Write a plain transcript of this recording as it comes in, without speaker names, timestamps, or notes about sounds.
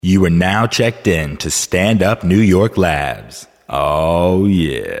You are now checked in to Stand Up New York Labs. Oh,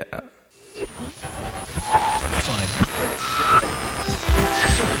 yeah.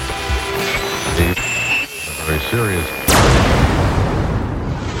 Very serious.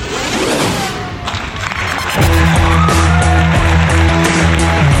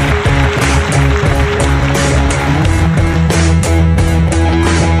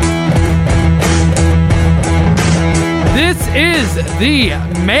 This is the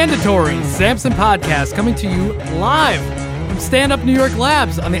mandatory Samson podcast coming to you live from Stand Up New York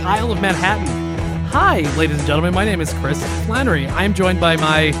Labs on the Isle of Manhattan. Hi, ladies and gentlemen. My name is Chris Flannery. I am joined by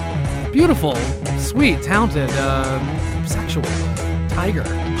my beautiful, sweet, talented, sexual tiger,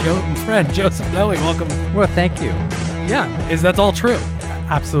 friend Joseph Noe. Welcome. Well, thank you. Yeah, that's all true.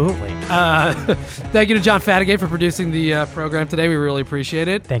 Absolutely. Thank you to John Fatigay for producing the program today. We really appreciate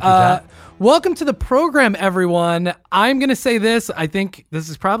it. Thank you, John. Welcome to the program, everyone. I'm going to say this. I think this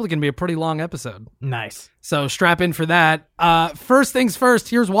is probably going to be a pretty long episode. Nice. So strap in for that. First things first,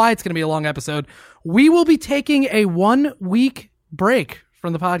 here's why it's going to be a long episode. We will be taking a 1 week break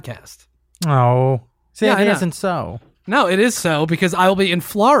from the podcast. Oh. See, Yeah, I it know. isn't so. No, it is so because I will be in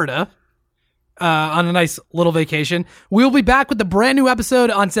Florida on a nice little vacation. We'll be back with the brand new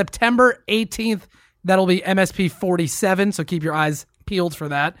episode on September 18th. That'll be MSP47, so keep your eyes peeled for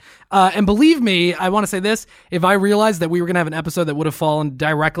that. And believe me, I want to say this, if I realized that we were going to have an episode that would have fallen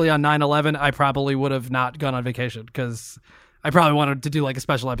directly on 9/11, I probably would have not gone on vacation because I probably wanted to do like a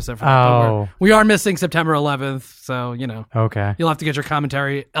special episode for that. Oh. But we are missing September 11th, so, you know, Okay. you'll have to get your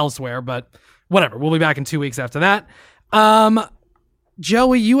commentary elsewhere, but whatever. We'll be back in 2 weeks after that.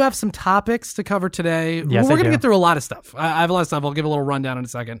 Joey, you have some topics to cover today. Yes, We're going to I do. get through a lot of stuff. I have a lot of stuff. I'll give a little rundown in a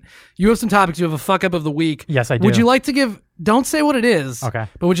second. You have some topics. You have a fuck up of the week. Yes, I do. Would you like to give, don't say what it is. Okay.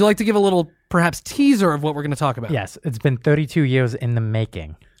 But would you like to give a little, perhaps, teaser of what we're going to talk about? Yes, it's been 32 years in the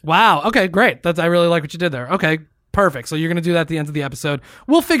making. Wow. Okay, great. I really like what you did there. Okay, perfect. So you're going to do that at the end of the episode.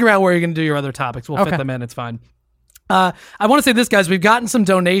 We'll figure out where you're going to do your other topics. We'll fit Okay. them in. It's fine. I want to say this, guys. We've gotten some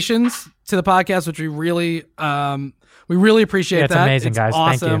donations to the podcast, which we really appreciate. Yeah, it's that. amazing, it's guys.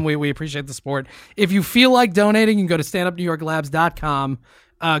 Thank Awesome. you. We appreciate the support. If you feel like donating, you can go to standupnewyorklabs.com.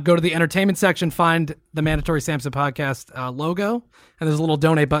 Go to the entertainment section, find the Mandatory Samson Podcast logo, and there's a little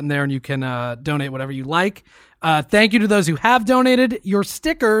donate button there, and you can donate whatever you like. Thank you to those who have donated. Your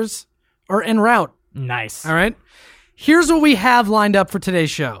stickers are en route. Nice. All right. Here's what we have lined up for today's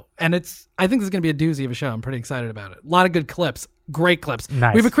show. And I think this is going to be a doozy of a show. I'm pretty excited about it. A lot of good clips. Great clips.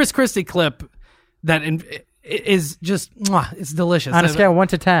 Nice. We have a Chris Christie clip that is just, it's delicious. On a scale of 1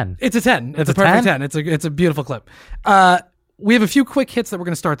 to 10. It's a 10. It's a a perfect 10? 10. It's a beautiful clip. We have a few quick hits that we're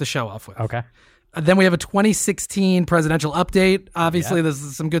going to start the show off with. Okay. Then we have a 2016 presidential update. Obviously,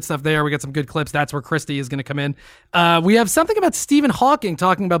 There's some good stuff there. We got some good clips. That's where Christie is going to come in. We have something about Stephen Hawking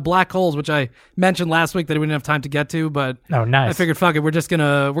talking about black holes, which I mentioned last week that we didn't have time to get to. But Oh, nice. I figured, fuck it, we're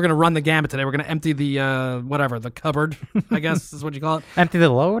gonna run the gambit today. We're gonna empty the the cupboard, I guess is what you call it. Empty the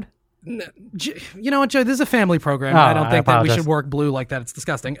load? You know what, Joe? This is a family program. Oh, I don't think that we apologize. should work blue like that. It's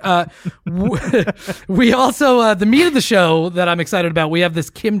disgusting. We also, the meat of the show that I'm excited about, we have this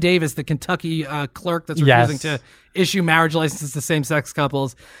Kim Davis, the Kentucky clerk that's refusing to issue marriage licenses to same-sex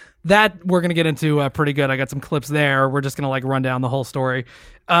couples. That we're going to get into pretty good. I got some clips there. We're just going to run down the whole story.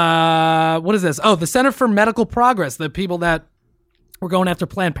 What is this? Oh, the Center for Medical Progress, the people that were going after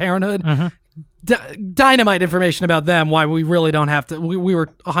Planned Parenthood. Mm-hmm. Dynamite information about them, why we really don't have to. We were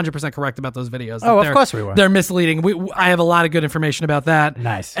 100% correct about those videos. Oh, of course we were. They're misleading. I have a lot of good information about that.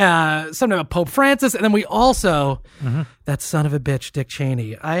 Nice. Something about Pope Francis. And then we also, that son of a bitch, Dick Cheney.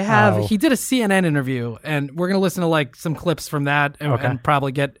 He did a CNN interview, and we're going to listen to some clips from that and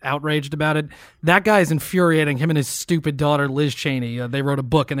probably get outraged about it. That guy is infuriating. Him and his stupid daughter, Liz Cheney. They wrote a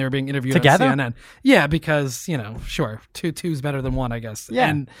book and they were being interviewed Together? on CNN. Yeah, because, sure, two's better than one, I guess. Yeah.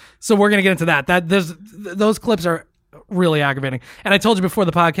 And so we're going to get into that. Those clips are really aggravating. And I told you before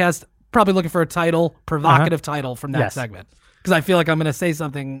the podcast, probably looking for a provocative title from that Yes. segment. Because I feel like I'm going to say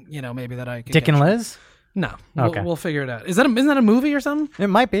something, maybe that I can Dick and Liz? No. Okay. We'll figure it out. Isn't that a movie or something? It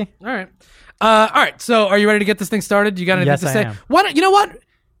might be. All right. So are you ready to get this thing started? You got anything Yes, to I say? am. Why don't, you know what?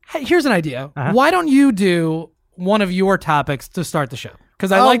 Hey, here's an idea. Why don't you do one of your topics to start the show?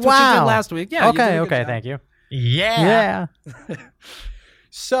 Because I liked what you did last week. Yeah. Okay, thank you. Yeah.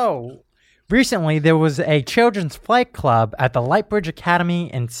 So, recently there was a children's flight club at the Lightbridge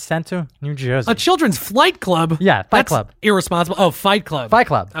Academy in Center, New Jersey. A children's flight club? Yeah, That's club. irresponsible. Oh, fight club. Fight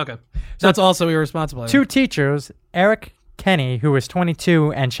club. Okay. That's also irresponsible. Two teachers, Eric Cheney, who was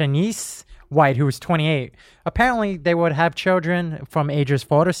 22, and Cheney White, who was 28, apparently they would have children from ages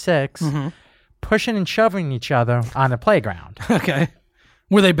 4 to 6 pushing and shoving each other on the playground. Okay.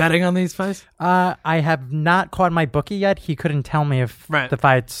 Were they betting on these fights? I have not caught my bookie yet. He couldn't tell me if Right. the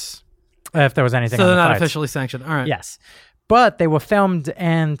fights, if there was anything. So on they're the not fights. officially sanctioned. All right. Yes, but they were filmed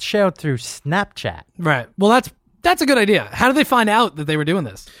and shared through Snapchat. Right. Well, that's a good idea. How did they find out that they were doing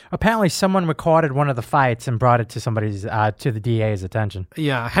this? Apparently, someone recorded one of the fights and brought it to somebody's to the DA's attention.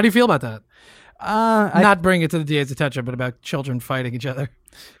 Yeah. How do you feel about that? I Not bring it to the DA's attention, but about children fighting each other.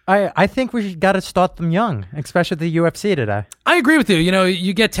 think we got to start them young, especially the UFC today. I agree with you. You know,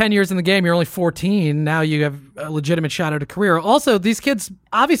 you get 10 years in the game, you're only 14. Now you have a legitimate shot at a career. Also, these kids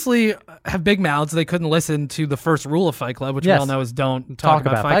obviously have big mouths. They couldn't listen to the first rule of Fight Club, which we Yes. all know is don't talk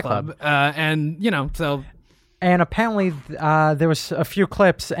about Fight Club. So... And apparently, there was a few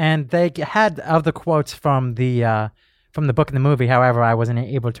clips, and they had other quotes from the book and the movie. However, I wasn't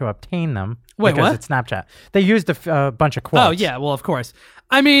able to obtain them Wait, because what? it's Snapchat. They used a bunch of quotes. Oh, yeah. Well, of course.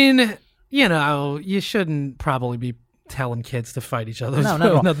 I mean, you know, you shouldn't probably be telling kids to fight each other. No, It's not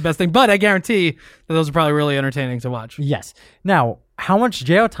at all. not the best thing. But I guarantee that those are probably really entertaining to watch. Yes. Now, how much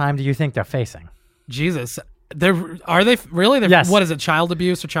jail time do you think they're facing? Jesus. Are they really? Yes. What is it, child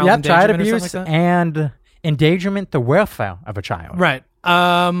abuse or child Yep, endangerment child or abuse something like that? and endangerment, the welfare of a child. Right.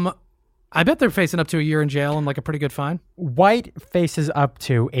 I bet they're facing up to a year in jail and like a pretty good fine. White faces up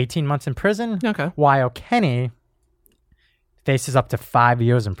to 18 months in prison. Okay. While Kenny faces up to 5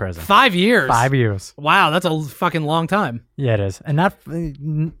 years in prison. 5 years. 5 years. Wow, that's a fucking long time. Yeah, it is. And that,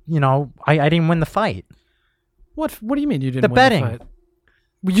 I didn't win the fight. What do you mean you didn't The win betting. the fight?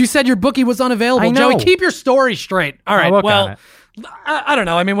 You said your bookie was unavailable. I know. Joey, keep your story straight. All right. I'll work Well, on it. I don't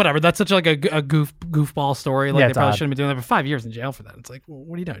know. I mean, whatever. That's such like a goofball story. Like Yeah, they it's probably odd. shouldn't be doing that. But 5 years in jail for that. It's like, well,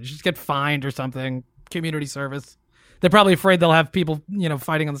 what are you doing? You just get fined or something. Community service. They're probably afraid they'll have people,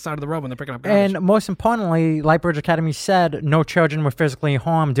 fighting on the side of the road when they're picking up garbage. And most importantly, Lightbridge Academy said no children were physically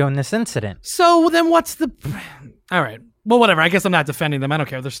harmed during this incident. So then what's the... All right. Well, whatever. I guess I'm not defending them. I don't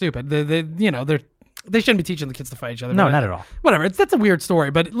care. They're stupid. They shouldn't be teaching the kids to fight each other. No, But not at all. Whatever. That's a weird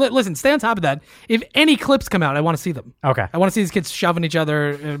story. But listen, stay on top of that. If any clips come out, I want to see them. Okay. I want to see these kids shoving each other.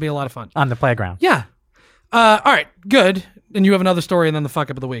 It'll be a lot of fun. On the playground. Yeah. All right. Good. And you have another story and then the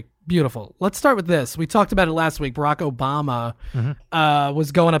fuck up of the week. Beautiful. Let's start with this. We talked about it last week. Barack Obama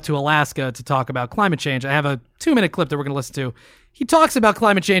was going up to Alaska to talk about climate change. I have a 2-minute clip that we're going to listen to. He talks about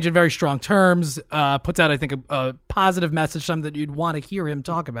climate change in very strong terms, puts out, I think, a positive message, something that you'd want to hear him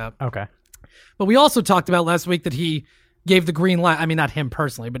talk about. Okay. But we also talked about last week that he gave the green light. I mean, not him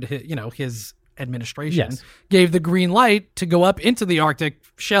personally, but his administration Yes. gave the green light to go up into the Arctic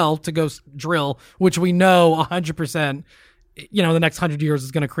shelf to go drill, which we know 100%, the next 100 years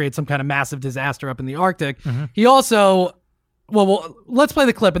is going to create some kind of massive disaster up in the Arctic. He also, well, let's play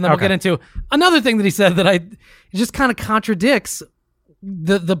the clip and then we'll Okay. get into another thing that he said that it just kind of contradicts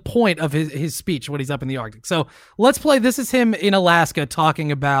the point of his speech when he's up in the Arctic. So let's play. This is him in Alaska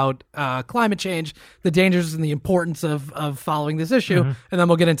talking about climate change, the dangers and the importance of following this issue, and then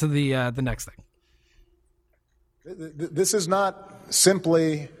we'll get into the next thing. This is not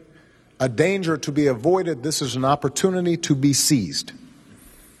simply a danger to be avoided. This is an opportunity to be seized.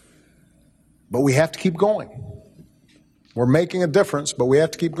 But we have to keep going. We're making a difference, but we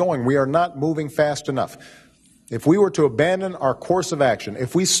have to keep going. We are not moving fast enough. If we were to abandon our course of action,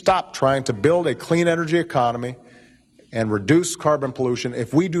 if we stop trying to build a clean energy economy and reduce carbon pollution,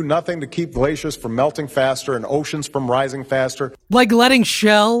 if we do nothing to keep glaciers from melting faster and oceans from rising faster. Like letting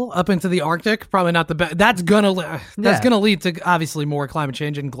Shell up into the Arctic, probably not the best. That's gonna lead to obviously more climate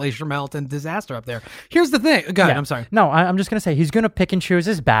change and glacier melt and disaster up there. Here's the thing. Go ahead, I'm sorry. No, I'm just going to say he's going to pick and choose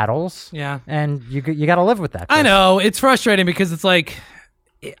his battles. Yeah. And you got to live with that. I know it's frustrating because it's like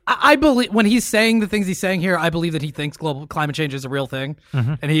I believe when he's saying the things he's saying here, I believe that he thinks global climate change is a real thing,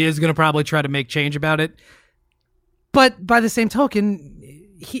 and he is going to probably try to make change about it. But by the same token,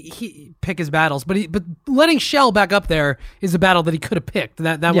 he pick his battles. But letting Shell back up there is a battle that he could have picked.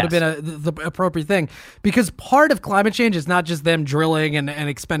 That would have been the appropriate thing, because part of climate change is not just them drilling and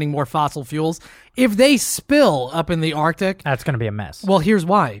expending more fossil fuels. If they spill up in the Arctic, That's going to be a mess. well, here's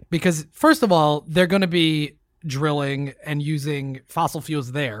why. Because first of all, they're going to be drilling and using fossil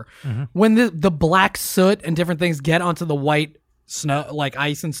fuels there. When the black soot and different things get onto the white snow, like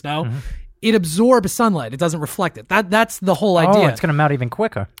ice and snow, it absorbs sunlight. It doesn't reflect it. That's the whole idea. Oh, it's going to melt even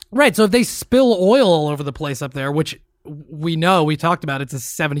quicker. Right. So if they spill oil all over the place up there, which we know, we talked about, it's a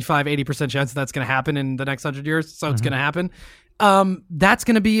 75, 80% chance that's going to happen in the next 100 years. So it's going to happen. That's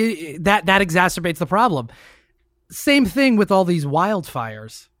going to be, that exacerbates the problem. Same thing with all these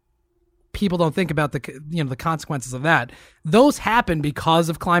wildfires. People don't think about the consequences of that. Those happen because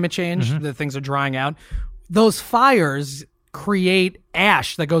of climate change. That things are drying out. Those fires create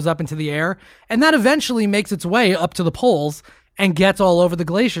ash that goes up into the air, and that eventually makes its way up to the poles and gets all over the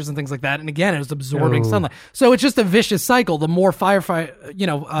glaciers and things like that. And again, it was absorbing sunlight. So it's just a vicious cycle. The more wildfires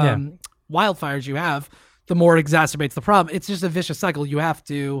you have, the more it exacerbates the problem. It's just a vicious cycle. You have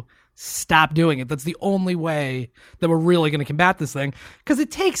to stop doing it. That's the only way that we're really going to combat this thing, because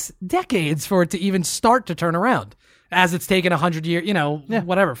it takes decades for it to even start to turn around, as it's taken 100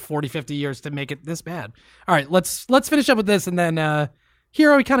 years, 40, 50 years to make it this bad. All right, let's finish up with this, and then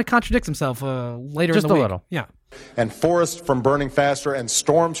Hero, he kind of contradicts himself later in the week. Just a little. Yeah. And forests from burning faster and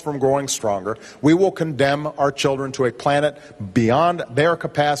storms from growing stronger, we will condemn our children to a planet beyond their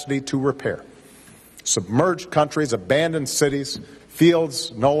capacity to repair. Submerged countries, abandoned cities,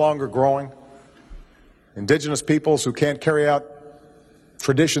 fields no longer growing, indigenous peoples who can't carry out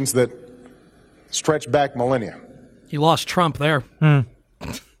traditions that stretch back millennia. He lost Trump there.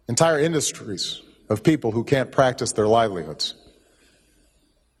 Entire industries of people who can't practice their livelihoods.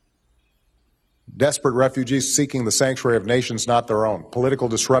 Desperate refugees seeking the sanctuary of nations not their own. Political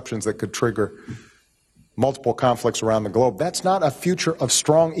disruptions that could trigger multiple conflicts around the globe. That's not a future of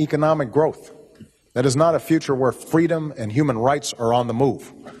strong economic growth. That is not a future where freedom and human rights are on the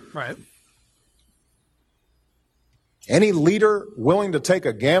move. Right. Any leader willing to take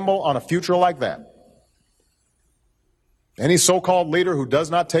a gamble on a future like that, any so-called leader who does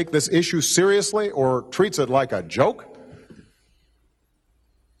not take this issue seriously or treats it like a joke,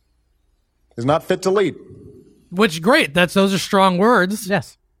 is not fit to lead. Which, great. Those are strong words.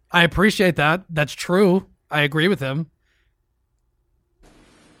 Yes. I appreciate that. That's true. I agree with him.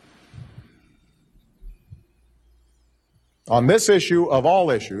 On this issue of all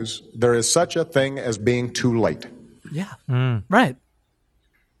issues, there is such a thing as being too late. Yeah. Right.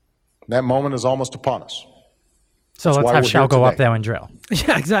 That moment is almost upon us. So let's have Shell go up there and drill.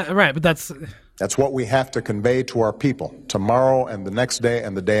 Yeah, exactly. Right. But that's what we have to convey to our people tomorrow and the next day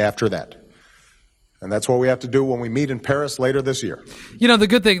and the day after that. And that's what we have to do when we meet in Paris later this year.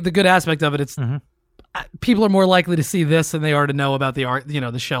 The good aspect of it, it's people are more likely to see this than they are to know about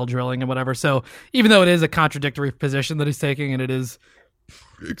the shell drilling and whatever. So even though it is a contradictory position that he's taking, and it is,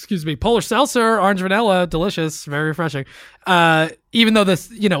 polar seltzer, orange vanilla, delicious, very refreshing. Even though this,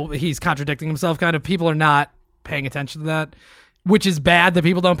 he's contradicting himself kind of, people are not paying attention to that, which is bad that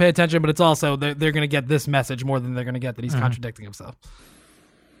people don't pay attention, but it's also, they're going to get this message more than they're going to get that he's contradicting himself.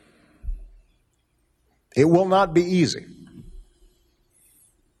 It will not be easy.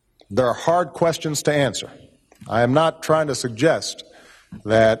 There are hard questions to answer. I am not trying to suggest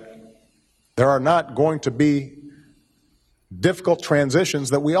that there are not going to be difficult transitions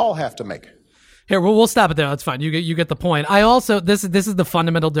that we all have to make. Here, we'll stop it there. That's fine. You get the point. I also, this is the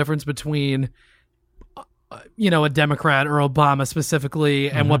fundamental difference between, a Democrat or Obama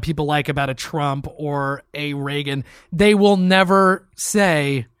specifically, and what people like about a Trump or a Reagan. They will never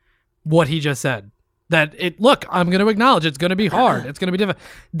say what he just said. Look, I'm going to acknowledge it's going to be hard. It's going to be difficult.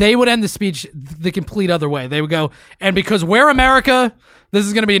 They would end the speech the complete other way. They would go, and because we're America, this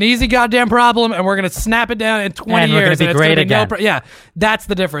is going to be an easy goddamn problem, and we're going to snap it down in 20 and years. We're going to be great again. Yeah, that's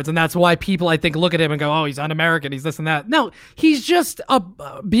the difference. And that's why people, I think, look at him and go, oh, he's un-American, he's this and that. No, he's just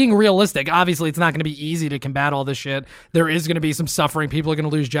being realistic. Obviously, it's not going to be easy to combat all this shit. There is going to be some suffering. People are going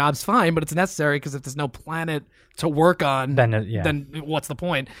to lose jobs, fine, but it's necessary, because if there's no planet to work on, then what's the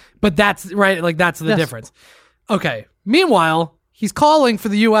point? But that's right. Like, that's the difference. Okay. Meanwhile, he's calling for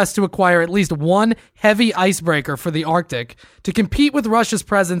the U.S. to acquire at least one heavy icebreaker for the Arctic to compete with Russia's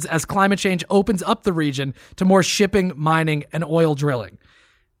presence as climate change opens up the region to more shipping, mining, and oil drilling.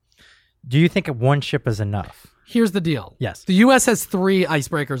 Do you think one ship is enough? Here's the deal. Yes. The U.S. has 3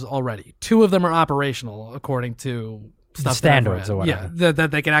 icebreakers already. 2 of them are operational, according to stuff standards or whatever. Yeah,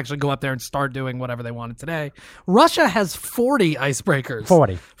 that they can actually go up there and start doing whatever they wanted today. Russia has 40 icebreakers.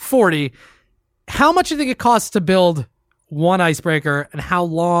 40. How much do you think it costs to build one icebreaker, and how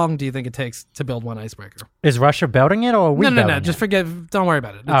long do you think it takes to build one icebreaker? Is Russia building it, or are we building it? No. Just forget. Don't worry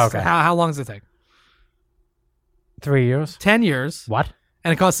about it. Okay. How long does it take? 3 years? 10 years. What?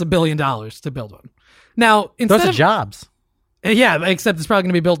 And it costs $1 billion to build one. Now, those are jobs. Yeah, except it's probably going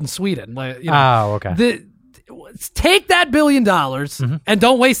to be built in Sweden. Oh, okay. Take that $1 billion and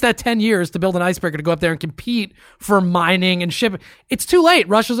don't waste that 10 years to build an icebreaker to go up there and compete for mining and shipping. It's too late.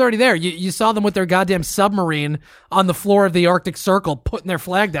 Russia's already there. You saw them with their goddamn submarine on the floor of the Arctic Circle, putting their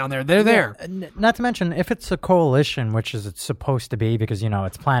flag down there. They're there. Not to mention, if it's a coalition, which is it's supposed to be because,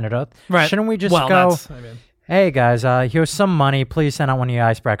 it's planet Earth, right. Shouldn't we just go... Hey guys, here's some money. Please send out one of your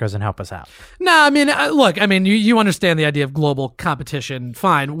icebreakers and help us out. No, look, you understand the idea of global competition.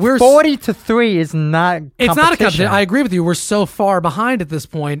 Fine. We're 40-3 is not competition. It's not a competition. I agree with you. We're so far behind at this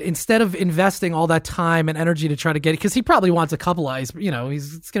point. Instead of investing all that time and energy to try to get it, because he probably wants a couple of it's going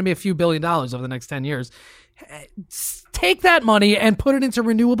to be a few $1 billion over the next 10 years. take that money and put it into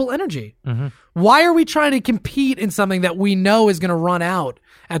renewable energy. Why are we trying to compete in something that we know is going to run out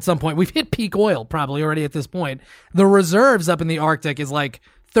at some point? We've hit peak oil probably already at this point. The reserves up in the Arctic is like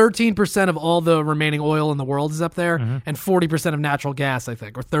 13% of all the remaining oil in the world is up there, and 40% of natural gas, I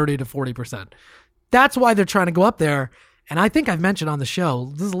think, or 30 to 40%. That's why they're trying to go up there. And I think I've mentioned on the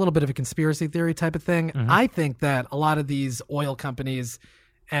show, this is a little bit of a conspiracy theory type of thing. I think that a lot of these oil companies,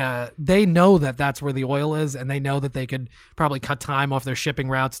 they know that that's where the oil is, and they know that they could probably cut time off their shipping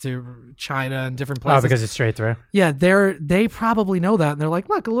routes to China and different places. Oh, because it's straight through. Yeah, they probably know that, and they're like,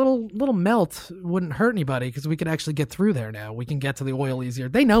 look, a little melt wouldn't hurt anybody because we can actually get through there now. We can get to the oil easier.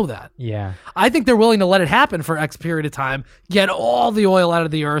 They know that. Yeah. I think they're willing to let it happen for X period of time, get all the oil out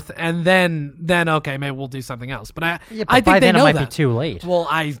of the earth, and then okay, maybe we'll do something else. But I think by they then know it might that. be too late. Well,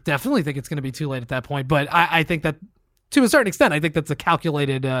 I definitely think it's going to be too late at that point. But I think that, to a certain extent, I think that's a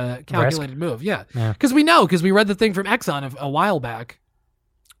calculated move. Yeah. Because we read the thing from Exxon a while back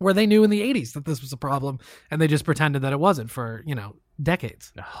where they knew in the 80s that this was a problem, and they just pretended that it wasn't for,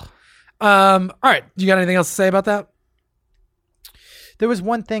 decades. All right. You got anything else to say about that? There was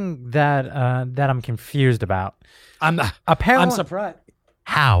one thing that I'm confused about. I'm surprised.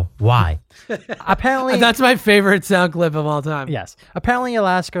 How? Why? Apparently, That's my favorite sound clip of all time. yes. Apparently,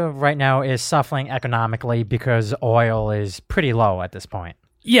 Alaska right now is suffering economically because oil is pretty low at this point.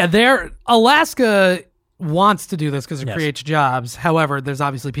 Yeah, Alaska wants to do this because it Yes. creates jobs. However, there's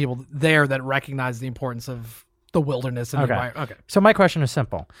obviously people there that recognize the importance of the wilderness and the environment. Okay. So my question is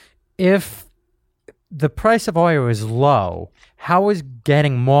simple: if the price of oil is low, how is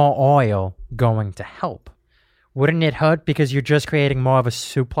getting more oil going to help? Wouldn't it hurt because you're just creating more of a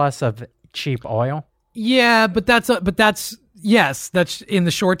surplus of cheap oil? Yeah, but that's in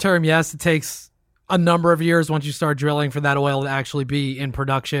the short term. Yes, it takes a number of years once you start drilling for that oil to actually be in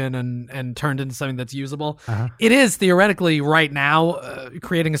production and turned into something that's usable. It is theoretically right now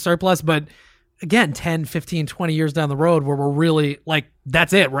creating a surplus, but again, 10, 15, 20 years down the road where we're really like,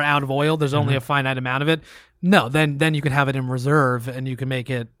 that's it. We're out of oil. There's only a finite amount of it. No, then you can have it in reserve and you can make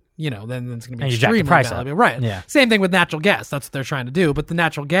it, then it's going to be extremely valuable. Right. Yeah. Same thing with natural gas. That's what they're trying to do. But the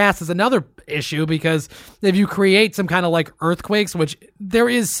natural gas is another issue because if you create some kind of like earthquakes, which there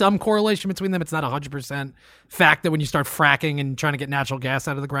is some correlation between them, it's not 100% fact that when you start fracking and trying to get natural gas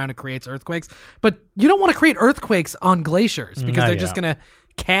out of the ground, it creates earthquakes. But you don't want to create earthquakes on glaciers because they're just going to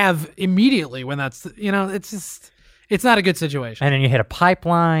calve immediately when that's, it's not a good situation. And then you hit a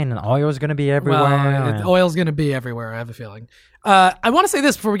pipeline, and oil is going to be everywhere. Well, oil's going to be everywhere, I have a feeling. I want to say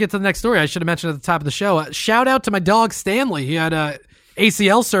this before we get to the next story. I should have mentioned at the top of the show. Shout out to my dog, Stanley. He had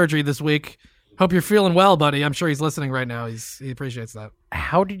ACL surgery this week. Hope you're feeling well, buddy. I'm sure he's listening right now. He appreciates that.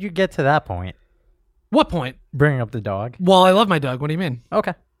 How did you get to that point? What point? Bringing up the dog. Well, I love my dog. What do you mean?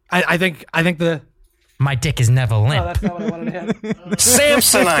 Okay. I think the... My dick is never limp. Oh, that's not what I wanted to hit.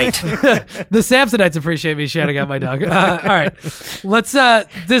 Samsonite. The Samsonites appreciate me shouting out my dog. All right, let's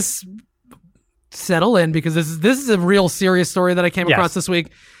this settle in because this is a real serious story that I came across this week,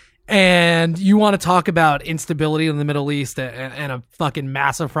 and you want to talk about instability in the Middle East and a fucking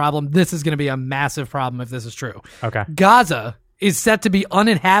massive problem. This is going to be a massive problem if this is true. Okay. Gaza is set to be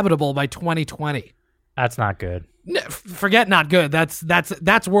uninhabitable by 2020. That's not good. Forget not good.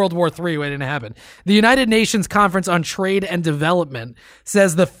 That's World War III waiting to happen. The United Nations Conference on Trade and Development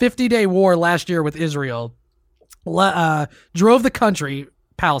says the 50-day war last year with Israel drove the country,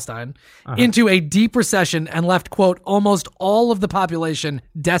 Palestine, into a deep recession and left, quote, almost all of the population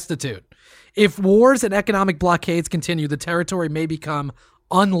destitute. If wars and economic blockades continue, the territory may become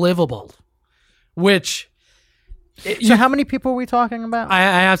unlivable, which... So how many people are we talking about? I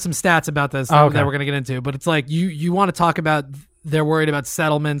have some stats about this that we're going to get into, but it's like you want to talk about they're worried about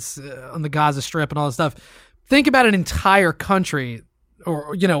settlements on the Gaza Strip and all this stuff. Think about an entire country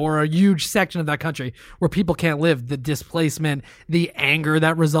or a huge section of that country where people can't live, the displacement, the anger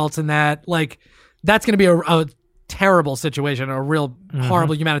that results in that. Like that's going to be a terrible situation, a real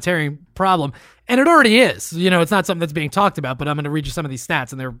horrible humanitarian problem. And it already is. It's not something that's being talked about, but I'm going to read you some of these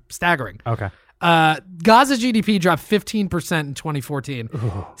stats and they're staggering. Okay. Gaza's GDP dropped 15% in 2014.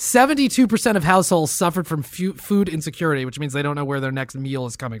 72% of households suffered from food insecurity, which means they don't know where their next meal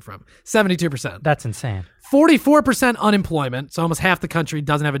is coming from. 72%. That's insane. 44% unemployment, so almost half the country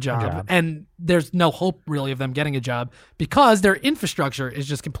doesn't have a job. And there's no hope really of them getting a job because their infrastructure is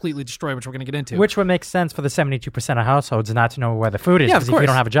just completely destroyed, which we're going to get into. Which would make sense for the 72% of households not to know where the food is. Yeah, because if you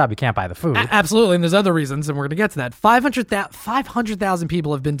don't have a job, you can't buy the food. Absolutely, and there's other reasons, and we're going to get to that. 500,000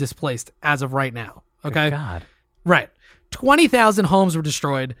 people have been displaced as of right now. Okay? Good God. Right. 20,000 homes were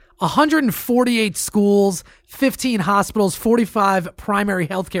destroyed, 148 schools, 15 hospitals, 45 primary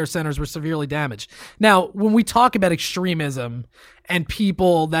healthcare centers were severely damaged. Now, when we talk about extremism and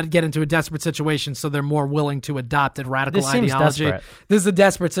people that get into a desperate situation so they're more willing to adopt a radical This seems ideology, desperate. this is a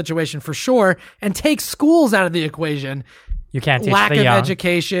desperate situation for sure. And take schools out of the equation. You can't teach Lack the of young.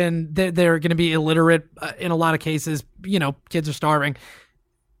 education. They're going to be illiterate in a lot of cases. Kids are starving.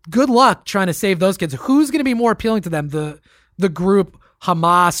 Good luck trying to save those kids. Who's going to be more appealing to them? The group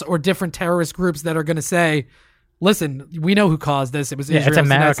Hamas or different terrorist groups that are going to say, listen, we know who caused this. It was Israel. it's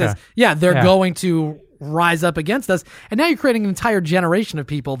America. They're going to rise up against us. And now you're creating an entire generation of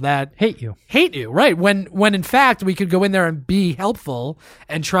people that Hate you. right? When in fact we could go in there and be helpful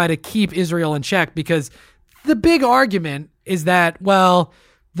and try to keep Israel in check, because the big argument is that, well,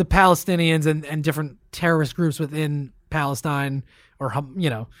 the Palestinians and different terrorist groups within Palestine, or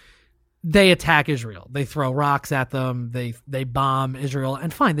they attack Israel. They throw rocks at them. They bomb Israel.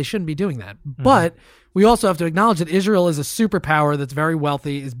 And fine, they shouldn't be doing that. But we also have to acknowledge that Israel is a superpower that's very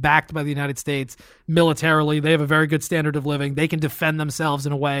wealthy, is backed by the United States militarily. They have a very good standard of living. They can defend themselves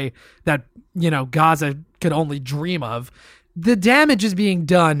in a way that, Gaza could only dream of. The damage is being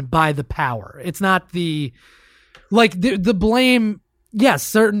done by the power. It's not the blame. Yes,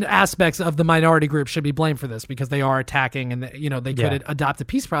 certain aspects of the minority group should be blamed for this because they are attacking and they could adopt a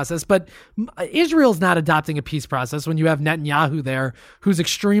peace process. But Israel's not adopting a peace process when you have Netanyahu there, who's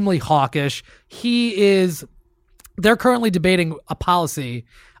extremely hawkish. They're currently debating a policy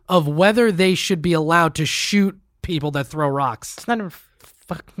of whether they should be allowed to shoot people that throw rocks. It's not a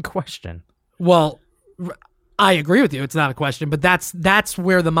fucking question. Well, I agree with you. It's not a question, but that's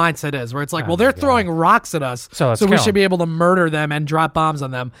where the mindset is, where it's like, well, they're throwing rocks at us, so we should be able to murder them and drop bombs on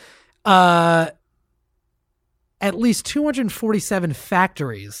them. At least 247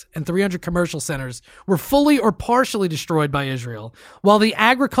 factories and 300 commercial centers were fully or partially destroyed by Israel, while the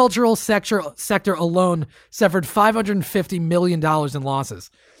agricultural sector alone suffered $550 million in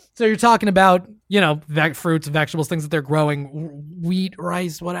losses. So you're talking about, fruits, vegetables, things that they're growing, wheat,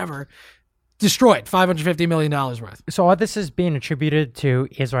 rice, whatever. Destroyed, $550 million worth. So all this is being attributed to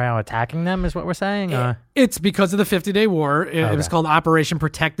Israel attacking them, is what we're saying? It's because of the 50-day war. It was called Operation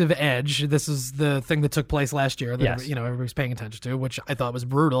Protective Edge. This is the thing that took place last year that everybody's paying attention to, which I thought was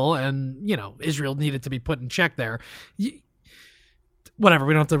brutal. And, Israel needed to be put in check there. Whatever,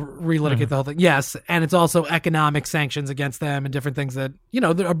 we don't have to relitigate the whole thing. Yes, and it's also economic sanctions against them and different things that,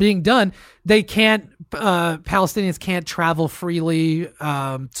 that are being done. They can't, Palestinians can't travel freely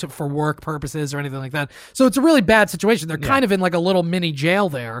for work purposes or anything like that. So it's a really bad situation. They're kind of in like a little mini jail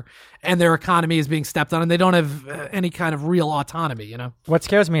there, and their economy is being stepped on, and they don't have any kind of real autonomy, What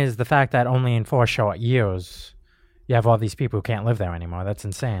scares me is the fact that only in 4 short years, you have all these people who can't live there anymore. That's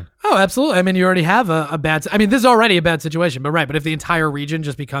insane. Oh, absolutely. I mean, you already have a bad... this is already a bad situation, but if the entire region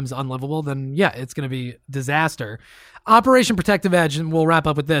just becomes unlivable, then yeah, it's going to be disaster. Operation Protective Edge, and we'll wrap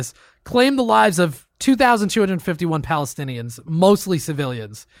up with this, claimed the lives of 2,251 Palestinians, mostly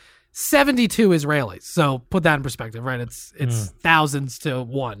civilians, 72 Israelis. So put that in perspective, right? It's thousands to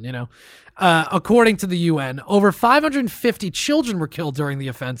one, According to the UN, over 550 children were killed during the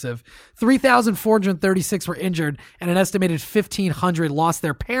offensive, 3,436 were injured, and an estimated 1,500 lost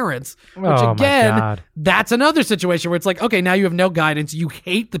their parents, which that's another situation where it's like, okay, now you have no guidance. You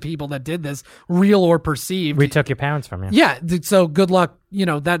hate the people that did this, real or perceived. We took your parents from you. Yeah, so good luck.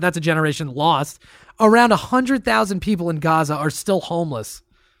 That's a generation lost. Around 100,000 people in Gaza are still homeless.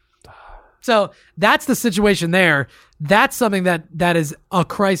 So that's the situation there. That's something that is a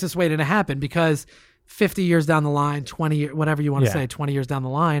crisis waiting to happen, because 50 years down the line, 20, whatever you want to say, 20 years down the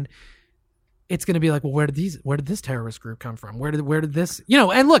line, it's going to be like, well, where did this terrorist group come from? Where did this,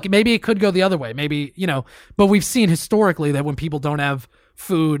 and look, maybe it could go the other way. Maybe, but we've seen historically that when people don't have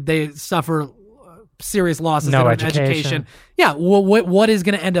food, they suffer serious losses in education. Yeah. Well, what is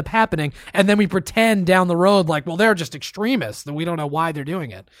going to end up happening? And then we pretend down the road like, well, they're just extremists and we don't know why they're doing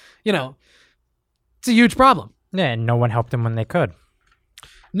it. It's a huge problem. Yeah, and no one helped them when they could.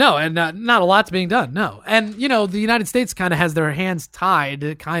 No, and not a lot's being done. No. And, the United States kind of has their hands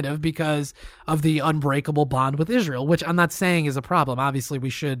tied because of the unbreakable bond with Israel, which I'm not saying is a problem. Obviously,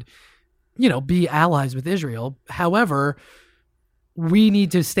 we should, be allies with Israel. However, we need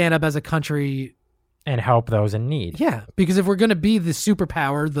to stand up as a country and help those in need. Yeah, because if we're going to be the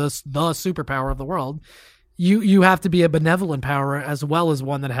superpower, the superpower of the world, you have to be a benevolent power as well as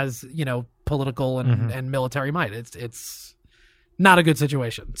one that has, political and military might. It's not a good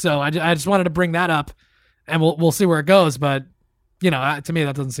situation. So I just wanted to bring that up, and we'll see where it goes. But to me,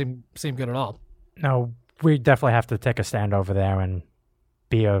 that doesn't seem good at all. No, we definitely have to take a stand over there and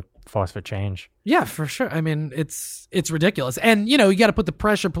be a force for change. Yeah, for sure. I mean, it's ridiculous. And, you got to put the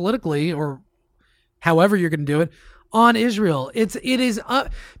pressure politically or however you're going to do it on Israel. It is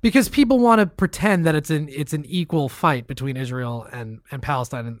because people want to pretend that it's an equal fight between Israel and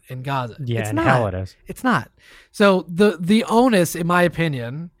Palestine and Gaza. Yeah, it's and not. hell it is. It's not. So the onus, in my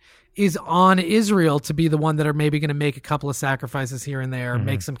opinion, is on Israel to be the one that are maybe going to make a couple of sacrifices here and there,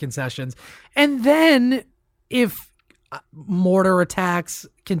 make some concessions. And then if mortar attacks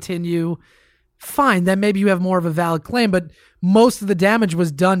continue, fine, then maybe you have more of a valid claim. But most of the damage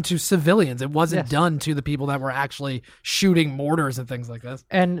was done to civilians. It wasn't done to the people that were actually shooting mortars and things like this.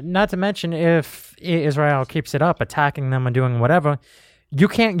 And not to mention, if Israel keeps it up, attacking them and doing whatever, you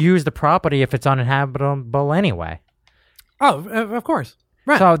can't use the property if it's uninhabitable anyway. Oh, of course.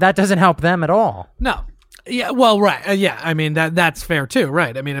 Right. So that doesn't help them at all. No. Yeah. Well, right. Yeah. I mean, that's fair too.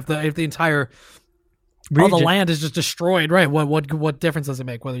 Right. I mean, if the entire all the land is just destroyed, right? What difference does it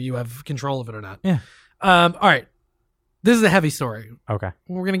make whether you have control of it or not? Yeah. All right. This is a heavy story. Okay.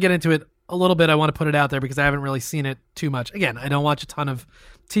 We're gonna get into it a little bit. I want to put it out there because I haven't really seen it too much. Again, I don't watch a ton of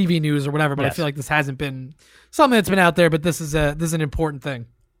TV news or whatever, but I feel like this hasn't been something that's been out there. But this is an important thing.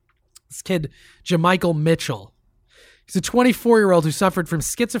 This kid, Jamichael Mitchell. He's a 24-year-old who suffered from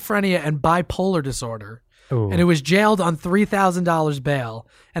schizophrenia and bipolar disorder, and who was jailed on $3,000 bail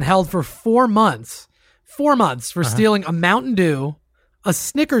and held for 4 months. 4 months for stealing a Mountain Dew, a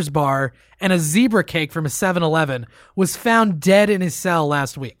Snickers bar, and a zebra cake from a 7-Eleven. Was found dead in his cell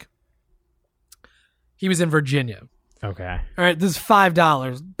last week. He was in Virginia. Okay. All right, this is $5,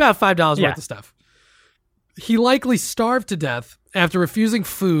 about $5 worth of stuff. He likely starved to death after refusing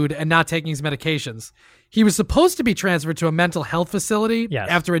food and not taking his medications. He was supposed to be transferred to a mental health facility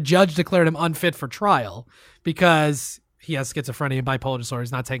after a judge declared him unfit for trial because he has schizophrenia and bipolar disorder.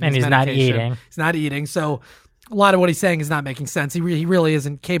 He's not taking his medication. And he's not eating. He's not eating. So a lot of what he's saying is not making sense. He really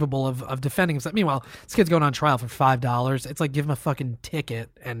isn't capable of defending himself. Meanwhile, this kid's going on trial for $5. It's like give him a fucking ticket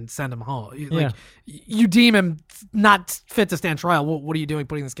and send him home. Like, you deem him not fit to stand trial. What are you doing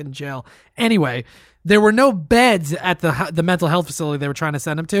putting this kid in jail? Anyway, there were no beds at the mental health facility they were trying to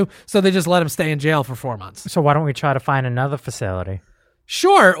send him to, so they just let him stay in jail for 4 months. So why don't we try to find another facility?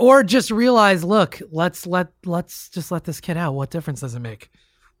 Sure, or just realize, look, let's just let this kid out. What difference does it make?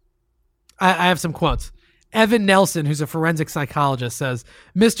 I have some quotes. Evan Nelson, who's a forensic psychologist, says,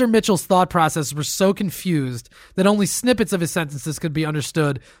 Mr. Mitchell's thought processes were so confused that only snippets of his sentences could be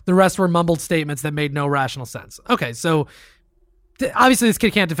understood. The rest were mumbled statements that made no rational sense. Okay, so obviously this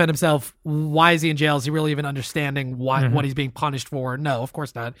kid can't defend himself. Why is he in jail? Is he really even understanding what he's being punished for? No, of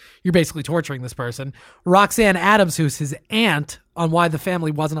course not. You're basically torturing this person. Roxanne Adams, who's his aunt, on why the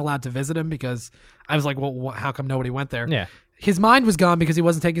family wasn't allowed to visit him, because I was like, well, how come nobody went there? Yeah. His mind was gone because he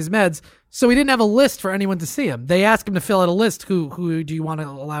wasn't taking his meds, so he didn't have a list for anyone to see him. They asked him to fill out a list. Who do you want to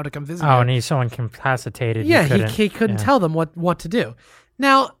allow to come visit? Oh, and he's so incapacitated. Yeah, he couldn't tell them what to do.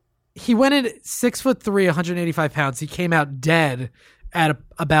 Now, he went in 6'3", 185 pounds. He came out dead at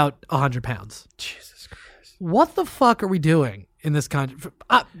about 100 pounds. Jesus Christ. What the fuck are we doing in this country?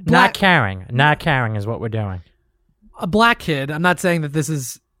 Not caring. Not caring is what we're doing. A black kid, I'm not saying that this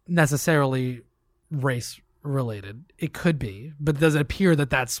is necessarily race related. It could be, but it doesn't appear that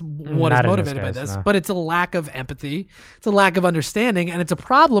that's what is motivated by this. No. But it's a lack of empathy. It's a lack of understanding. And it's a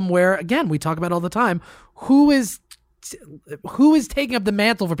problem where, again, we talk about all the time, who is taking up the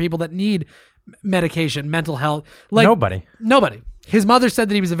mantle for people that need medication, mental health? Like Nobody. His mother said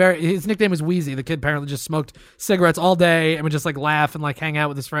that his nickname was Wheezy. The kid apparently just smoked cigarettes all day and would just like laugh and like hang out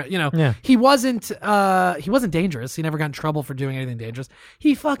with his friend. He wasn't dangerous. He never got in trouble for doing anything dangerous.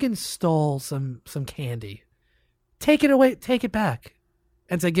 He fucking stole some candy. Take it away, take it back,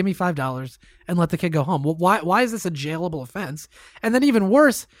 and say, give me $5 and let the kid go home. Well, why is this a jailable offense? And then even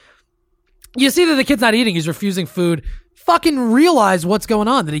worse, you see that the kid's not eating. He's refusing food. Fucking realize what's going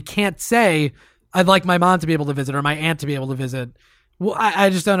on, that he can't say, I'd like my mom to be able to visit or my aunt to be able to visit. Well, I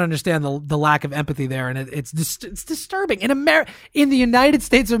just don't understand the lack of empathy there, and it's disturbing. In the United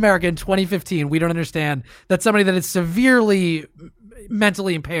States of America in 2015, we don't understand that somebody that is severely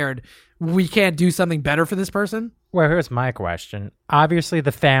mentally impaired, we can't do something better for this person? Well, here's my question. Obviously,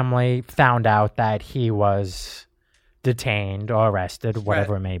 the family found out that he was detained or arrested,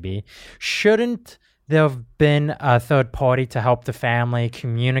 whatever it may be. Shouldn't there have been a third party to help the family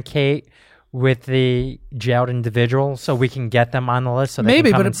communicate with the jailed individual so we can get them on the list so they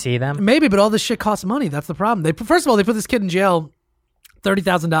can come and see them? Maybe, but all this shit costs money. That's the problem. First of all, they put this kid in jail,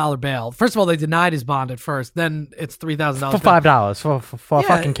 $30,000 bail. First of all, they denied his bond at first. Then it's $3,000 for $5 for a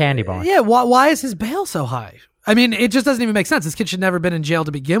fucking candy bar. Yeah, why is his bail so high? I mean, it just doesn't even make sense. This kid should never have been in jail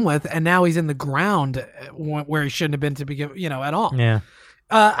to begin with, and now he's in the ground where he shouldn't have been to begin, at all. Yeah.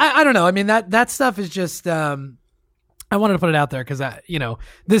 I don't know. I mean, that stuff is just, I wanted to put it out there because,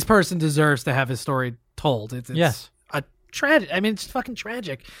 this person deserves to have his story told. It's Yes. a tragic. I mean, it's fucking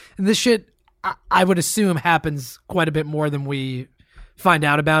tragic. And this shit, I would assume, happens quite a bit more than we find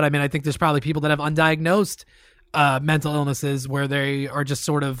out about. I mean, I think there's probably people that have undiagnosed mental illnesses where they are just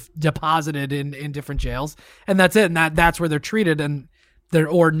sort of deposited in different jails, and that's it. And that's where they're treated, and they're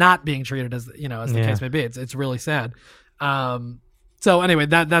or not being treated as the case may be. It's really sad. So anyway,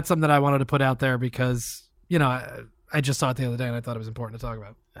 that's something that I wanted to put out there because I just saw it the other day and I thought it was important to talk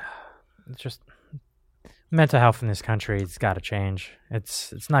about. It's just mental health in this country. It's got to change.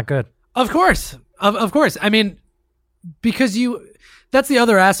 It's not good. Of course. I mean, because that's the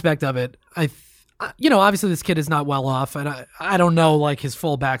other aspect of it. Obviously this kid is not well off, and I don't know like his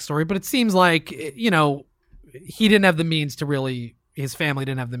full backstory, but it seems like, he didn't have the means to really, his family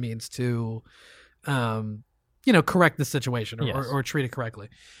didn't have the means to, correct the situation or treat it correctly.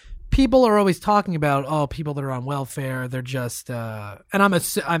 People are always talking about, people that are on welfare, they're just, and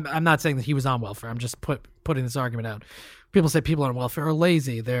I'm not saying that he was on welfare. I'm just putting this argument out. People say people on welfare are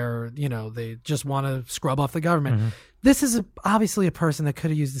lazy. They're, they just want to scrub off the government. Mm-hmm. This is obviously a person that could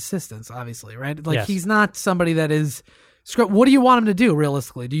have used assistance, obviously, right? Like he's not somebody that is what do you want him to do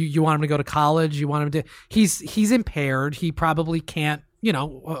realistically? Do you want him to go to college? You want him to, he's impaired. He probably can't,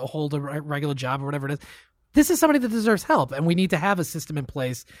 hold a regular job or whatever it is. This is somebody that deserves help, and we need to have a system in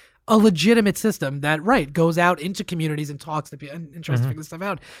place, a legitimate system that, goes out into communities and talks to people and tries to figure this stuff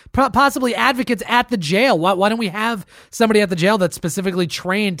out. Possibly advocates at the jail. Why don't we have somebody at the jail that's specifically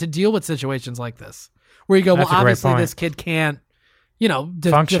trained to deal with situations like this? Where you go, well, obviously this kid can't,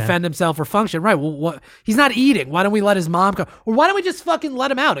 defend himself or function. Right. Well, he's not eating. Why don't we let his mom go? Or why don't we just fucking let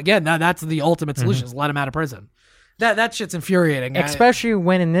him out? Again, that's the ultimate solution, is let him out of prison. That shit's infuriating. Especially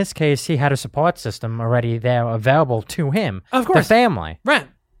when, in this case, he had a support system already there available to him. Of course. The family. Right.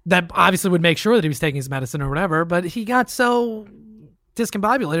 That obviously would make sure that he was taking his medicine or whatever, but he got so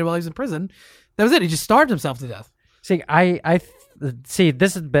discombobulated while he was in prison. That was it. He just starved himself to death. See, see,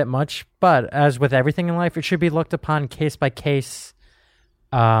 this is a bit much, but as with everything in life, it should be looked upon case-by-case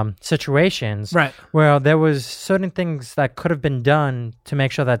situations. Right. Where there was certain things that could have been done to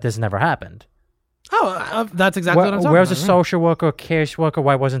make sure that this never happened. Oh, that's exactly what I'm talking about. Where's the social worker, case worker?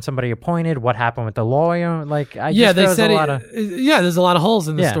 Why wasn't somebody appointed? What happened with the lawyer? There's a lot of holes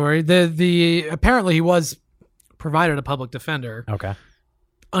in the story. The apparently he was provided a public defender. Okay.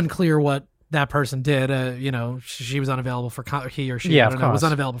 Unclear what that person did. She was unavailable for he or she. Yeah, I don't know. Was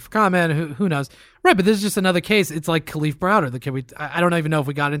unavailable for comment. Who knows? Right, but this is just another case. It's like Khalif Browder, the kid. I don't even know if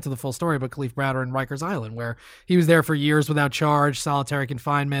we got into the full story, but Khalif Browder in Rikers Island, where he was there for years without charge, solitary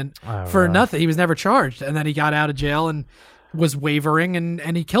confinement for nothing. He was never charged, and then he got out of jail and was wavering,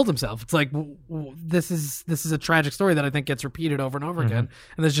 and he killed himself. It's like this is a tragic story that I think gets repeated over and over again,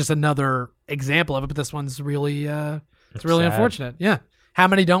 and there's just another example of it. But this one's really it's really sad. Unfortunate. Yeah. How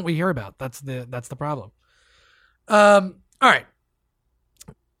many don't we hear about? That's the problem. All right.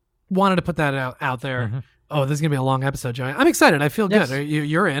 Wanted to put that out there. Mm-hmm. Oh, this is going to be a long episode, Joey. I'm excited. I feel good.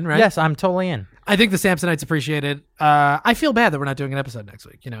 You're in, right? Yes, I'm totally in. I think the Samsonites appreciate it. I feel bad that we're not doing an episode next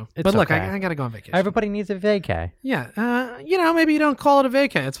week, But look, I got to go on vacation. Everybody needs a vacay. Yeah. Maybe you don't call it a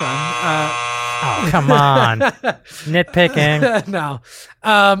vacay. It's fine. Oh, come on. Nitpicking. No.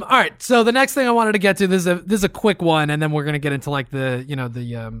 All right. So the next thing I wanted to get to, this is a quick one, and then we're going to get into like the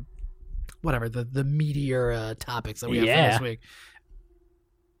meatier topics that we have for this week.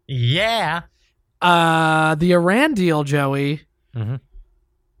 Yeah. The Iran deal, Joey. Mm-hmm.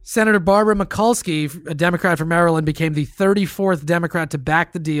 Senator Barbara Mikulski, a Democrat from Maryland, became the 34th Democrat to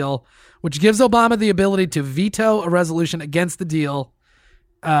back the deal, which gives Obama the ability to veto a resolution against the deal,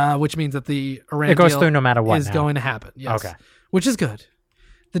 which means that the Iran deal goes through no matter what is going to happen. Yes. Okay. Which is good.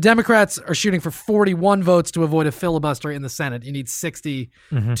 The Democrats are shooting for 41 votes to avoid a filibuster in the Senate. You need 60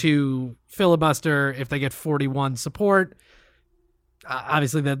 to filibuster. If they get 41 support,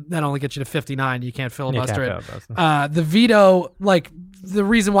 obviously that only gets you to 59. You can't filibuster it. The veto, the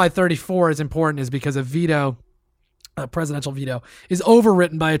reason why 34 is important is because a presidential veto is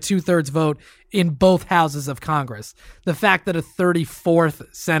overwritten by a 2/3 vote in both houses of Congress. The fact that a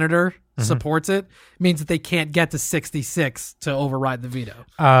 34th senator supports it means that they can't get to 66 to override the veto.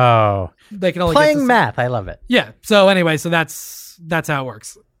 Oh, they can only playing get to math. I love it. Yeah. So anyway, that's how it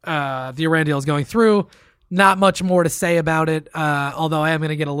works. The Iran deal is going through. Not much more to say about it, although I am going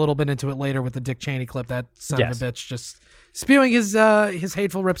to get a little bit into it later with the Dick Cheney clip. That son of a bitch just spewing his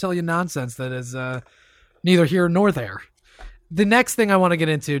hateful reptilian nonsense that is neither here nor there. The next thing I want to get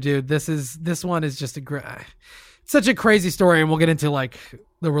into, dude, this one is just it's such a crazy story, and we'll get into like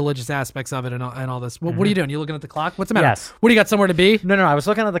the religious aspects of it and all this. What are you doing? You looking at the clock? What's the matter? Yes. What do you got? Somewhere to be? No, I was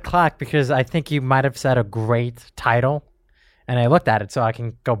looking at the clock because I think you might have said a great title, and I looked at it so I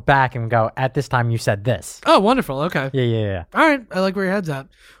can go back and go, at this time you said this. Oh, wonderful. Okay. Yeah. All right. I like where your head's at.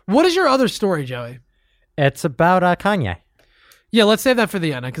 What is your other story, Joey? It's about Kanye. Yeah, let's save that for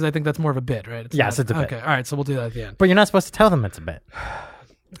the end because I think that's more of a bit, right? Yes, it's a bit. Okay. All right. So we'll do that at the end. But you're not supposed to tell them it's a bit.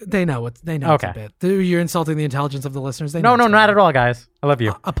 They know it's a bit. You're insulting the intelligence of the listeners. They No, know not at all, guys. I love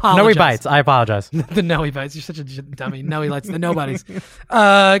you. Apologize. Noe bites. I apologize. The Noe bites. You're such a dummy. Noe likes the nobodies.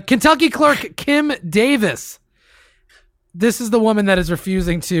 Kentucky clerk Kim Davis. This is the woman that is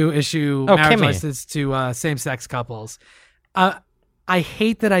refusing to issue marriage Kimmy. licenses to same-sex couples. I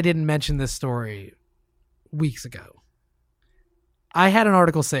hate that I didn't mention this story weeks ago. I had an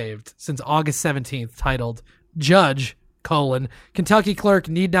article saved since August 17th titled Judge, Kentucky clerk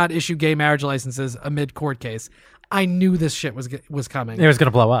need not issue gay marriage licenses amid court case. I knew this shit was coming. It was going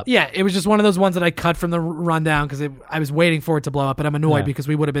to blow up. Yeah, it was just one of those ones that I cut from the rundown because I was waiting for it to blow up, and I'm annoyed because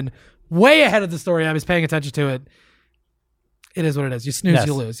we would have been way ahead of the story. I was paying attention to it. It is what it is. You snooze,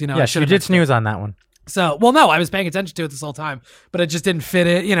 you lose. Yes, you did snooze on that one. So, well, no, I was paying attention to it this whole time, but it just didn't fit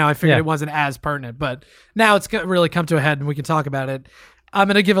it. I figured it wasn't as pertinent, but now it's really come to a head and we can talk about it. I'm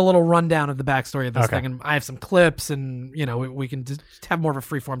going to give a little rundown of the backstory of this thing, and I have some clips, and we can just have more of a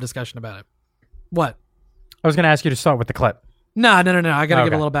free-form discussion about it. What? I was going to ask you to start with the clip. No. I got to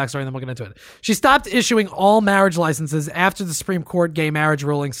give a little backstory, and then we'll get into it. She stopped issuing all marriage licenses after the Supreme Court gay marriage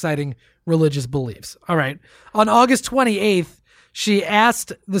ruling, citing religious beliefs. All right. On August 28th, she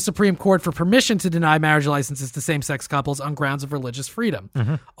asked the Supreme Court for permission to deny marriage licenses to same-sex couples on grounds of religious freedom.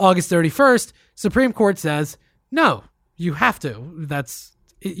 August 31st, Supreme Court says, no. You have to.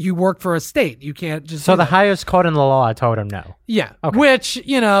 You work for a state. You can't just. So the highest court in the law told him no. Yeah. Okay. Which,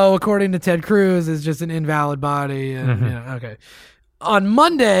 according to Ted Cruz, is just an invalid body. And, okay. On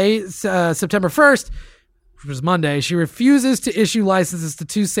Monday, September 1st, which was Monday, she refuses to issue licenses to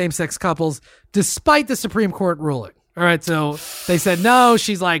two same-sex couples despite the Supreme Court ruling. All right. So they said no.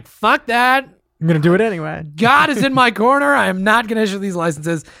 She's like, fuck that. I'm going to do it anyway. God is in my corner. I am not going to issue these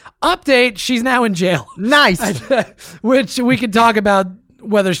licenses. Update, she's now in jail. Nice. Which we can talk about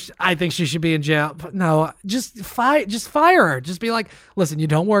whether I think she should be in jail. No, just fire her. Just be like, listen, you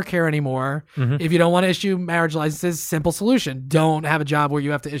don't work here anymore. If you don't want to issue marriage licenses, simple solution. Don't have a job where you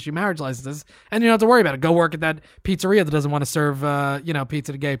have to issue marriage licenses, and you don't have to worry about it. Go work at that pizzeria that doesn't want to serve,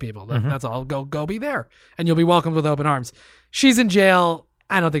 pizza to gay people. That's all. Go be there, and you'll be welcomed with open arms. She's in jail.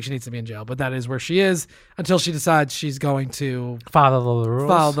 I don't think she needs to be in jail, but that is where she is until she decides she's going to follow the rules.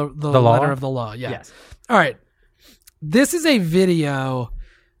 Follow the letter of the law. Yeah. Yes. All right. This is a video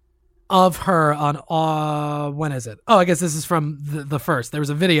of her on when is it? Oh, I guess this is from the first. There was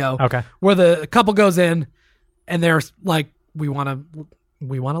a video where the couple goes in and they're like, we want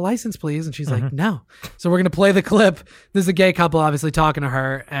a license, please. And she's like, no. So we're going to play the clip. This is a gay couple obviously talking to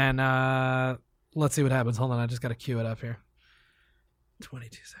her, and let's see what happens. Hold on. I just got to cue it up here.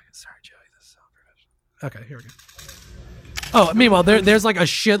 22 seconds. Sorry, Joey. This is so professional. Okay, here we go. Oh, meanwhile, there's like a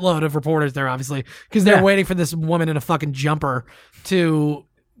shitload of reporters there, obviously, because they're waiting for this woman in a fucking jumper to,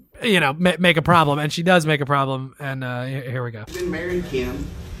 make a problem. And she does make a problem. And here we go. Been married, Kim.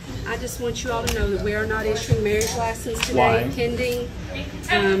 I just want you all to know that we are not issuing marriage license today. Why? Pending.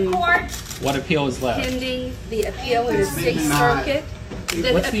 What appeal is left? Pending the appeal in the Sixth Circuit.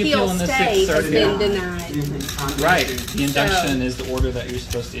 What's the appeal in the Sixth Circuit? Has been denied. Right. The injunction is the order that you're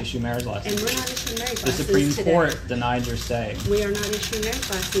supposed to issue marriage license. And we're not issuing marriage The license Supreme today. Court denied your stay. We are not issuing marriage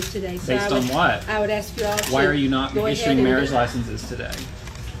license today. So Based on what? I would ask you all to Why are you not go ahead issuing and marriage licenses today?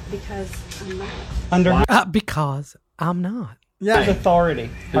 Because I'm not. Because I'm not. Whose authority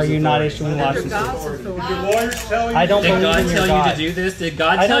are you not issuing Under licenses? God's authority. I don't Did believe God in your tell God. you to do this? Did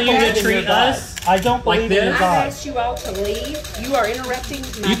God I tell don't you believe to in your treat God. us? I don't like believe in your this? I've God. asked you all to leave. You are interrupting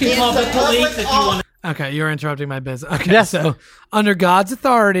my You can call the police if you want to. Okay, you're interrupting my business. Okay, Yes. so under God's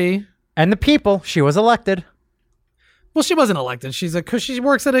authority. And the people, she was elected. Well, she wasn't elected. Because she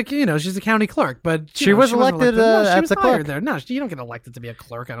works at she's a county clerk. But She was wasn't elected, No, she as was the hired clerk. there. No, you don't get elected to be a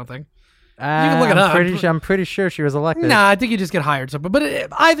clerk, I don't think. You can look it up. I'm pretty sure she was elected. No, I think you just get hired somewhere.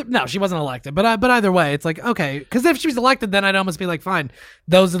 But no, she wasn't elected. But either way, it's like, okay. Because if she was elected, then I'd almost be like, fine.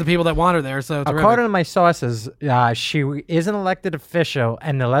 Those are the people that want her there. So according to my sources, she is an elected official,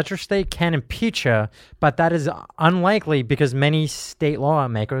 and the legislature can impeach her, but that is unlikely because many state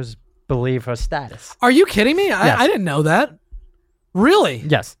lawmakers believe her status. Are you kidding me? Yes. I didn't know that. Really?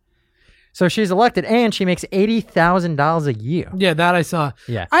 Yes. So she's elected, and she makes $80,000 a year. Yeah, that I saw.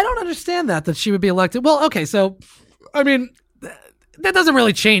 Yeah. I don't understand that she would be elected. Well, okay, so, I mean, that doesn't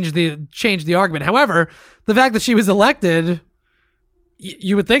really change the argument. However, the fact that she was elected,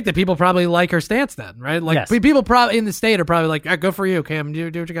 you would think that people probably like her stance then, right? Like people probably in the state are probably like, "Go for you, Kim. Do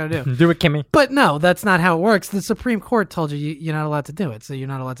what you got to do." Do it, Kimmy. But no, that's not how it works. The Supreme Court told you you're not allowed to do it, so you're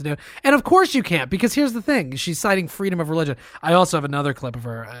not allowed to do it. And of course you can't, because here's the thing: she's citing freedom of religion. I also have another clip of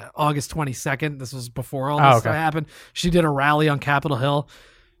her, August 22nd. This was before all this happened. She did a rally on Capitol Hill.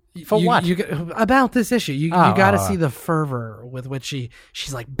 For what? About this issue. You got to see the fervor with which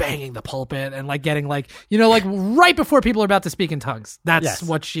she's like banging the pulpit and like getting like, like right before people are about to speak in tongues. That's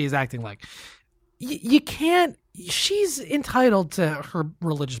what she's acting like. You can't, she's entitled to her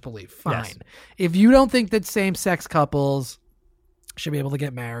religious belief. Fine. Yes. If you don't think that same-sex couples should be able to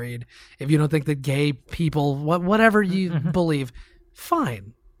get married, if you don't think that gay people, whatever you believe,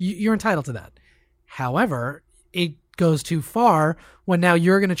 fine. You're entitled to that. However, it goes too far when now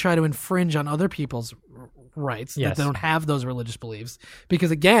you're going to try to infringe on other people's rights that they don't have those religious beliefs,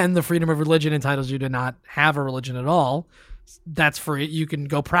 because again, the freedom of religion entitles you to not have a religion at all. That's free. You can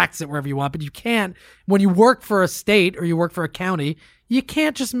go practice it wherever you want, but you can't, when you work for a state or you work for a county, you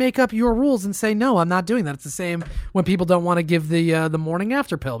can't just make up your rules and say, no, I'm not doing that. It's the same when people don't want to give the morning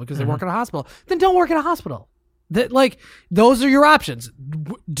after pill because they work in a hospital. Then don't work in a hospital. Those are your options.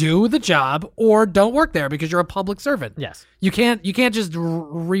 Do the job or don't work there because you're a public servant. Yes. You can't just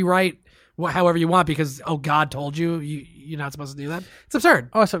rewrite however you want because, God told you you're not supposed to do that. It's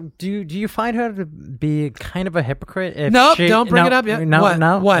absurd. Oh, so do you find her to be kind of a hypocrite? Nope, don't bring it up yet.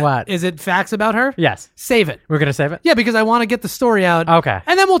 No. What? Is it facts about her? Yes. Save it. We're going to save it? Yeah, because I want to get the story out. Okay.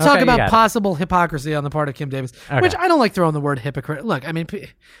 And then we'll talk about possible hypocrisy on the part of Kim Davis, which I don't like throwing the word hypocrite. Look, I mean,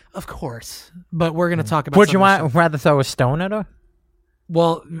 of course, but we're going to talk about Would you rather throw a stone at her?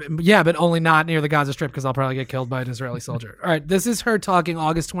 Well, yeah, but only not near the Gaza Strip because I'll probably get killed by an Israeli soldier. All right, this is her talking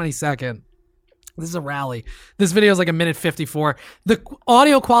August 22nd. This is a rally. This video is like 1:54. The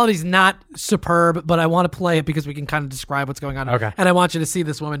audio quality is not superb, but I want to play it because we can kind of describe what's going on. Okay. And I want you to see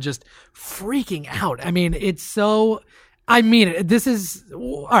this woman just freaking out. I mean, it's so... I mean it. This is...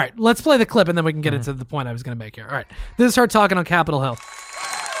 All right, let's play the clip and then we can get into the point I was going to make here. All right, this is her talking on Capitol Hill.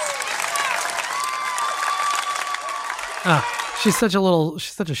 She's such a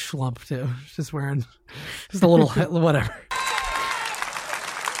schlump too. She's just wearing just a little whatever.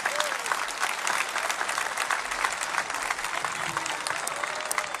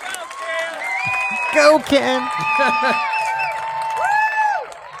 Go, Ken.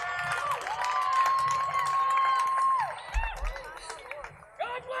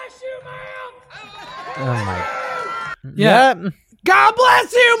 God bless you, ma'am. Oh my. Yeah. Yep. God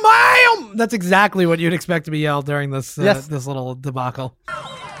bless you, ma'am. That's exactly what you'd expect to be yelled during this this little debacle.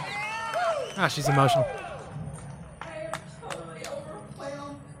 She's emotional. I am totally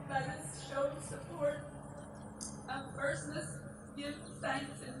overwhelmed by this show of support. First, let's give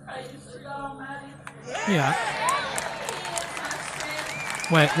thanks and praise to God Almighty. Yeah.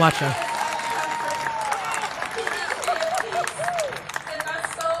 Wait, watch her. And my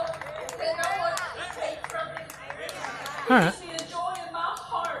soul, that no one can take from me. All right. Gives me a joy in my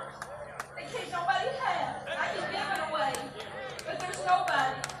heart that can't nobody have. I can give it away, but there's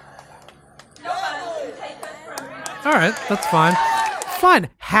nobody can take that from me. All right, that's fine. Fine.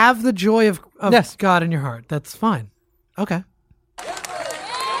 Have the joy of God in your heart. That's fine. Okay.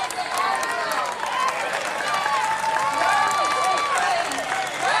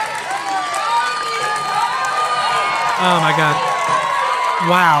 Oh my God.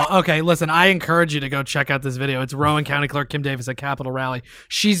 Wow. Okay, listen, I encourage you to go check out this video. It's Rowan County Clerk Kim Davis at Capitol Rally.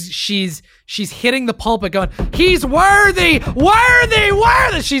 She's hitting the pulpit going, he's worthy.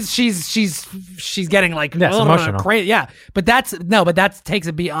 She's getting like emotional. Crazy. Yeah. But that takes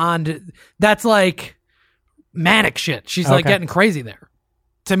it beyond, that's like manic shit. She's like getting crazy there.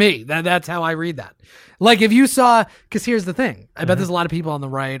 To me, that's how I read that. Like if you saw, because here's the thing. I bet there's a lot of people on the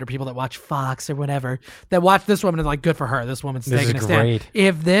right or people that watch Fox or whatever that watch this woman and like, good for her. This woman's taking a stand. Great.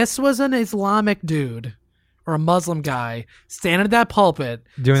 If this was an Islamic dude or a Muslim guy standing at that pulpit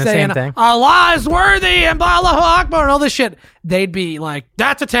doing the saying, same thing, Allah is worthy and Allahu Akbar and all this shit, they'd be like,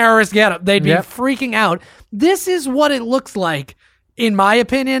 that's a terrorist, get him. They'd be freaking out. This is what it looks like, in my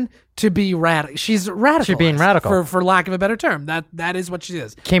opinion, to be radical. She's radical. She's being radical. For lack of a better term. That is what she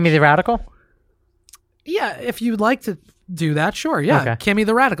is. Kimmy the Radical? Yeah, if you'd like to do that, sure. Yeah. Okay. Kimmy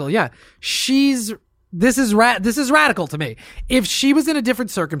the Radical. Yeah. This is radical to me. If she was in a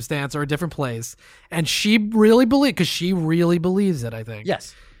different circumstance or a different place and she really believed, because she really believes it, I think.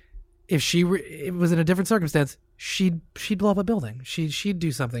 Yes. If it was in a different circumstance, she'd blow up a building. She'd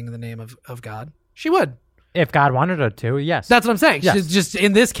do something in the name of God. She would. If God wanted her to, yes. That's what I'm saying. Yes. She's just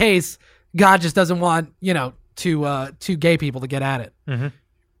in this case, God just doesn't want, to gay people to get at it. Mm-hmm.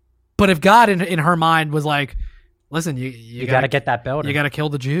 But if God in her mind was like, listen, you got to get that building. You got to kill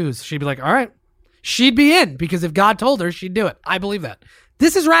the Jews. She'd be like, all right. She'd be in, because if God told her, she'd do it. I believe that.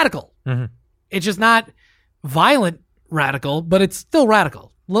 This is radical. Mm-hmm. It's just not violent radical, but it's still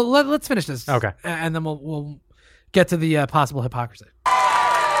radical. Let's finish this. Okay. And then we'll get to the possible hypocrisy.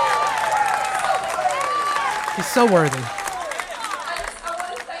 He's so worthy. I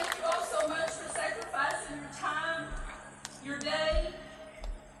want to thank you all so much for sacrificing your time, your day,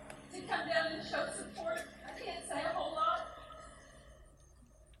 to come down and show support. I can't say a whole lot,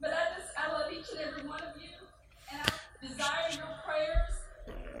 but I love each and every one of you, and I desire your prayers.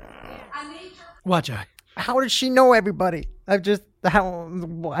 I need your... Watch out. How does she know everybody? I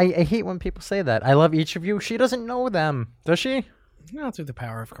hate when people say that. I love each of you. She doesn't know them, does she? Not through the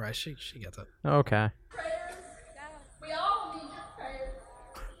power of Christ. She gets it. Okay. Prayers. We all need your prayers.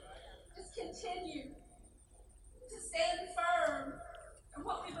 Just continue to stand firm in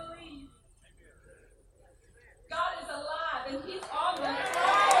what we believe. God is alive, and He's on the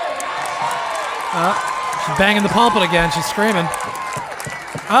throne. She's banging the pulpit again. She's screaming.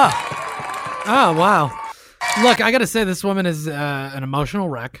 Oh, wow. Look, I got to say, this woman is an emotional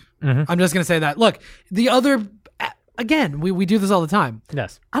wreck. Mm-hmm. I'm just going to say that. Look, the other... Again, we do this all the time.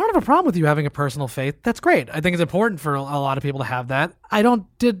 Yes. I don't have a problem with you having a personal faith. That's great. I think it's important for a lot of people to have that. I don't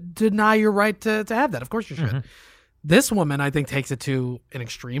deny your right to have that. Of course you should. Mm-hmm. This woman, I think, takes it to an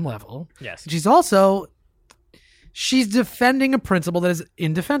extreme level. Yes. She's defending a principle that is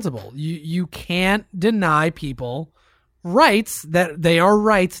indefensible. You can't deny people rights that they are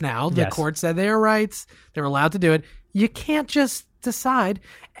rights now. The court said they are rights. They're allowed to do it. You can't just decide.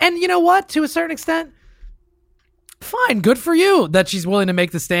 And you know what? To a certain extent, fine, good for you that she's willing to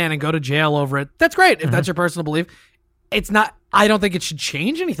make the stand and go to jail over it. That's great if that's your personal belief. It's not. I don't think it should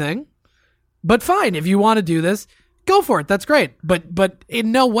change anything. But fine, if you want to do this, go for it. That's great. But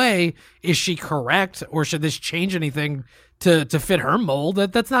in no way is she correct, or should this change anything to fit her mold.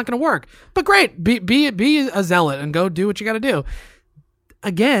 That's not going to work. But great, be a zealot and go do what you got to do.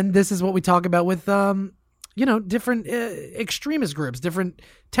 Again, this is what we talk about with different extremist groups, different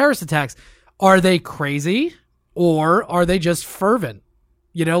terrorist attacks. Are they crazy? Or are they just fervent?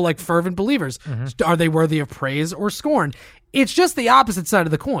 Like fervent believers. Mm-hmm. Are they worthy of praise or scorn? It's just the opposite side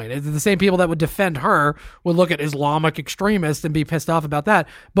of the coin. It's the same people that would defend her would look at Islamic extremists and be pissed off about that.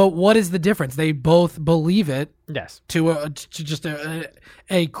 But what is the difference? They both believe it. Yes. To just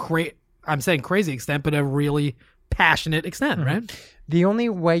I'm saying crazy extent, but a really passionate extent, right? The only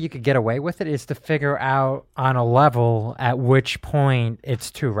way you could get away with it is to figure out on a level at which point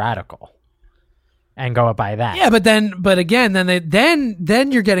it's too radical. And go by that. Yeah, but again,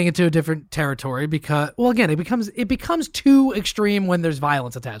 then you're getting into a different territory because, well, again, it becomes too extreme when there's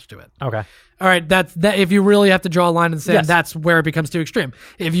violence attached to it. Okay. All right, that if you really have to draw a line in the sand, that's where it becomes too extreme.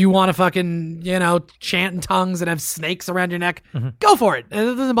 If you want to fucking chant in tongues and have snakes around your neck, go for it.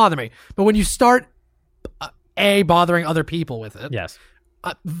 It doesn't bother me. But when you start bothering other people with it,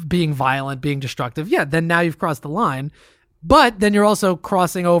 being violent, being destructive, then now you've crossed the line. But then you're also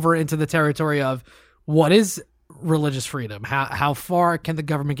crossing over into the territory of what is religious freedom? How far can the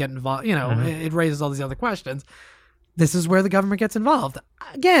government get involved? It raises all these other questions. This is where the government gets involved.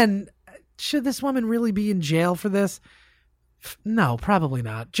 Again, should this woman really be in jail for this? No, probably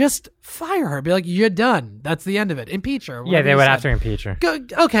not. Just fire her. Be like, you're done. That's the end of it. Impeach her. Yeah, they would have to impeach her.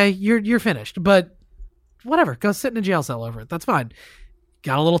 Okay, you're finished. But whatever. Go sit in a jail cell over it. That's fine.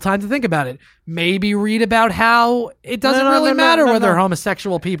 Got a little time to think about it. Maybe read about how it doesn't really matter whether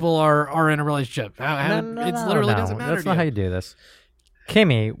homosexual people are in a relationship. It literally doesn't matter. That's not how you do this.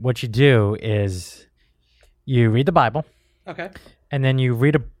 Kimmy, what you do is you read the Bible. Okay. And then you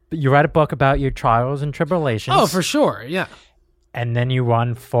write a book about your trials and tribulations. Oh, for sure. Yeah. And then you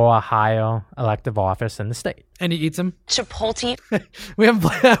run for a higher elective office in the state. And you eat some Chipotle. we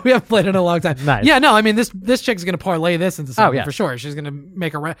haven't played it in a long time. Nice. Yeah, no, I mean this chick's gonna parlay this into something for sure. She's gonna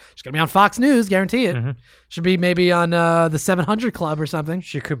she's gonna be on Fox News, guarantee it. Mm-hmm. Should be maybe on the 700 Club or something.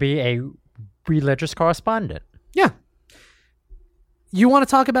 She could be a religious correspondent. Yeah. You want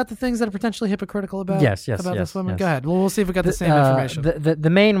to talk about the things that are potentially hypocritical about this woman? Yes. Go ahead. Well, we'll see if we got the same information. The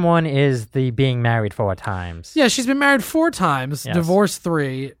main one is the being married 4 times. Yeah, she's been married 4 times, divorced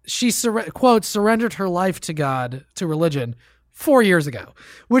 3. She quote surrendered her life to God, to religion, 4 years ago,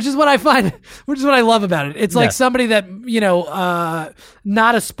 which is what I love about it. It's like somebody that,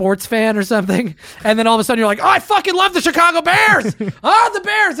 not a sports fan or something. And then all of a sudden you're like, oh, I fucking love the Chicago Bears. The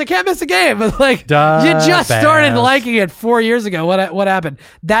Bears, they can't miss a game. But you just started liking it 4 years ago. What happened?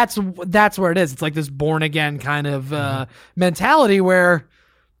 That's where it is. It's like this born again kind of mentality where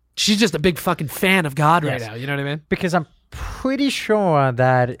She's just a big fucking fan of God right Yes. now. You know what I mean? Because I'm pretty sure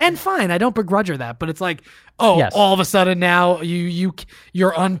that And fine, I don't begrudge her that, but it's like, all of a sudden now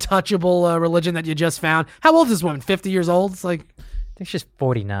your untouchable religion that you just found. How old is this woman? 50 years old? It's like, I think she's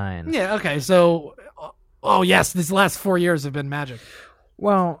 49. yeah, okay. So, yes, these last 4 years have been magic.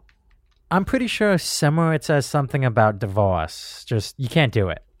 Well, I'm pretty sure somewhere it says something about divorce. Just you can't do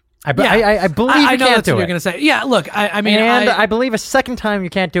it. I believe I you know can't that's do what it. you're gonna say. Yeah, look, I mean, And I believe a second time you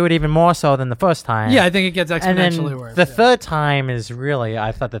can't do it even more so than the first time. yeah, I think it gets And then exponentially worse. the third time is really,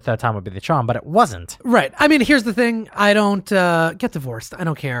 I thought the third time would be the charm, but it wasn't. Right. I mean, here's the thing. I don't get divorced. I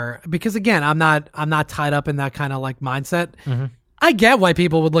don't care because again, I'm not tied up in that kind of like mindset. Mm-hmm. I get why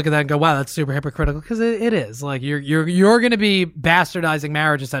people would look at that and go, "Wow, that's super hypocritical," because it is. Like you're going to be bastardizing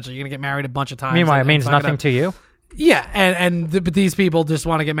marriage essentially. You're going to get married a bunch of times. Meanwhile, and it means fuck nothing up. to you. Yeah, but these people just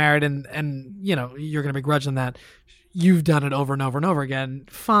want to get married, and you know you're going to begrudge them that. You've done it over and over and over again.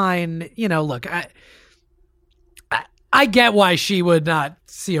 Fine, you know. Look, I get why she would not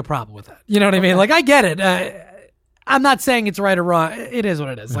see a problem with that. You know what I mean? Like I get it. I'm not saying it's right or wrong. It is what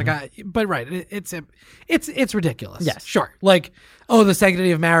it is. Mm-hmm. But right, it's ridiculous. Yes. Sure. Like, the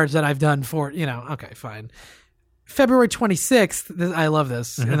sanctity of marriage that I've done for okay, fine. February 26th, I love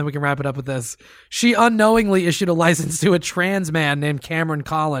this, and then we can wrap it up with this. She unknowingly issued a license to a trans man named Cameron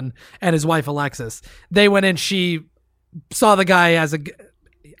Collin and his wife Alexis. They went in. She saw the guy as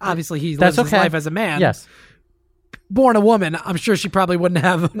obviously he lives his life as a man. Yes. Born a woman, I'm sure she probably wouldn't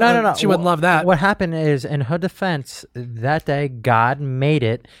have. No. She wouldn't love that. What happened is, in her defense, that day God made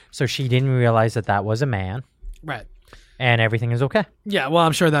it so she didn't realize that was a man, Right. and everything is okay. Yeah, well,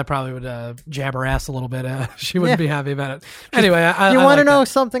 I'm sure that probably would jab her ass a little bit. She wouldn't be happy about it. Anyway, I you want to like know that.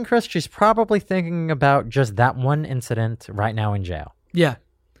 something, Chris? She's probably thinking about just that one incident right now in jail. Yeah.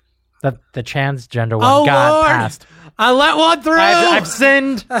 The transgender one. Oh, God Lord. passed. I let one through. I've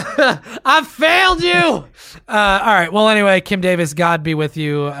sinned. I failed you. All right. Well, anyway, Kim Davis, God be with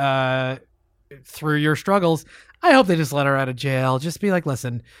you through your struggles. I hope they just let her out of jail. Just be like,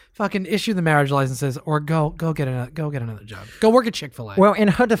 listen, fucking issue the marriage licenses, or go get another job. Go work at Chick-fil-A. Well, in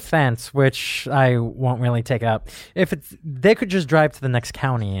her defense, which I won't really take up, they could just drive to the next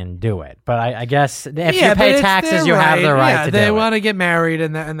county and do it. But I guess if you pay taxes, you have the right to do it. They want to get married,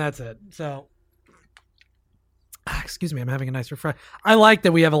 and that's it. So, excuse me, I'm having a nice refresh. I like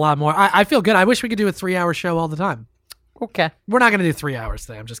that we have a lot more. I feel good. I wish we could do a 3-hour show all the time. Okay. We're not going to do 3 hours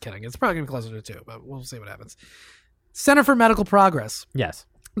today. I'm just kidding. It's probably going to be closer to 2, but we'll see what happens. Center for Medical Progress. Yes.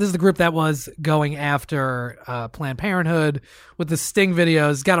 This is the group that was going after Planned Parenthood with the Sting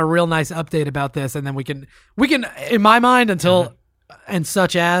videos. Got a real nice update about this, and then we can, in my mind, until and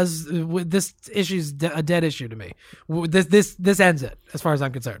such as this issue's a dead issue to me. This ends it as far as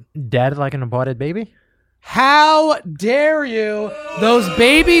I'm concerned. Dead like an aborted baby? How dare you? Those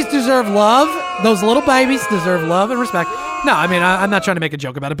babies deserve love. Those little babies deserve love and respect. No, I mean, I'm not trying to make a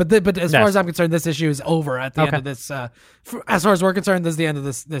joke about it, but as far as I'm concerned, this issue is over at the end of this. As far as we're concerned, this is the end of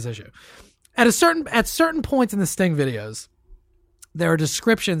this issue. At certain points in the Sting videos, there are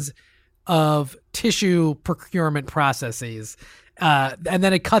descriptions of tissue procurement processes, and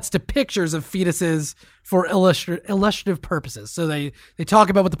then it cuts to pictures of fetuses for illustrative purposes. So they talk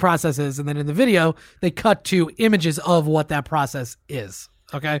about what the process is, and then in the video, they cut to images of what that process is.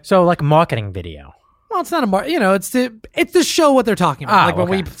 Okay? So like a marketing video. Well, it's not it's to show what they're talking about. When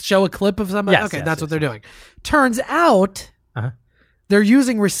we show a clip of something, that's what they're doing. Turns out they're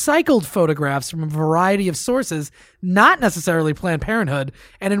using recycled photographs from a variety of sources, not necessarily Planned Parenthood.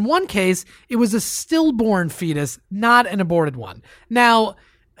 And in one case, it was a stillborn fetus, not an aborted one. Now,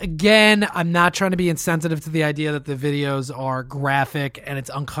 again, I'm not trying to be insensitive to the idea that the videos are graphic and it's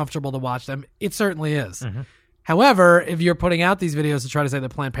uncomfortable to watch them. It certainly is. However, if you're putting out these videos to try to say that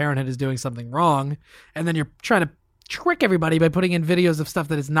Planned Parenthood is doing something wrong, and then you're trying to trick everybody by putting in videos of stuff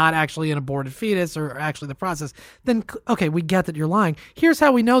that is not actually an aborted fetus or actually the process, then, okay, we get that you're lying. Here's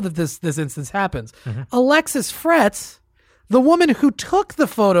how we know that this instance happens. Alexis Fretz, the woman who took the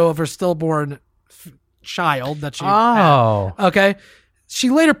photo of her stillborn child that she had, okay, she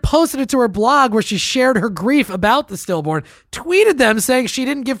later posted it to her blog where she shared her grief about the stillborn, tweeted them saying she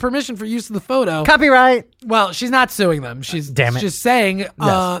didn't give permission for use of the photo. Copyright. Well, she's not suing them. She's just saying,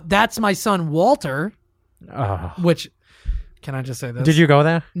 that's my son, Walter, which, can I just say this? Did you go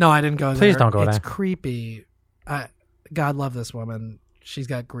there? No, I didn't go there. Please don't go there. It's creepy. God love this woman. She's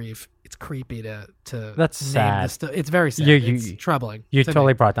got grief. It's creepy to That's name sad. it's very sad. It's troubling. You to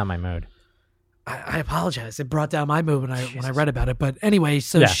totally me. brought down my mood. I apologize. It brought down my mood when I read about it. But anyway,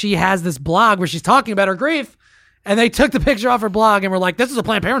 so she has this blog where she's talking about her grief, And they took the picture off her blog and were like, this is a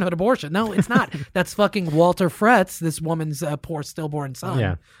Planned Parenthood abortion. No, it's not. That's fucking Walter Fretz, this woman's poor stillborn son.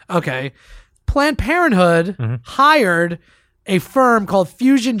 Yeah. Okay. Planned Parenthood hired a firm called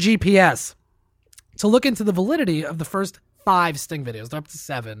Fusion GPS to look into the validity of the first 5 sting videos. They're up to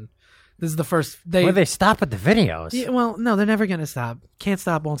 7. This is the first. They stop with the videos? Yeah, well, no, they're never going to stop. Can't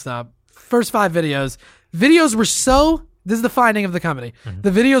stop, won't stop. First 5 videos. Videos were so... This is the finding of the company.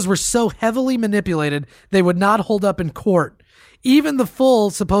 The videos were so heavily manipulated, they would not hold up in court. Even the full,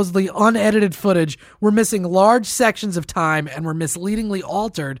 supposedly unedited footage were missing large sections of time and were misleadingly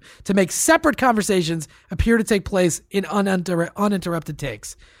altered to make separate conversations appear to take place in uninterrupted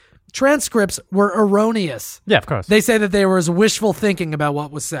takes. Transcripts were erroneous. Yeah, of course. They say that there was wishful thinking about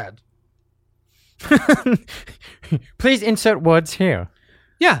what was said. Please insert words here.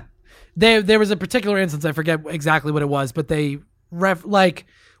 Yeah. There was a particular instance, I forget exactly what it was, but they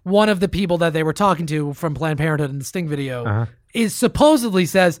one of the people that they were talking to from Planned Parenthood in the Sting video is supposedly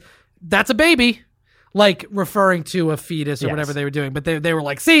says, that's a baby, like referring to a fetus or whatever they were doing. But they were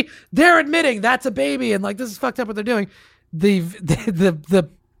like, see, they're admitting that's a baby and like, this is fucked up what they're doing. The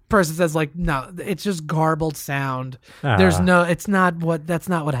person says like, no, it's just garbled sound. That's not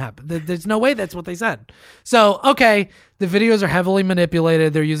what happened. There's no way that's what they said. So, okay, the videos are heavily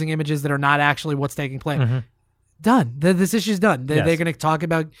manipulated. They're using images that are not actually what's taking place. Done. This issue's done. They're going to talk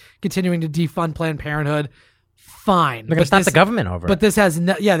about continuing to defund Planned Parenthood. Fine. They're going to stop the government over But this has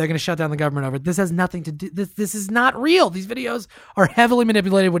they're going to shut down the government over it. This has nothing to do. This is not real. These videos are heavily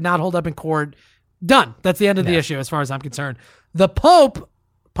manipulated, would not hold up in court. Done. That's the end of the issue as far as I'm concerned. The Pope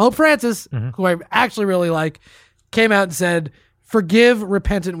Francis, who I actually really like, came out and said, forgive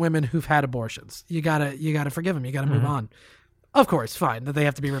repentant women who've had abortions. You gotta forgive them. You gotta move on. Of course, fine that they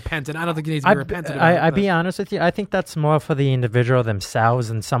have to be repentant. I don't think it needs to be repentant. I'd be honest with you. I think that's more for the individual themselves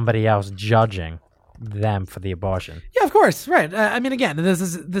than somebody else judging them for the abortion. Yeah, of course, right. I mean, again, this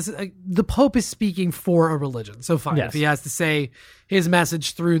is the Pope is speaking for a religion, so fine. If he has to say his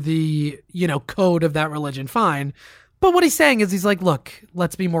message through the code of that religion, fine. But what he's saying is he's like, look,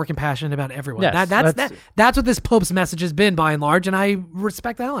 let's be more compassionate about everyone. Yes, that's what this Pope's message has been by and large, and I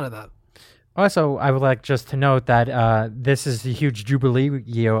respect the hell out of that. Also, I would like just to note that this is the huge Jubilee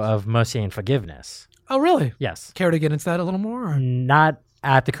year of mercy and forgiveness. Oh, really? Yes. Care to get into that a little more? Or? Not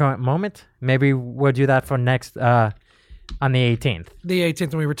at the current moment. Maybe we'll do that for next on the 18th. The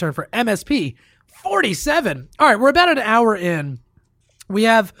 18th when we return for MSP 47. All right, we're about an hour in. We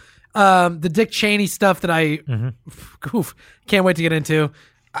have the Dick Cheney stuff that I can't wait to get into.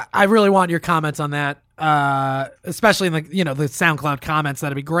 I really want your comments on that, especially in the SoundCloud comments.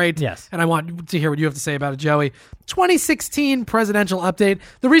 That'd be great. Yes. And I want to hear what you have to say about it, Joey. 2016 presidential update.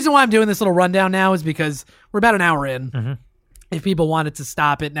 The reason why I'm doing this little rundown now is because we're about an hour in. If people wanted to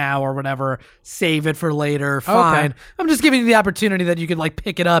stop it now or whatever, save it for later, fine. Okay. I'm just giving you the opportunity that you could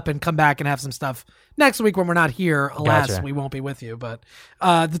pick it up and come back and have some stuff next week when we're not here. Alas, we won't be with you. But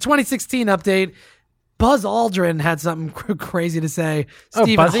the 2016 update, Buzz Aldrin had something crazy to say.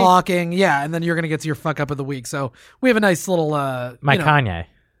 Stephen Hawking. Yeah, and then you're going to get to your fuck up of the week. So we have a nice little... Kanye.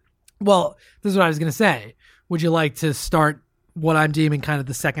 Well, this is what I was going to say. Would you like to start what I'm deeming kind of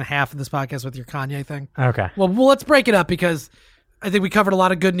the second half of this podcast with your Kanye thing? Okay. Well, let's break it up because I think we covered a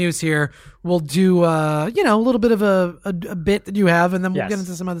lot of good news here. We'll do, a little bit of a bit that you have, and then we'll get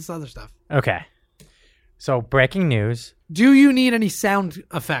into some of this other stuff. Okay. So, breaking news. Do you need any sound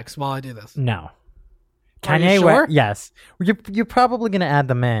effects while I do this? No. Are you sure? Yes. You're probably going to add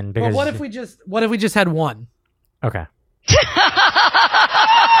them in because. Well, what if we just had one? Okay.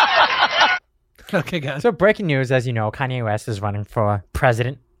 Okay, guys. So, breaking news, as you know, Kanye West is running for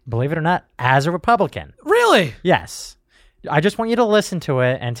president, believe it or not, as a Republican. Really? Yes. I just want you to listen to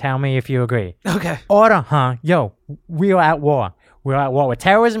it and tell me if you agree. Okay. Order, huh? Yo, we are at war. We're at war with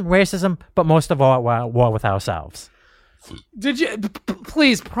terrorism, racism, but most of all, we're at war with ourselves. Did you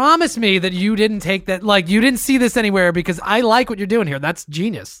please promise me that you didn't take that, you didn't see this anywhere, because I like what you're doing here. That's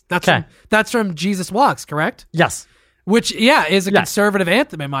genius. That's from Jesus Walks, correct? Yes. Which, is a conservative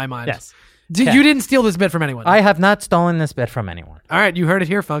anthem in my mind. Yes. You didn't steal this bit from anyone? I have not stolen this bit from anyone. All right, you heard it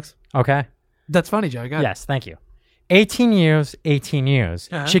here, folks. Okay. That's funny, Joe. Go ahead. Yes, thank you. 18 years, 18 years.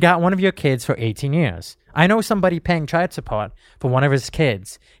 Uh-huh. She got one of your kids for 18 years. I know somebody paying child support for one of his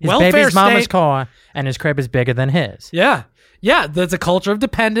kids. His baby's mama's car, and his crib is bigger than his. Yeah. Yeah, there's a culture of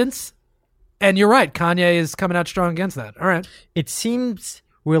dependence. And you're right. Kanye is coming out strong against that. All right. It seems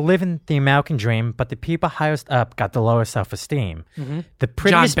we're living the American dream, but the people highest up got the lowest self-esteem. Mm-hmm. The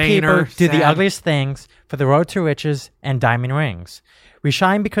prettiest people do the ugliest things for the road to riches and diamond rings. We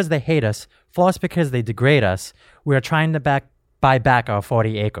shine because they hate us, floss because they degrade us. We are trying to buy back our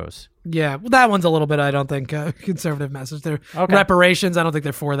 40 acres. Yeah, well, that one's a little bit, I don't think, conservative message. They're reparations. I don't think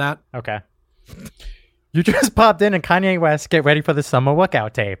they're for that. Okay. You just popped in and Kanye West, get ready for the summer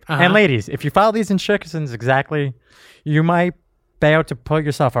workout tape. And ladies, if you follow these instructions exactly, you might be able to put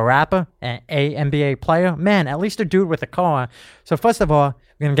yourself a rapper, an NBA player. Man, at least a dude with a car. So first of all,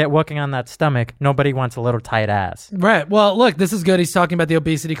 we're going to get working on that stomach. Nobody wants a little tight ass. Right. Well, look, this is good. He's talking about the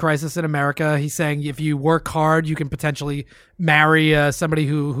obesity crisis in America. He's saying if you work hard, you can potentially marry somebody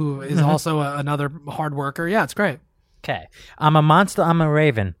who is also another hard worker. Yeah, it's great. Okay. I'm a monster. I'm a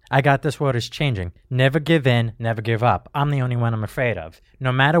raven. I got this world is changing. Never give in. Never give up. I'm the only one I'm afraid of.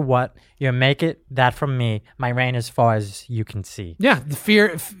 No matter what, you'll make it. That from me. My reign as far as you can see. Yeah.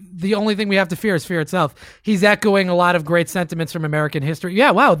 The only thing we have to fear is fear itself. He's echoing a lot of great sentiments from American history.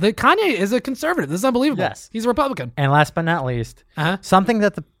 Yeah. Wow. Kanye is a conservative. This is unbelievable. Yes. He's a Republican. And last but not least, something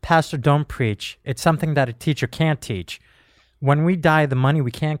that the pastor don't preach. It's something that a teacher can't teach. When we die, the money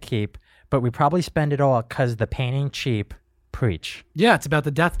we can't keep, but we probably spend it all because the pain ain't cheap. Preach. Yeah, it's about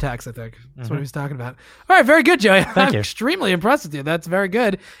the death tax, I think. That's what he was talking about. All right, very good, Joey. Thank I'm you. extremely impressed with you. That's very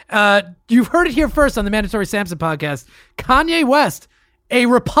good. You've heard it here first on the Mandatory Sampson podcast. Kanye West, a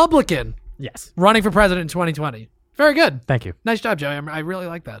Republican. Yes. Running for president in 2020. Very good. Thank you. Nice job, Joey. I really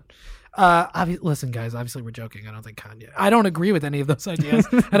like that. Listen, guys, obviously we're joking. I don't think Kanye... I don't agree with any of those ideas.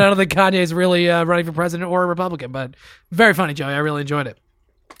 And I don't think Kanye is really running for president or a Republican, but very funny, Joey. I really enjoyed it.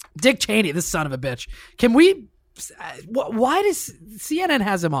 Dick Cheney, this son of a bitch. Can we... Why does CNN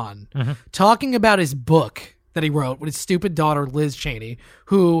has him on talking about his book that he wrote with his stupid daughter Liz Cheney,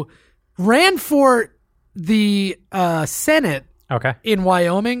 who ran for the Senate in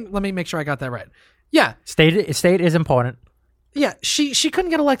Wyoming? Let me make sure I got that right. Yeah, state is important. Yeah, she couldn't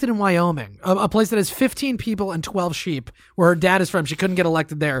get elected in Wyoming, a place that has 15 people and 12 sheep, where her dad is from. She couldn't get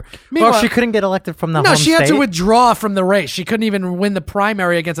elected there. Well, she couldn't get elected from the home she had state? to withdraw from the race. She couldn't even win the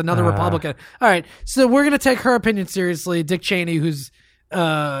primary against another Republican. All right, so we're gonna take her opinion seriously. Dick Cheney, who's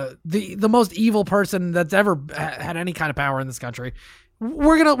the most evil person that's ever had any kind of power in this country.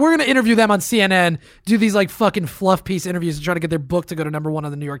 We're gonna interview them on CNN, do these like fucking fluff piece interviews and try to get their book to go to #1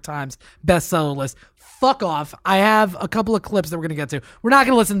 on the New York Times bestseller list. Fuck off. I have a couple of clips that we're gonna get to. We're not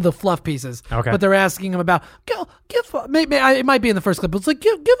gonna listen to the fluff pieces. Okay. But they're asking him about it might be in the first clip, but it's like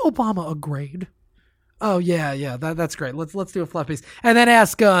give Obama a grade. Oh yeah, that's great. Let's do a fluff piece. And then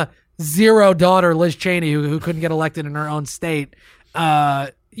ask zero daughter Liz Cheney, who couldn't get elected in her own state.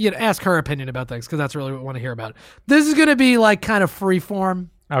 Ask her opinion about things, because that's really what we want to hear about. This is going to be like kind of free form.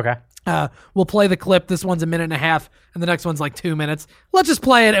 Okay. We'll play the clip. This one's 1.5 minutes, and the next one's like 2 minutes. Let's just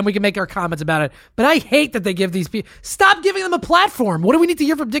play it, and we can make our comments about it. But I hate that they give these people... Stop giving them a platform. What do we need to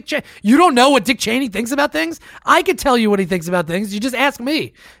hear from Dick Cheney? You don't know what Dick Cheney thinks about things? I could tell you what he thinks about things. You just ask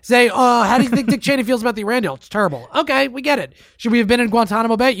me. Say, how do you think Dick Cheney feels about the Iran deal? It's terrible. Okay, we get it. Should we have been in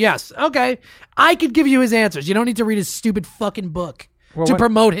Guantanamo Bay? Yes. Okay. I could give you his answers. You don't need to read his stupid fucking book. To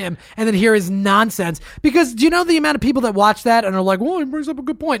promote him and then hear his nonsense. Because do you know the amount of people that watch that and are like, well, he brings up a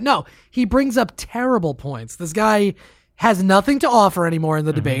good point? No, he brings up terrible points. This guy has nothing to offer anymore in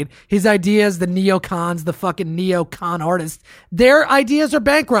the debate. His ideas, the neocons, the fucking neocon artists, their ideas are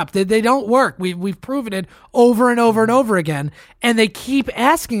bankrupt. They don't work. We've proven it over and over and over again. And they keep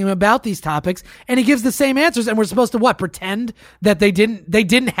asking him about these topics, and he gives the same answers. And we're supposed to pretend that they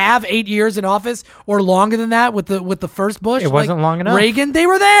didn't have 8 years in office or longer than that with the first Bush. It wasn't long enough. Reagan, they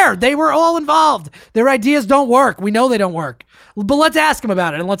were there. They were all involved. Their ideas don't work. We know they don't work. But let's ask him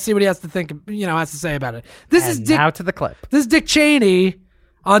about it, and let's see what he has to think. Has to say about it. Now to the clip. This is Dick Cheney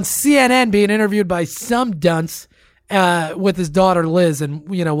on CNN being interviewed by some dunce with his daughter Liz, and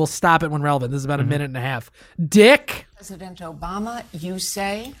we'll stop it when relevant. This is about 1.5 minutes. Dick. President Obama, you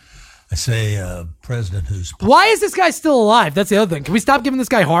say? I say president who's... Why is this guy still alive? That's the other thing. Can we stop giving this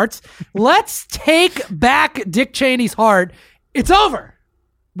guy hearts? Let's take back Dick Cheney's heart. It's over.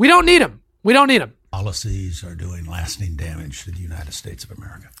 We don't need him. Policies are doing lasting damage to the United States of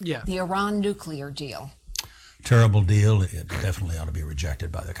America. Yeah. The Iran nuclear deal. Terrible deal. It definitely ought to be rejected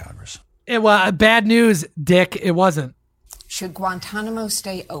by the Congress. Bad news, Dick. It wasn't. Should Guantanamo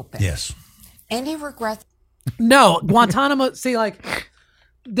stay open? Yes. Any regrets? No, Guantanamo. See,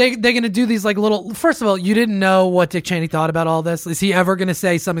 they're going to do these little... First of all, you didn't know what Dick Cheney thought about all this. Is he ever going to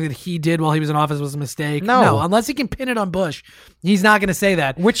say something that he did while he was in office was a mistake? No, unless he can pin it on Bush. He's not going to say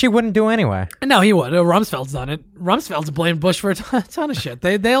that. Which he wouldn't do anyway. No, he would. Rumsfeld's done it. Rumsfeld's blamed Bush for a ton of shit.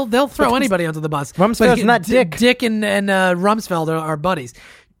 They'll throw anybody under the bus. Rumsfeld's not Dick. Dick and Rumsfeld are buddies.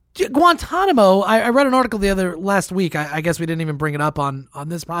 Guantanamo, I read an article last week. I guess we didn't even bring it up on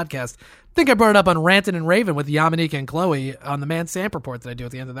this podcast. I think I brought it up on Rantin' and Raven with Yamanika and Chloe on the Man Samp Report that I do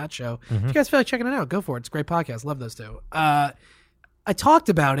at the end of that show. If you guys feel like checking it out, go for it. It's a great podcast. Love those two. I talked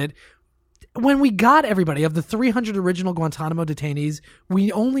about it. When we got everybody, of the 300 original Guantanamo detainees,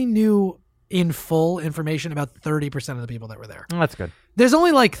 we only knew in full information about 30% of the people that were there. That's good. There's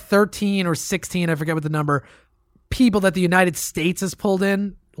only like 13 or 16, I forget what the number, people that the United States has pulled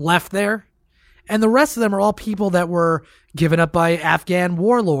in, left there. And the rest of them are all people that were given up by Afghan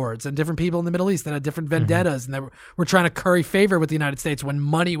warlords and different people in the Middle East that had different vendettas and that were trying to curry favor with the United States when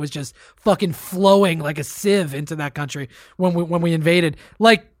money was just fucking flowing like a sieve into that country when we invaded.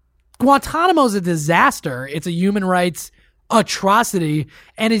 Like, Guantanamo's a disaster. It's a human rights atrocity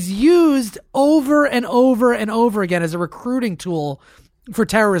and is used over and over and over again as a recruiting tool for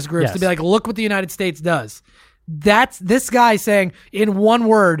terrorist groups to be like, look what the United States does. That's this guy saying in one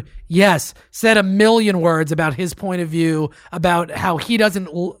word, yes, said a million words about his point of view, about how he doesn't,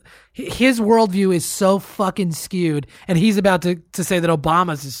 his worldview is so fucking skewed, and he's about to say that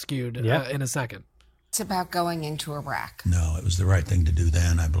Obama's is skewed in a second. It's about going into Iraq. No, it was the right thing to do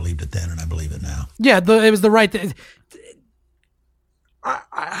then. I believed it then, and I believe it now. Yeah, it was the right thing.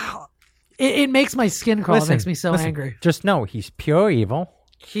 It makes my skin crawl. It makes me so angry. Just know he's pure evil.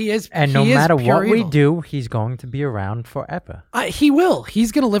 He is, and no matter what we do, he's going to be around forever. He will.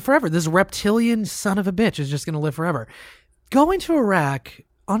 He's going to live forever. This reptilian son of a bitch is just going to live forever. Going to Iraq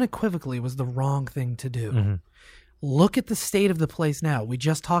unequivocally was the wrong thing to do. Look at the state of the place now. We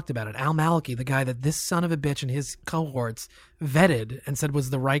just talked about it. Al-Maliki, the guy that this son of a bitch and his cohorts vetted and said was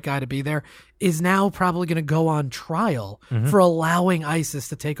the right guy to be there, is now probably going to go on trial for allowing ISIS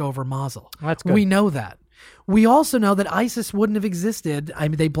to take over Mosul. That's good. We know that. We also know that ISIS wouldn't have existed. I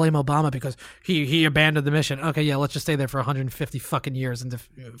mean, they blame Obama because he abandoned the mission. Okay, yeah, let's just stay there for 150 fucking years and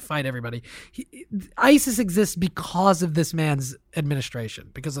fight everybody. ISIS exists because of this man's administration,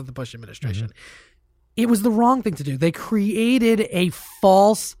 because of the Bush administration. It was the wrong thing to do. They created a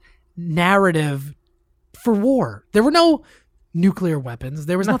false narrative for war. There were no nuclear weapons.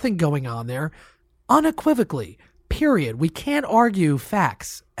 There was nothing going on there. Unequivocally, period. We can't argue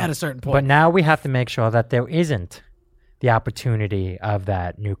facts at a certain point. But now we have to make sure that there isn't the opportunity of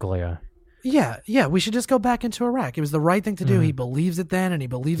that nuclear. Yeah, we should just go back into Iraq. It was the right thing to do. He believes it then, and he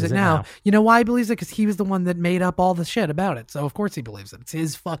believes it now. You know why he believes it? Because he was the one that made up all the shit about it. So, of course, he believes it. It's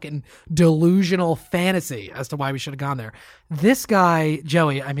his fucking delusional fantasy as to why we should have gone there. This guy,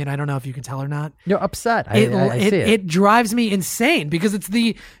 Joey, I mean, I don't know if you can tell or not. You're upset. I see it. It drives me insane because it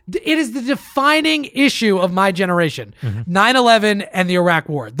is the defining issue of my generation. 9/11 and the Iraq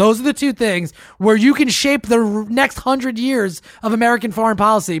War. Those are the two things where you can shape the next 100 years of American foreign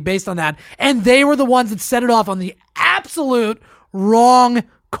policy based on that. And they were the ones that set it off on the absolute wrong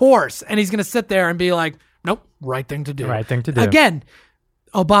course. And he's going to sit there and be like, nope, right thing to do. Right thing to do. Again,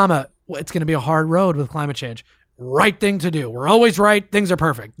 Obama, it's going to be a hard road with climate change. Right thing to do. We're always right. Things are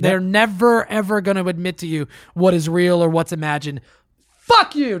perfect. They're never, ever going to admit to you what is real or what's imagined.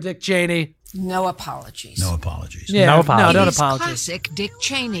 Fuck you, Dick Cheney. No apologies. No apologies. Yeah, no apologies. No, don't apologize. Classic Dick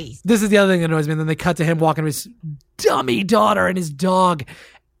Cheney. This is the other thing that annoys me. And then they cut to him walking with his dummy daughter and his dog.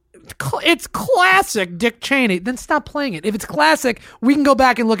 It's classic Dick Cheney. Then stop playing it. If it's classic, we can go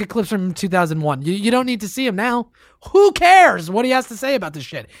back and look at clips from 2001. You don't need to see him now. Who cares what he has to say about this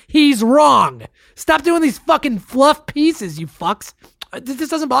shit? He's wrong. Stop doing these fucking fluff pieces, you fucks. This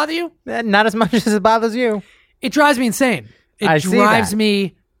doesn't bother you? Not as much as it bothers you. It drives me insane. It drives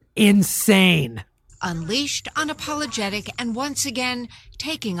me insane. Unleashed, unapologetic, and once again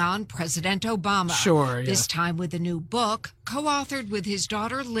taking on President Obama. Sure, yeah. This time with a new book, co-authored with his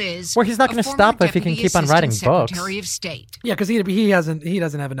daughter Liz. Well, he's not going to stop if he can keep on writing books. Secretary of State. Yeah, because he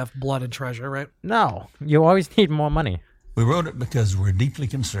doesn't have enough blood and treasure, right? No, you always need more money. We wrote it because we're deeply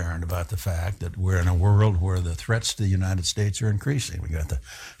concerned about the fact that we're in a world where the threats to the United States are increasing. We got the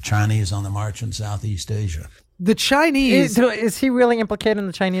Chinese on the march in Southeast Asia. The Chinese... Is he really implicating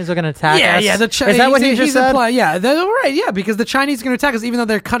the Chinese are going to attack us? Yeah. Is that what he just said? Right, because the Chinese are going to attack us, even though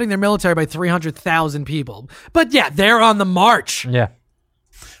they're cutting their military by 300,000 people. But yeah, they're on the march. Yeah.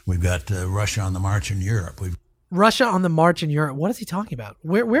 We've got Russia on the march in Europe. Russia on the march in Europe. What is he talking about?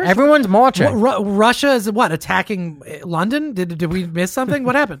 Where's everyone's marching? Russia is what, attacking London? Did we miss something?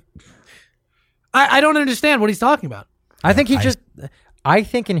 What happened? I don't understand what he's talking about. I think I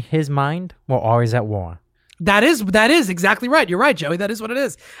think in his mind we're always at war. That is exactly right. You're right, Joey. That is what it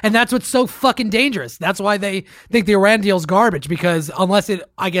is. And that's what's so fucking dangerous. That's why they think the Iran deal's garbage, because unless it,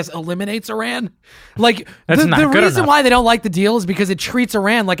 I guess, eliminates Iran, like the reason why they don't like the deal is because it treats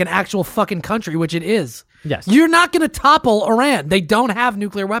Iran like an actual fucking country, which it is. Yes. You're not going to topple Iran. They don't have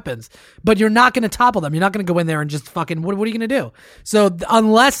nuclear weapons, but you're not going to topple them. You're not going to go in there and just fucking, what are you going to do? So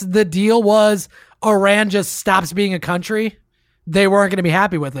unless the deal was Iran just stops being a country, they weren't going to be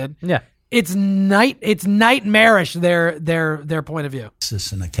happy with it. Yeah. It's nightmarish, their point of view.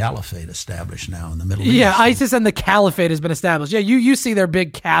 ISIS and a caliphate established now in the Middle East. Yeah, ISIS and the caliphate has been established. Yeah, you see their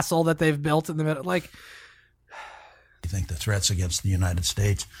big castle that they've built in the middle. Like, I think the threats against the United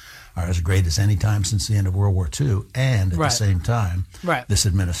States are as great as any time since the end of World War II. And at the same time, this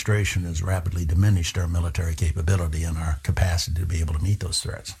administration has rapidly diminished our military capability and our capacity to be able to meet those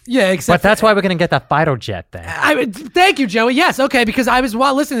threats. Yeah, but that's why we're going to get that fighter jet thing. Thank you, Joey. Yes, okay, because I was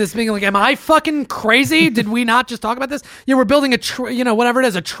listening to this being like, am I fucking crazy? Did we not just talk about this? Yeah, we're building whatever it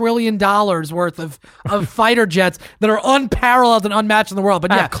is, $1 trillion worth of fighter jets that are unparalleled and unmatched in the world.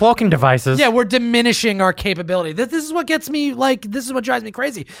 But yeah, cloaking devices. Yeah, we're diminishing our capability. This is what gets me, this is what drives me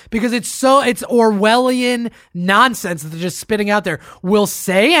crazy, because it's Orwellian nonsense that they're just spitting out there. We'll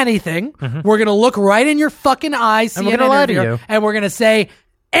say anything. Mm-hmm. We're going to look right in your fucking eyes, and we're going to lie to you, and we're going to say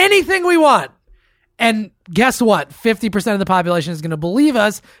anything we want. And guess what? 50% of the population is going to believe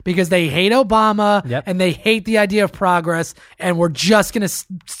us because they hate Obama and they hate the idea of progress. And we're just going to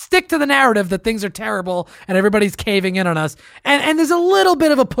stick to the narrative that things are terrible and everybody's caving in on us. And there's a little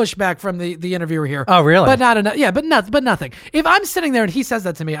bit of a pushback from the interviewer here. Oh, really? But not enough. Yeah, but nothing. If I'm sitting there and he says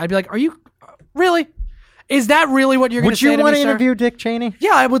that to me, I'd be like, are you really? Is that really what you're going to say to me, Would you want to interview Dick Cheney?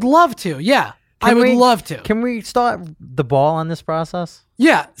 Yeah, I would love to. Yeah. I would love to. Can we start the ball on this process?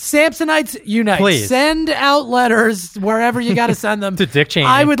 Yeah, Samsonites unite. Please. Send out letters wherever you got to send them. To Dick Cheney.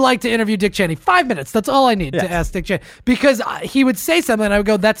 I would like to interview Dick Cheney. 5 minutes. That's all I need to ask Dick Cheney. Because he would say something and I would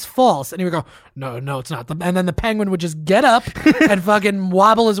go, that's false. And he would go, no, it's not. And then the Penguin would just get up and fucking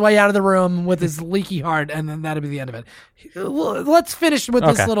wobble his way out of the room with his leaky heart. And then that'd be the end of it. Let's finish with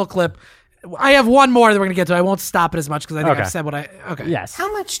this little clip. I have one more that we're going to get to. I won't stop it as much because I think I've said what I... Okay. Yes.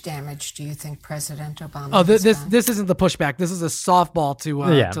 How much damage do you think President Obama has done? This isn't the pushback. This is a softball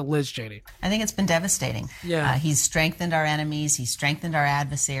to Liz Cheney. I think it's been devastating. Yeah. He's strengthened our enemies. He's strengthened our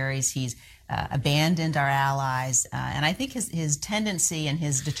adversaries. He's abandoned our allies. And I think his tendency and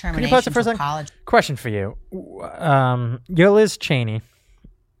his determination... Can you pause it for a second? Question for you. You're Liz Cheney.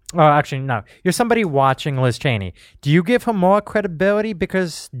 Oh, actually, no. You're somebody watching Liz Cheney. Do you give her more credibility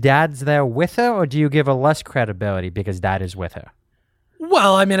because Dad's there with her, or do you give her less credibility because Dad is with her?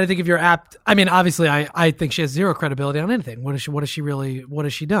 Well, I mean, I think if you're apt... I mean, obviously, I think she has zero credibility on anything. What has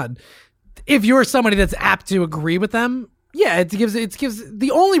she done? If you're somebody that's apt to agree with them, yeah, it gives...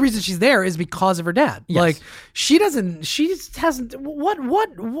 The only reason she's there is because of her dad. Yes. Like,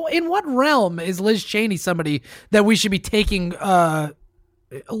 in what realm is Liz Cheney somebody that we should be taking...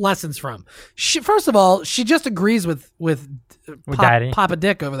 lessons from? First of all, she just agrees with Papa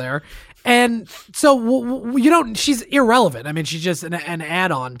Dick over there, and so she's irrelevant. I mean, she's just an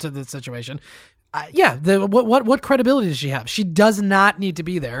add-on to the situation. What credibility does she have? She does not need to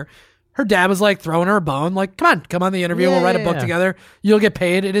be there. Her dad was like throwing her a bone, like, come on the interview, we'll write a book together, you'll get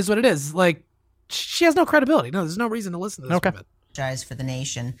paid, it is what it is. Like, she has no credibility. No, there's no reason to listen to this woman. For the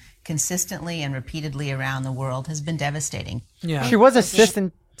nation consistently and repeatedly around the world has been devastating. Yeah, she was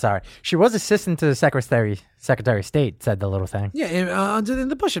assistant. She was assistant to the Secretary of State. Said the little thing. Yeah, in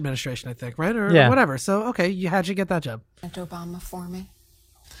the Bush administration, I think, right, or whatever. So, okay, how'd you get that job? Obama for me.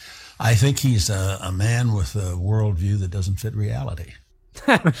 I think he's a man with a worldview that doesn't fit reality.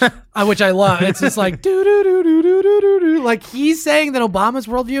 Which I love. It's just like do. Like, he's saying that Obama's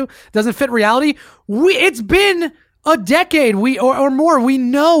worldview doesn't fit reality. It's been a decade or more. We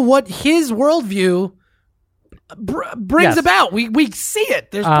know what his worldview brings about. We see it.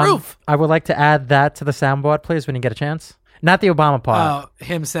 There's proof. I would like to add that to the soundboard, please, when you get a chance. Not the Obama part.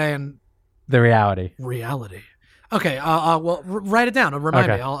 Him saying the reality. Okay. Well, write it down. Remind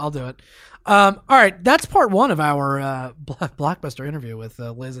me. I'll do it. All right. That's part one of our blockbuster interview with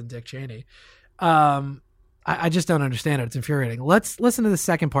Liz and Dick Cheney. I just don't understand it. It's infuriating. Let's listen to the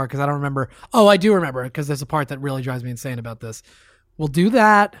second part because I don't remember. Oh, I do remember because there's a part that really drives me insane about this. We'll do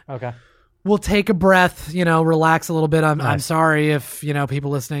that. Okay. We'll take a breath, relax a little bit. I'm sorry if, people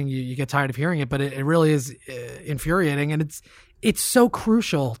listening, you get tired of hearing it, but it really is infuriating. And it's so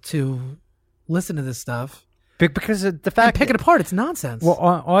crucial to listen to this stuff. Because the fact... pick it apart, it's nonsense. Well,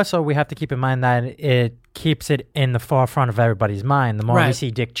 also, we have to keep in mind that it keeps it in the forefront of everybody's mind. The more we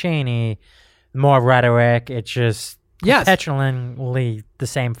see Dick Cheney... more rhetoric. It just Yes. Petulantly the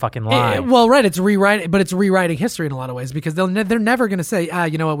same fucking lie. Well, right. It's rewriting history in a lot of ways because they're never going to say,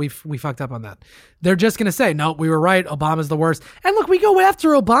 you know what, we fucked up on that. They're just going to say, no, we were right. Obama's the worst. And look, we go after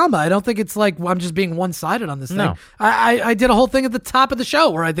Obama. I don't think it's like I'm just being one-sided on this thing. No. I did a whole thing at the top of the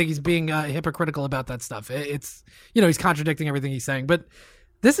show where I think he's being hypocritical about that stuff. It's, he's contradicting everything he's saying. But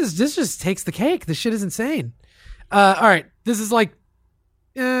this just takes the cake. This shit is insane. All right. This is like,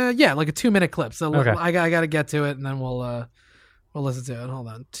 like a 2-minute clip. So okay. I got to get to it and then we'll listen to it. Hold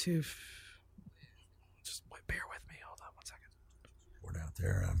on. Just bear with me. Hold on 1 second. Word out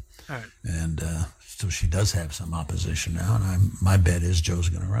there. All right. And so she does have some opposition now, and my bet is Joe's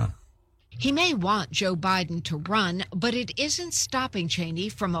going to run. He may want Joe Biden to run, but it isn't stopping Cheney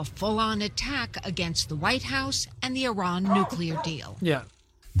from a full-on attack against the White House and the Iran nuclear deal. Yeah.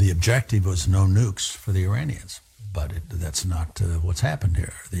 The objective was no nukes for the Iranians, but that's not what's happened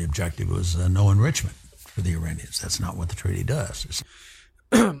here. The objective was no enrichment for the Iranians. That's not what the treaty does.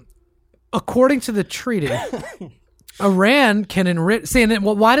 According to the treaty, Iran can enrich. See, and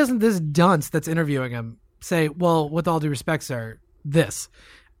well, why doesn't this dunce that's interviewing him say, well, with all due respect, sir, this?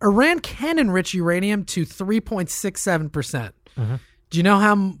 Iran can enrich uranium to 3.67%. Mm-hmm. Do you know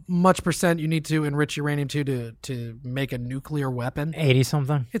how much percent you need to enrich uranium to make a nuclear weapon?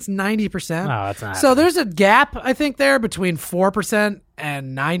 80-something? It's 90%. No, it's not. So there's a gap, I think, there between 4%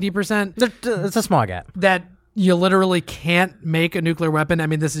 and 90%. It's a small gap. That you literally can't make a nuclear weapon. I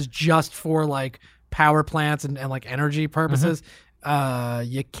mean, this is just for like power plants and like energy purposes.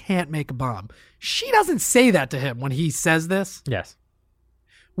 Mm-hmm. You can't make a bomb. She doesn't say that to him when he says this. Yes.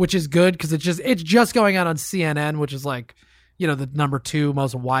 Which is good because it's just going out on CNN, which is like, the number 2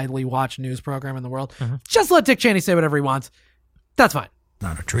 most widely watched news program in the world. Mm-hmm. Just let Dick Cheney say whatever he wants. That's fine.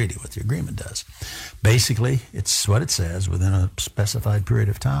 Not a treaty, what the agreement does. Basically, it's what it says within a specified period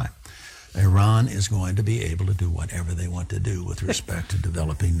of time. Iran is going to be able to do whatever they want to do with respect to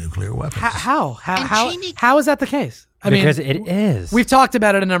developing nuclear weapons. How is that the case? Because it is. We've talked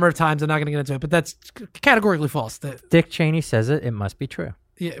about it a number of times. I'm not going to get into it, but that's categorically false. Dick Cheney says it must be true.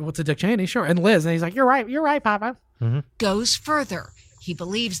 Yeah, what's a Dick Cheney? Sure. And Liz, and he's like, you're right, Papa. Mm-hmm. Goes further. He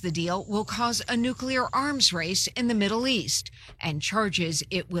believes the deal will cause a nuclear arms race in the Middle East and charges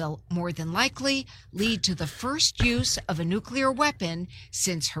it will, more than likely, lead to the first use of a nuclear weapon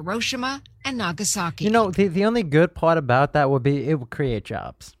since Hiroshima and Nagasaki. The only good part about that would be it would create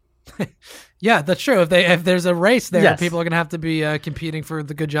jobs. Yeah, that's true. If there's a race there, yes. People are going to have to be competing for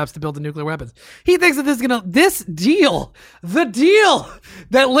the good jobs to build the nuclear weapons. He thinks that the deal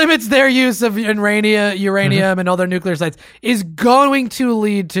that limits their use of uranium mm-hmm. and all their nuclear sites is going to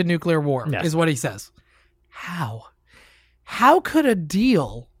lead to nuclear war, yes. is what he says. How could a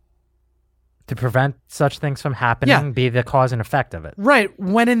deal to prevent such things from happening be the cause and effect of it? Right.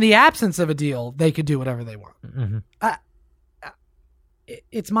 When in the absence of a deal, they could do whatever they want. Mm-hmm.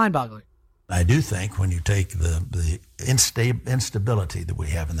 It's mind-boggling. I do think when you take the instability that we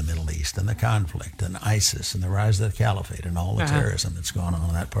have in the Middle East and the conflict and ISIS and the rise of the caliphate and all the terrorism that's gone on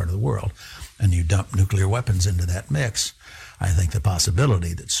in that part of the world, and you dump nuclear weapons into that mix, I think the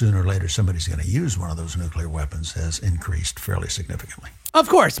possibility that sooner or later somebody's going to use one of those nuclear weapons has increased fairly significantly. Of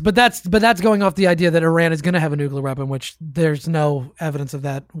course, but that's going off the idea that Iran is going to have a nuclear weapon, which there's no evidence of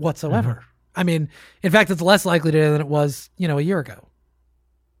that whatsoever. Mm-hmm. I mean, in fact, it's less likely today than it was, a year ago.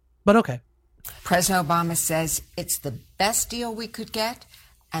 But okay. President Obama says it's the best deal we could get,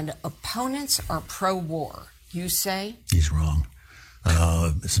 and opponents are pro-war. You say? He's wrong.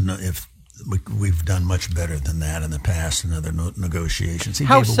 We've done much better than that in the past in other negotiations.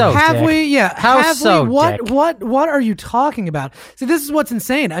 How so? Have we? Yeah. How so? What are you talking about? See, this is what's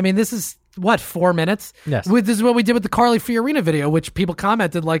insane. I mean, this is 4 minutes? Yes. This is what we did with the Carly Fiorina video, which people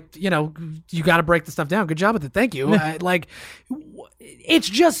commented like, you got to break the stuff down. Good job with it. Thank you. It's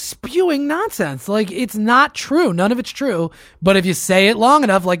just spewing nonsense. Like, it's not true. None of it's true. But if you say it long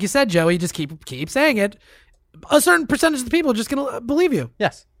enough, like you said, Joey, just keep saying it, a certain percentage of the people are just going to believe you.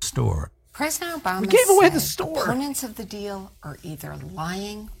 Yes. Store. President Obama gave away said the store. Opponents of the deal are either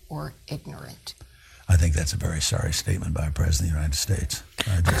lying or ignorant. I think that's a very sorry statement by a president of the United States.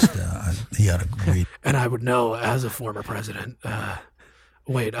 He ought to agree. And I would know as a former president. I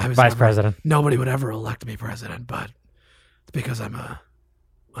was vice president. Nobody would ever elect me president, but it's because I'm a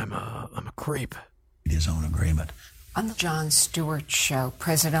creep. His own agreement. On the Jon Stewart show,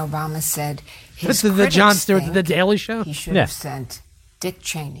 President Obama said the Jon Stewart, the Daily Show. He should have sent Dick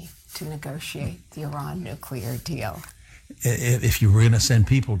Cheney to negotiate the Iran nuclear deal. If you were going to send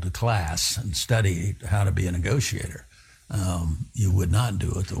people to class and study how to be a negotiator, you would not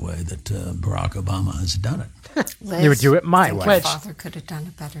do it the way that Barack Obama has done it. Liz, you would do it my way. Your father could have done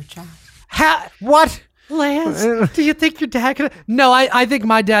a better job. What? Lance, do you think your dad could? No, I think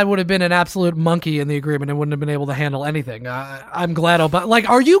my dad would have been an absolute monkey in the agreement and wouldn't have been able to handle anything. I'm glad Obama. Like,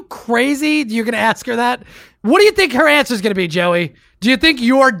 are you crazy? You're going to ask her that? What do you think her answer is going to be, Joey? Do you think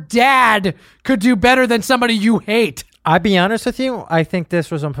your dad could do better than somebody you hate? I'll be honest with you. I think this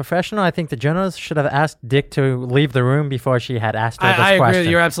was unprofessional. I think the journalist should have asked Dick to leave the room before she had asked her this question. I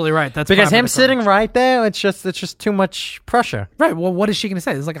agree. You're absolutely right. That's because him sitting right there, it's just too much pressure. Right. Well, what is she going to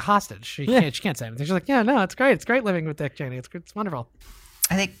say? It's like a hostage. She can't say anything. She's like, yeah, no, it's great. It's great living with Dick Cheney. It's wonderful.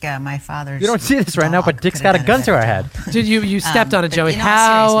 I think my father's. You don't see this right now, but Dick's got a gun to her head. Did you stepped on it, Joey?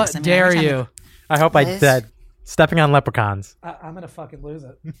 How dare you? I hope I did. Stepping on leprechauns. I'm gonna fucking lose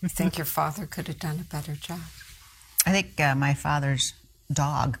it. I think your father could have done a better job. I think my father's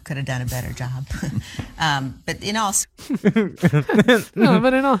dog could have done a better job. But in all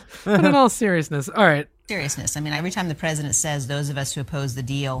in all seriousness, all right. Seriousness. I mean, every time the president says those of us who oppose the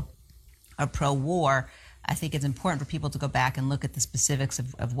deal are pro-war, I think it's important for people to go back and look at the specifics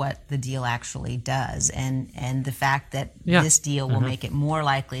of what the deal actually does, and the fact that this deal will make it more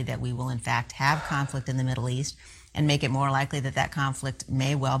likely that we will in fact have conflict in the Middle East, and make it more likely that that conflict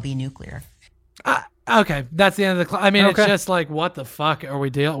may well be nuclear. Okay, that's the end of the. I mean, it's just like, what the fuck are we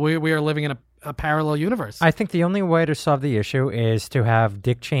dealing? We are living in a parallel universe. I think the only way to solve the issue is to have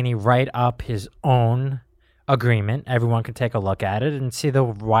Dick Cheney write up his own agreement. Everyone can take a look at it and see the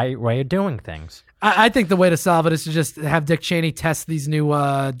right way of doing things. I think the way to solve it is to just have Dick Cheney test these new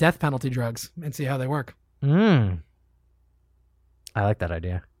death penalty drugs and see how they work. I like that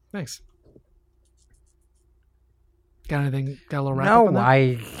idea. Thanks. Got anything? Got a little wrap No, up on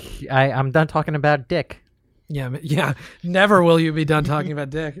that? I'm done talking about Dick. Yeah. Never will you be done talking about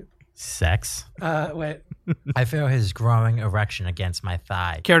Dick. Sex. Wait. I feel his growing erection against my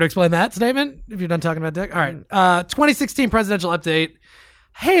thigh. Care to explain that statement if you're done talking about Dick? All right. 2016 presidential update.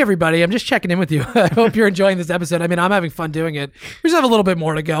 Hey, everybody. I'm just checking in with you. I hope you're enjoying this episode. I mean, I'm having fun doing it. We just have a little bit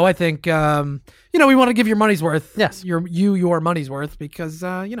more to go. I think, we want to give your money's worth. Yes. Your money's worth because,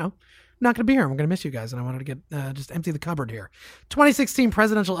 I'm not going to be here. I'm going to miss you guys, and I wanted to get just empty the cupboard here. 2016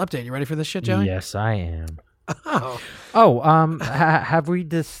 presidential update. You ready for this shit, Joey? Yes, I am. Have we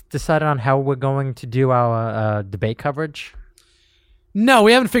decided on how we're going to do our debate coverage? No,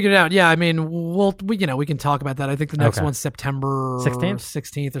 we haven't figured it out. Yeah, I mean, we can talk about that. I think the next one's September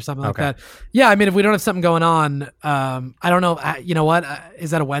 16th or something like that. Yeah, I mean, if we don't have something going on, I don't know. You know what?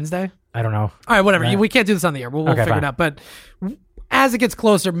 Is that a Wednesday? I don't know. All right, whatever. We can't do this on the air. We'll figure fine. it out. But as it gets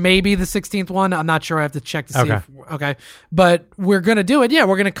closer, maybe the 16th one. I'm not sure. I have to check to see. But we're gonna do it. Yeah,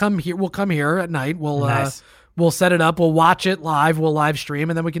 we're gonna come here. We'll come here at night. We'll set it up. We'll watch it live. We'll live stream,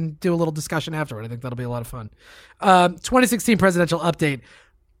 and then we can do a little discussion afterward. I think that'll be a lot of fun. 2016 presidential update.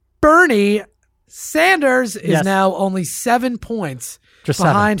 Bernie Sanders is now only 7 points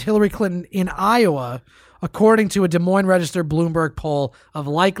behind Hillary Clinton in Iowa, according to a Des Moines Register Bloomberg poll of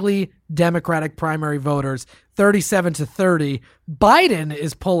likely Democratic primary voters, 37-30. Biden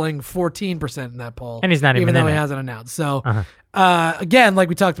is pulling 14% in that poll. And he's not even though he hasn't announced. So, again, like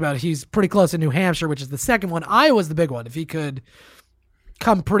we talked about, he's pretty close in New Hampshire, which is the second one. Iowa's the big one. If he could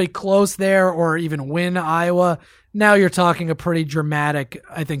come pretty close there or even win Iowa, now you're talking a pretty dramatic,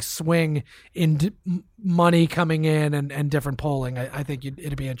 I think, swing in money coming in and different polling. I think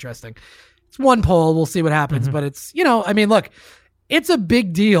it'd be interesting. It's one poll. We'll see what happens. But it's, look, it's a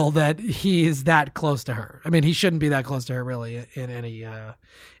big deal that he is that close to her. I mean, he shouldn't be that close to her really in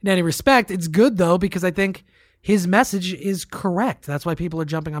any respect. It's good though, because I think his message is correct. That's why people are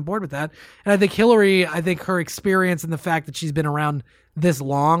jumping on board with that. And I think Hillary, her experience and the fact that she's been around this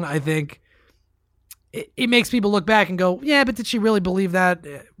long, I think it makes people look back and go, yeah, but did she really believe that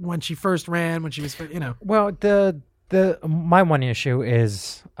when she first ran, when she was, Well, my one issue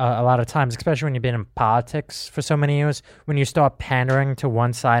is a lot of times, especially when you've been in politics for so many years, when you start pandering to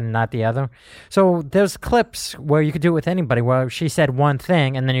one side and not the other. So there's clips where you could do it with anybody, where she said one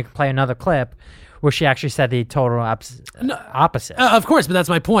thing and then you can play another clip where she actually said the total opposite. Of course, but that's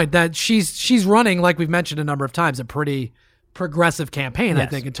my point, that she's running, like we've mentioned a number of times, a pretty progressive campaign, I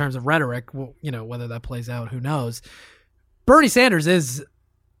think, in terms of rhetoric. Well, whether that plays out, who knows. Bernie Sanders is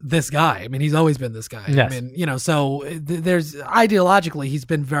this guy. I mean, he's always been this guy. Yes. I mean, so there's ideologically, he's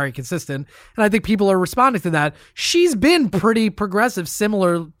been very consistent. And I think people are responding to that. She's been pretty progressive,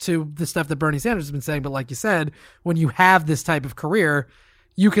 similar to the stuff that Bernie Sanders has been saying. But like you said, when you have this type of career,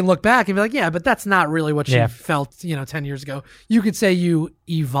 you can look back and be like, yeah, but that's not really what she felt, 10 years ago. You could say you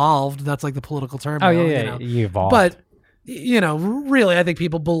evolved. That's like the political term. You evolved. But really, I think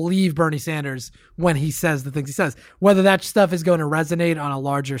people believe Bernie Sanders when he says the things he says. Whether that stuff is going to resonate on a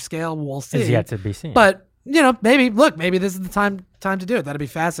larger scale, we'll see. Is yet to be seen. But, maybe this is the time to do it. That'd be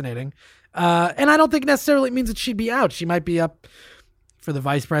fascinating. And I don't think necessarily it means that she'd be out. She might be up for the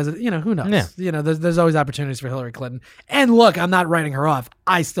vice president. Who knows? Yeah. There's always opportunities for Hillary Clinton. And look, I'm not writing her off.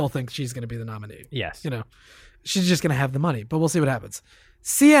 I still think she's going to be the nominee. Yes. She's just going to have the money, but we'll see what happens.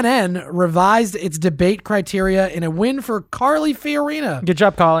 CNN revised its debate criteria in a win for Carly Fiorina. Good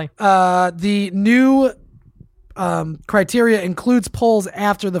job, Carly. The new criteria includes polls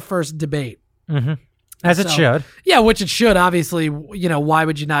after the first debate. Mm-hmm. As it should. Yeah, which it should. Obviously, why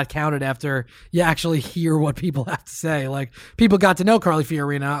would you not count it after you actually hear what people have to say? Like, people got to know Carly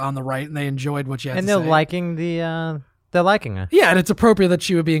Fiorina on the right, and they enjoyed what she had to say. And they're liking they're liking her. Yeah, and it's appropriate that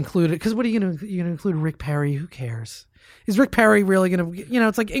she would be included. Because what are you going to include Rick Perry? Who cares? Is Rick Perry really going to,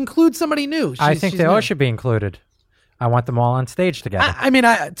 it's like, include somebody new. I think they all should be included. I want them all on stage together. I mean,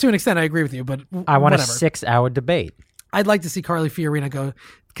 to an extent, I agree with you, but I want whatever. a 6-hour debate. I'd like to see Carly Fiorina go,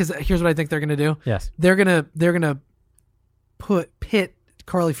 because here's what I think they're going to do. Yes. They're gonna pit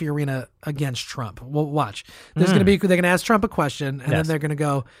Carly Fiorina against Trump. Well, watch. They're going to ask Trump a question, and then they're going to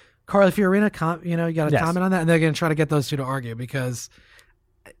go, Carly Fiorina, you got to comment on that, and they're going to try to get those two to argue, because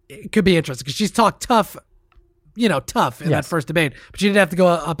it could be interesting, because she's talked tough in that first debate, but she didn't have to go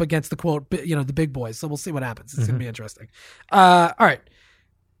up against the quote, the big boys. So we'll see what happens. It's going to be interesting. All right.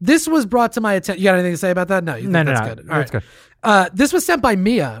 This was brought to my attention. You got anything to say about that? No, that's good. All right. Good. This was sent by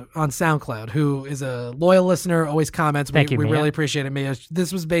Mia on SoundCloud, who is a loyal listener, always comments. Thank you, we Mia. really appreciate it, Mia.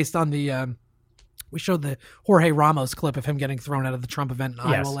 This was based on the, we showed the Jorge Ramos clip of him getting thrown out of the Trump event in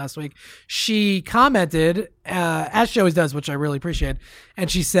Iowa last week. She commented, as she always does, which I really appreciate. And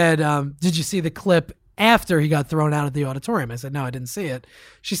she said, did you see the clip after he got thrown out of the auditorium? I said, no, I didn't see it.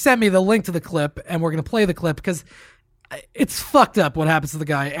 She sent me the link to the clip, and we're going to play the clip, because it's fucked up what happens to the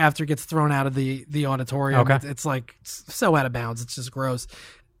guy after he gets thrown out of the auditorium. Okay. It's like so out of bounds. It's just gross.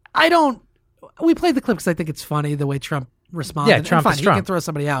 We played the clip because I think it's funny the way Trump responded. Yeah, Trump fine, is he Trump. can throw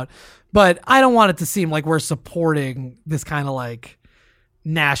somebody out, but I don't want it to seem like we're supporting this kind of like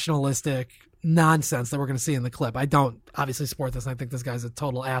nationalistic nonsense that we're going to see in the clip. I don't obviously support this. And I think this guy's a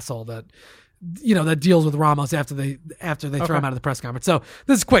total asshole that deals with Ramos after they throw him out of the press conference. So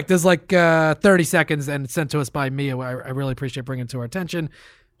this is quick. This is like 30 seconds, and it's sent to us by Mia. I really appreciate bringing it to our attention.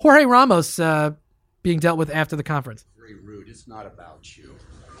 Jorge Ramos being dealt with after the conference. Very rude. It's not about you.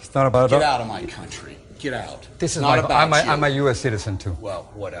 It's not about Get out of my country. Get out. This is not about you. I'm a U.S. citizen too.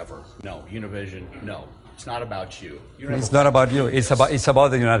 Well, whatever. No, Univision. No, it's not about you. It's not about you. It's about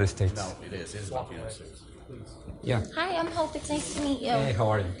the United States. No, it is. It's about the United States. Yeah. Hi, I'm Hope. It's nice to meet you. Hey, how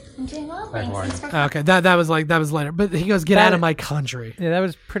are you? I'm doing well, Hi, thanks. how are you? Thanks for Okay, that was later. But he goes, "Get out of my country." Yeah, that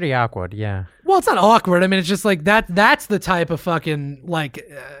was pretty awkward. Yeah. Well, it's not awkward. I mean, it's just like that's the type of fucking like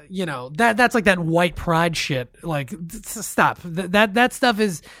that's like that white pride shit. Like, stop. That stuff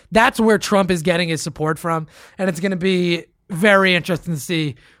that's where Trump is getting his support from, and it's going to be very interesting to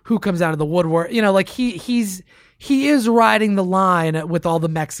see who comes out of the woodwork. Like he is riding the line with all the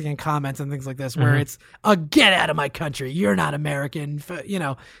Mexican comments and things like this, where it's a get out of my country. You're not American.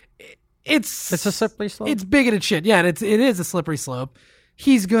 It's a slippery slope. It's bigoted shit. Yeah, and it is a slippery slope.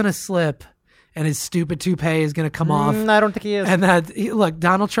 He's gonna slip, and his stupid toupee is gonna come off. I don't think he is. And look,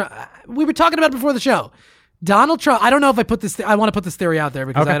 Donald Trump. We were talking about it before the show. Donald Trump. I don't know if I put this. I want to put this theory out there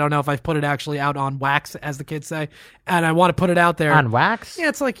because I don't know if I've put it actually out on wax, as the kids say, and I want to put it out there on wax. Yeah,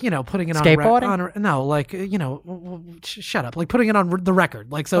 it's like putting it skateboarding. Shut up. Like putting it on the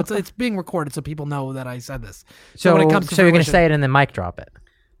record. Like so, it's being recorded so people know that I said this. So when it comes to you're gonna say it and then mic drop it.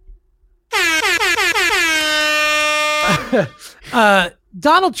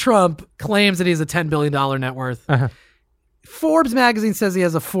 Donald Trump claims that he has a $10 billion net worth. Forbes magazine says he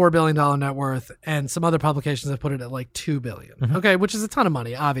has a $4 billion net worth, and some other publications have put it at like $2 billion. Okay, which is a ton of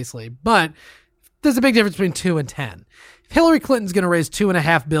money, obviously, but there's a big difference between 2 and 10. If Hillary Clinton's going to raise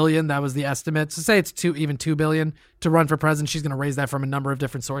 $2.5 billion, that was the estimate. So say it's $2 billion to run for president. She's going to raise that from a number of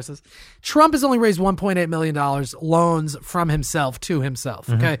different sources. Trump has only raised $1.8 million loans from himself to himself.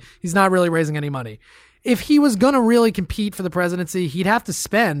 Okay, he's not really raising any money. If he was going to really compete for the presidency, he'd have to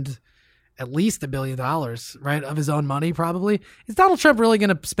spend at least $1 billion, right, of his own money, probably. Is Donald Trump really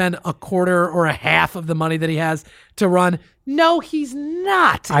going to spend a quarter or a half of the money that he has to run? No, he's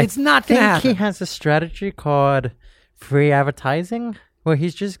not. It's not going to happen. I think he has a strategy called free advertising, where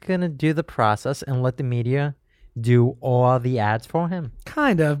he's just going to do the process and let the media do all the ads for him.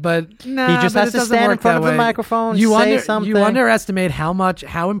 Kind of, but no, he just has to stand in front of the microphone, say something. You underestimate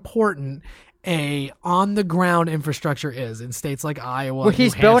how important a on-the-ground infrastructure is in states like Iowa, Well,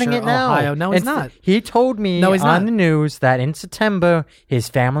 he's New building Hampshire, it now. Ohio. No, he's not. He told me No, he's on not. the news that in September his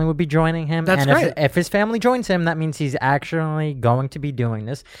family would be joining him. That's and great. If his family joins him, that means he's actually going to be doing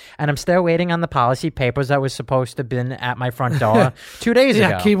this. And I'm still waiting on the policy papers that was supposed to have been at my front door 2 days ago.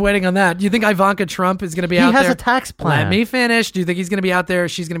 Yeah, keep waiting on that. Do you think Ivanka Trump is going to be out there? He has a tax plan. Let me finish. Do you think he's going to be out there?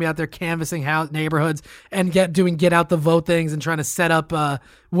 She's going to be out there canvassing neighborhoods and get out the vote things and trying to set up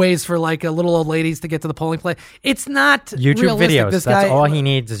ways for like little old ladies to get to the polling place. It's not YouTube realistic. videos. That's all he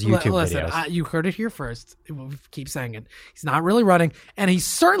needs is YouTube listen, videos. You heard it here first. We'll keep saying it. He's not really running, and he's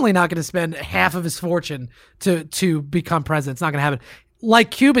certainly not going to spend half of his fortune to become president. It's not going to happen.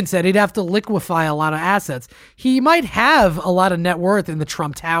 Like Cuban said, he'd have to liquefy a lot of assets. He might have a lot of net worth in the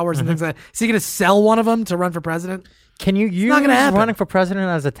Trump Towers and things like that. Is he going to sell one of them to run for president? Can you use running for president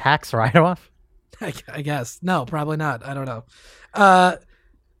as a tax write-off? I guess. No, probably not. I don't know.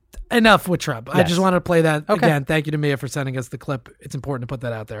 Enough with Trump. Yes. I just wanted to play that again. Thank you to Mia for sending us the clip. It's important to put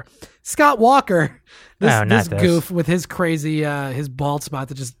that out there. Scott Walker, this goof with his crazy, his bald spot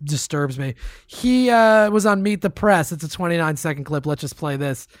that just disturbs me. He was on Meet the Press. It's a 29-second clip. Let's just play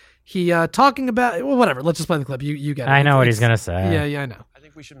this. He talking about whatever. Let's just play the clip. You get it. I know what he's gonna say. Yeah, I know. I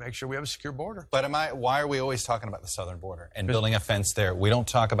think we should make sure we have a secure border. But why are we always talking about the southern border and building a fence there? We don't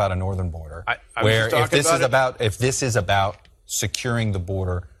talk about a northern border. If this is about securing the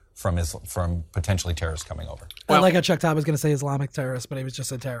border from potentially terrorists coming over. I like how Chuck Todd was going to say Islamic terrorist, but he was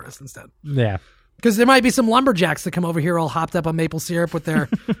just a terrorist instead. Yeah. Because there might be some lumberjacks that come over here all hopped up on maple syrup with their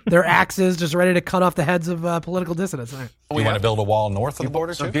axes, just ready to cut off the heads of political dissidents. Right. We want to build a wall north of the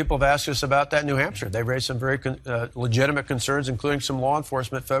border, Some too? people have asked us about that in New Hampshire. They raised some very legitimate concerns, including some law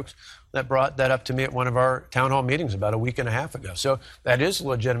enforcement folks that brought that up to me at one of our town hall meetings about a week and a half ago. So that is a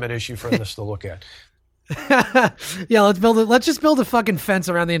legitimate issue for us to look at. Yeah, let's just build a fucking fence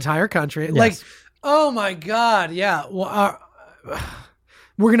around the entire country. Yes. Like, oh my God, yeah. Well,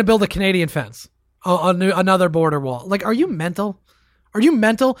 we're gonna build a Canadian fence, another border wall. Like, are you mental? Are you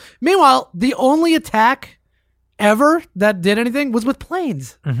mental? Meanwhile, the only attack ever that did anything was with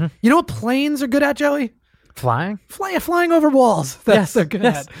planes. Mm-hmm. You know what planes are good at, Joey? Flying? Flying over walls. That's they're good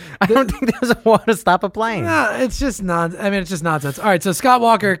at. I don't think there's a wall to stop a plane. No, it's just not. I mean, it's just nonsense. All right, so Scott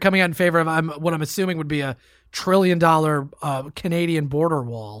Walker coming out in favor of what I'm assuming would be a $1 trillion Canadian border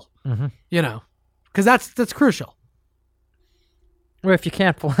wall. Mm-hmm. You know, because that's crucial. Well, if you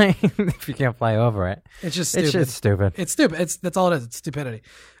can't fly over it, it's just stupid. It's stupid. It's stupid. That's all it is. It's stupidity.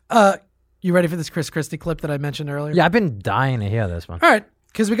 You ready for this Chris Christie clip that I mentioned earlier? Yeah, I've been dying to hear this one. All right.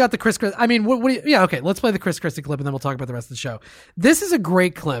 Because we got the Chris Christie. I mean, what do you, yeah, okay. Let's play the Chris Christie clip and then we'll talk about the rest of the show. This is a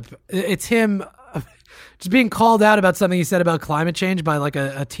great clip. It's him just being called out about something he said about climate change by like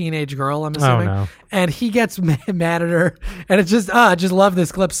a teenage girl, I'm assuming. Oh, no. And he gets mad at her. And it's just, I just love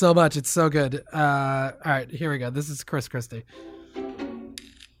this clip so much. It's so good. All right, here we go. This is Chris Christie.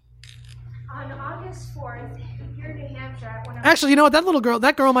 On August 4th, here in New Hampshire, Actually, you know what?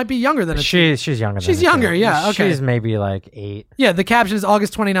 That girl might be younger than she's younger. She's younger, yeah. Okay. She's maybe like 8. Yeah, the caption is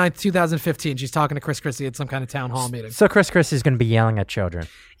August 29th, 2015. She's talking to Chris Christie at some kind of town hall meeting. So Chris Christie's going to be yelling at children.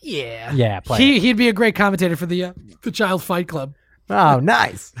 Yeah. Yeah, he'd be a great commentator for the Child Fight Club. Oh,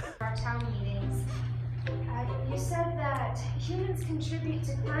 nice. Our town meetings, you said that humans contribute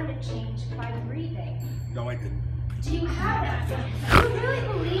to climate change by breathing. No, I didn't. Do you have that? Do you really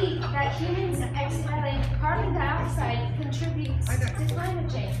believe that humans exhaling carbon dioxide contributes to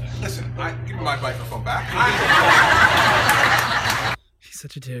climate change? Listen, give me my microphone back. He's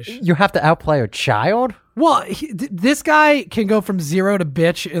such a douche. You have to outplay a child? Well, this guy can go from 0 to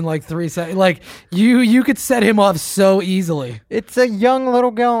bitch in like 3 seconds. Like, you could set him off so easily. It's a young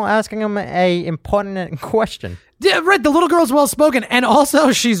little girl asking him a important question. Yeah, right. The little girl's well spoken, and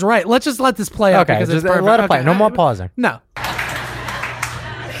also she's right. Let's just let this play out. Okay, because just it's perfect. let it play. No more pausing. No. I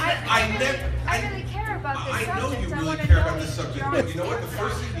really care about this subject. I know you really care about this subject, but you know what? The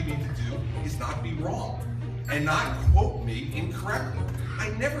first thing you need to do is not be wrong and not quote me incorrectly.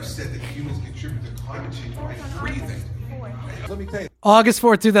 I never said that humans contribute to climate change by breathing. Let me tell you. August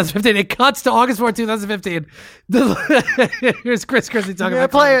 4th, 2015. It cuts to August 4th, 2015. Here's Chris Christie talking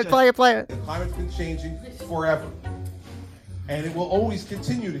about play it. The climate's been changing forever, and it will always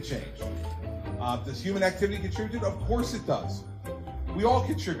continue to change. Does human activity contribute? Of course it does. We all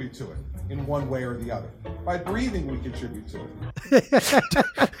contribute to it in one way or the other. By breathing, we contribute to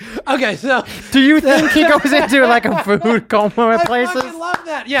it. Okay, so do you think he goes into like a food coma at places? I fucking love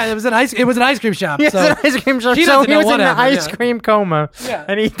that. Yeah, it was an ice cream shop. Yes, So an ice cream shop. he So doesn't he know was what in the happened, ice yeah. cream coma, Yeah.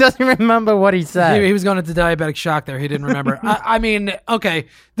 and he doesn't remember what he said. He was going into diabetic shock there. He didn't remember. I mean, okay,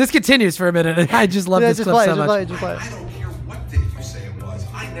 this continues for a minute. I just love this clip so much. I don't care what date you say it was.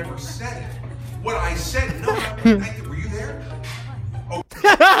 I never said it. What I said, no, were you there?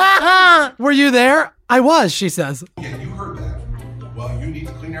 Oh. Were you there? I was, she says. Yeah, you heard that. Well, you need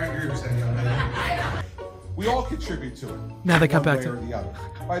to clean out your ears then, young lady. We all contribute to it. Now they come back to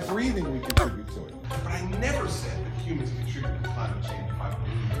it. By breathing, we contribute to it. But I never said that humans contribute to climate change.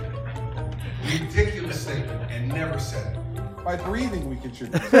 Ridiculous statement, and never said it. By breathing, we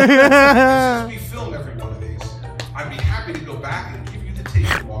contribute to it. Since we film every one of these, I'd be happy to go back and give you the tape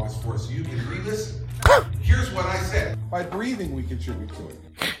from August 4th so you can re-listen. Here's what I said. By breathing, we contribute to it.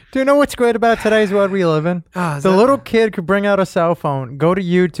 Do you know what's great about today's world we live in? The little kid could bring out a cell phone, go to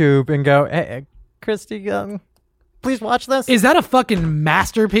YouTube, and go, hey, Christy, please watch this. Is that a fucking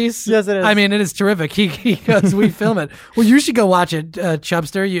masterpiece? Yes, it is. I mean, it is terrific. He goes, we film it. Well, you should go watch it,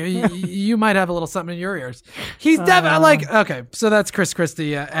 Chubster. You might have a little something in your ears. He's definitely okay. So that's Chris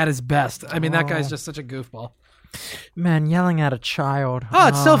Christie at his best. I mean, that guy's just such a goofball. Man, yelling at a child. Oh,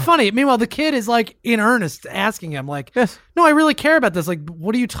 it's so funny. Meanwhile, the kid is like in earnest asking him, like, yes. No, I really care about this. Like,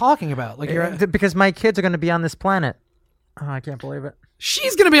 what are you talking about? Like, because my kids are going to be on this planet. Oh, I can't believe it.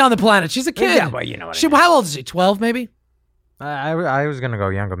 She's going to be on the planet. She's a kid. Yeah, but you know what I mean. How old is she? 12, maybe? I was going to go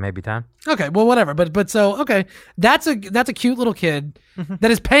younger, maybe 10. Okay, well, whatever. But so, okay, that's a cute little kid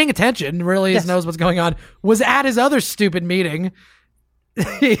that is paying attention, really knows what's going on, was at his other stupid meeting.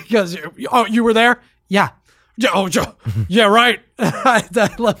 He goes, oh, you were there? Yeah. Oh, yeah, right.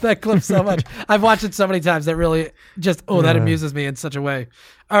 I love that clip so much. I've watched it so many times that really just, that amuses me in such a way.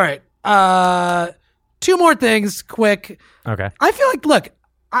 All right. 2 more things, quick. Okay. I feel like, look,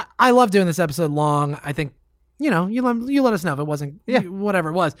 I love doing this episode long. I think, you let us know if it wasn't, whatever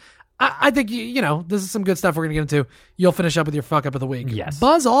it was. I think, this is some good stuff we're going to get into. You'll finish up with your fuck up of the week. Yes.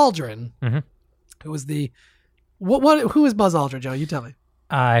 Buzz Aldrin, who was who is Buzz Aldrin, Joe? You tell me.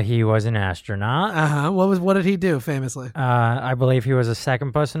 He was an astronaut. What did he do famously? I believe he was the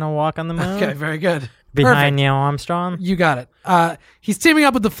second person to walk on the moon. Okay, very good. Behind Neil Armstrong. You got it. He's teaming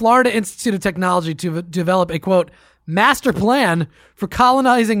up with the Florida Institute of Technology to develop a, quote, master plan for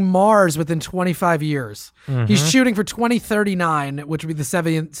colonizing Mars within 25 years. He's shooting for 2039, which would be the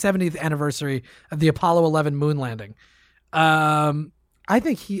 70th anniversary of the Apollo 11 moon landing. I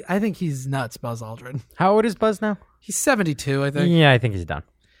think he's nuts, Buzz Aldrin. How old is Buzz now? He's 72, I think. Yeah, I think he's done.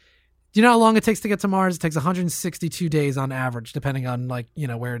 Do you know how long it takes to get to Mars? It takes 162 days on average, depending on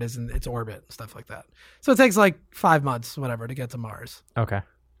where it is in its orbit and stuff like that. So it takes 5 months, whatever, to get to Mars. Okay.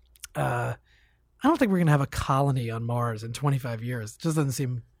 I don't think we're going to have a colony on Mars in 25 years. It just doesn't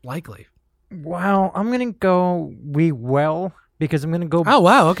seem likely. Well, I'm going to go we will, because I'm going to go... Oh,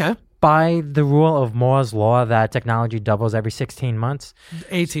 wow, okay. By the rule of Moore's law that technology doubles every 16 months.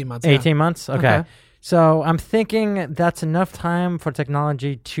 18 months. 18 months? Okay. So I'm thinking that's enough time for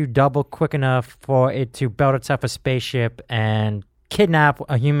technology to double quick enough for it to build itself a spaceship and kidnap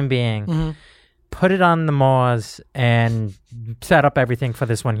a human being, put it on the Mars, and set up everything for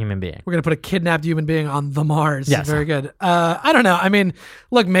this one human being. We're going to put a kidnapped human being on the Mars. Yes. Very good. I don't know. I mean,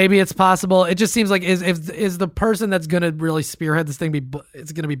 look, maybe it's possible. It just seems like is the person that's going to really spearhead this thing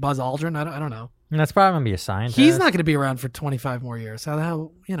it's going to be Buzz Aldrin? I don't know. And that's probably going to be a scientist. He's not going to be around for 25 more years. How the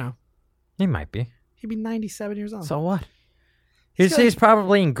hell, He might be. He'd be 97 years old. So what? He's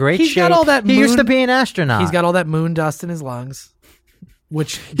probably in great shape. He's got all that he used to be an astronaut. He's got all that moon dust in his lungs.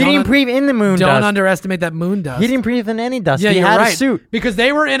 Which he didn't breathe in the moon dust. Don't underestimate that moon dust. He didn't breathe in any dust. Yeah, he had a suit. Because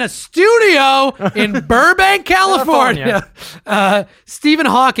they were in a studio in Burbank, California. Stephen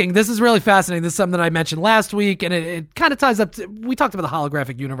Hawking, this is really fascinating. This is something that I mentioned last week, and it kind of ties up to, we talked about the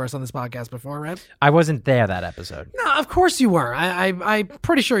holographic universe on this podcast before, right? I wasn't there that episode. No, of course you were. I'm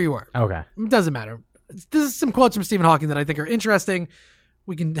pretty sure you were. Okay. It doesn't matter. This is some quotes from Stephen Hawking that I think are interesting.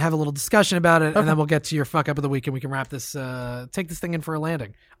 We can have a little discussion about it, and then we'll get to your fuck up of the week, and we can wrap this, take this thing in for a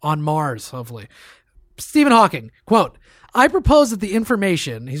landing on Mars, hopefully. Stephen Hawking, quote, I propose that the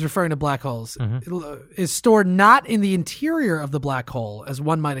information, he's referring to black holes, is stored not in the interior of the black hole, as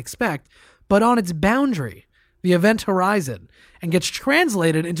one might expect, but on its boundary, the event horizon, and gets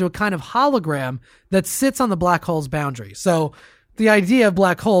translated into a kind of hologram that sits on the black hole's boundary. So the idea of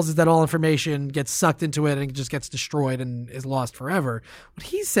black holes is that all information gets sucked into it and it just gets destroyed and is lost forever. What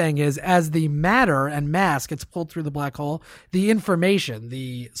he's saying is, as the matter and mass gets pulled through the black hole, the information,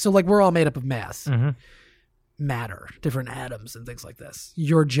 so we're all made up of mass, matter, different atoms and things like this.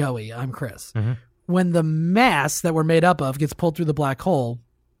 You're Joey, I'm Chris. When the mass that we're made up of gets pulled through the black hole,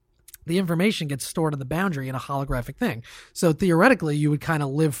 the information gets stored on the boundary in a holographic thing. So theoretically, you would kind of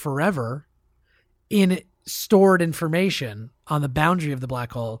live forever in stored information on the boundary of the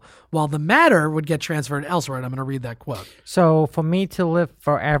black hole, while the matter would get transferred elsewhere. And I'm going to read that quote. So for me to live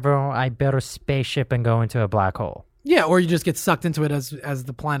forever, I build a spaceship and go into a black hole. Yeah, or you just get sucked into it as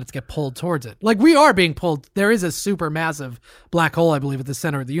the planets get pulled towards it. Like we are being pulled. There is a super massive black hole, I believe, at the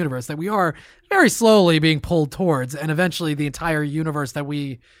center of the universe that we are very slowly being pulled towards, and eventually the entire universe that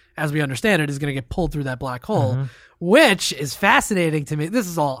we, as we understand it, is going to get pulled through that black hole, which is fascinating to me. This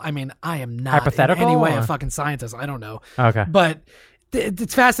is all, I mean, I am not hypothetical, in any way or? a fucking scientist. I don't know. Okay. But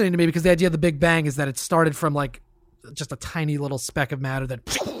it's fascinating to me because the idea of the Big Bang is that it started from like just a tiny little speck of matter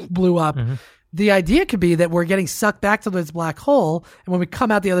that blew up. The idea could be that we're getting sucked back to this black hole, and when we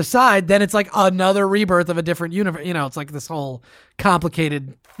come out the other side, then it's like another rebirth of a different universe. You know, it's like this whole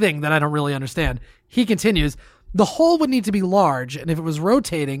complicated thing that I don't really understand. He continues, the hole would need to be large, and if it was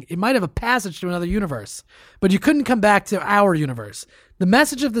rotating, it might have a passage to another universe, but you couldn't come back to our universe. The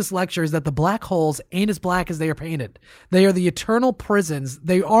message of this lecture is that the black holes ain't as black as they are painted. They are the eternal prisons.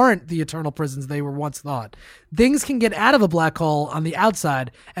 They aren't the eternal prisons they were once thought. Things can get out of a black hole on the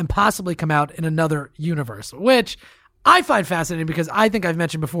outside and possibly come out in another universe, which I find fascinating because I think I've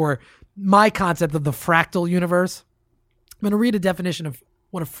mentioned before my concept of the fractal universe. I'm going to read a definition of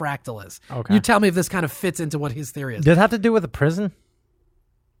what a fractal is. Okay. You tell me if this kind of fits into what his theory is. Does it have to do with a prison?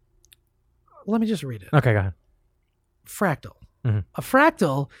 Let me just read it. Okay, go ahead. Fractal. A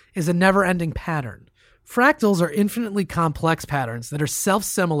fractal is a never-ending pattern. Fractals are infinitely complex patterns that are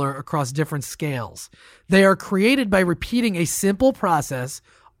self-similar across different scales. They are created by repeating a simple process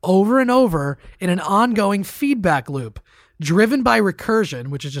over and over in an ongoing feedback loop, driven by recursion,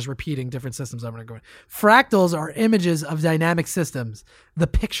 which is just repeating different systems over and over. Fractals are images of dynamic systems, the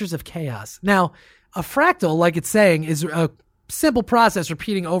pictures of chaos. Now, a fractal, like it's saying, is a simple process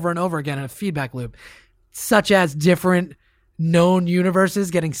repeating over and over again in a feedback loop, such as different known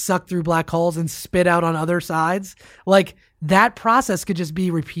universes getting sucked through black holes and spit out on other sides. Like that process could just be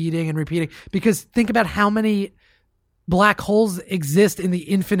repeating and repeating, because think about how many black holes exist in the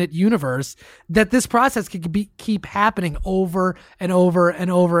infinite universe that this process could keep happening over and over and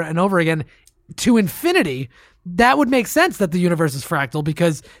over and over again to infinity. That would make sense that the universe is fractal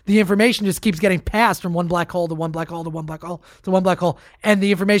because the information just keeps getting passed from one black hole to one black hole to one black hole to one black hole, and the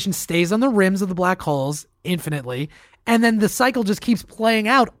information stays on the rims of the black holes infinitely. And then the cycle just keeps playing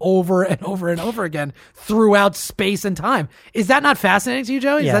out over and over and over again throughout space and time. Is that not fascinating to you,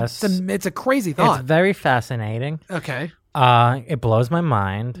 Joey? Yes. It's a crazy thought. It's very fascinating. Okay. It blows my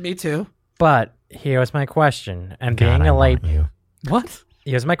mind. Me too. But here's my question. And God, being a lay... What?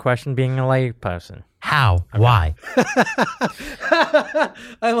 Here's my question, being a lay person. How? Okay. Why?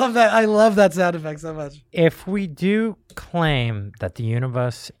 I love that. I love that sound effect so much. If we do claim that the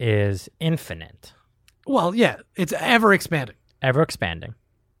universe is infinite... Well, yeah, it's ever expanding. Ever expanding.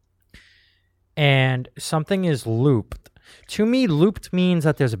 And something is looped. To me, looped means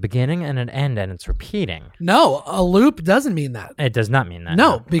that there's a beginning and an end and it's repeating. No, a loop doesn't mean that. It does not mean that.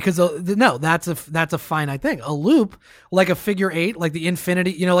 No, because that's a finite thing. A loop, like a figure 8, like the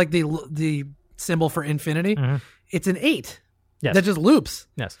infinity, you know, like the symbol for infinity, it's an 8 that just loops.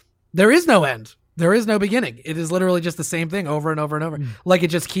 Yes. There is no end. There is no beginning. It is literally just the same thing over and over and over. Like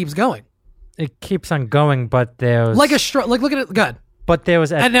it just keeps going. It keeps on going, but there's... Like look at it, God. But there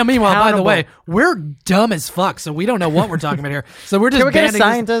was... And now, meanwhile, by the way, we're dumb as fuck, so we don't know what we're talking about here. So we're just... Can we get a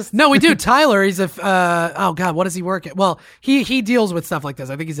scientist? No, we do. Tyler, he's a... oh, God, what does he work at? Well, he deals with stuff like this.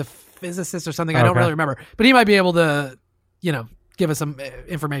 I think he's a physicist or something. I don't really remember. But he might be able to, give us some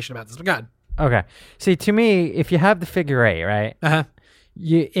information about this. But God. Okay. See, to me, if you have the figure 8, right? Uh-huh.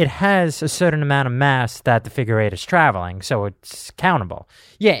 It has a certain amount of mass that the figure 8 is traveling, so it's countable.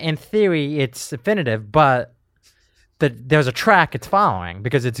 Yeah, in theory, it's definitive, but there's a track it's following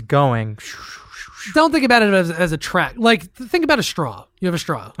because it's going... Don't think about it as a track. Like, think about a straw. You have a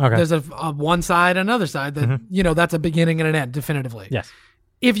straw. Okay. There's a one side and another side that, that's a beginning and an end, definitively. Yes.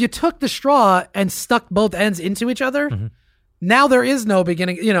 If you took the straw and stuck both ends into each other, now there is no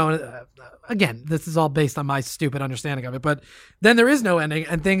beginning, again, this is all based on my stupid understanding of it, but then there is no ending,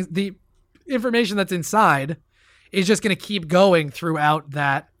 and the information that's inside is just going to keep going throughout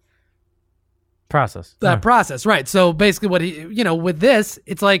that process. Process, right? So basically, with this,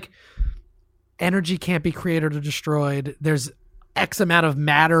 it's like energy can't be created or destroyed. There's X amount of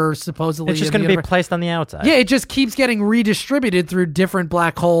matter supposedly. It's just going to be placed on the outside. Yeah, it just keeps getting redistributed through different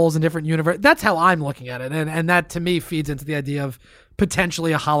black holes and different universe. That's how I'm looking at it, and that to me feeds into the idea of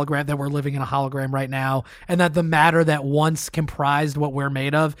potentially a hologram, that we're living in a hologram right now, and that the matter that once comprised what we're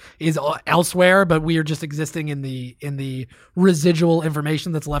made of is elsewhere, but we are just existing in the residual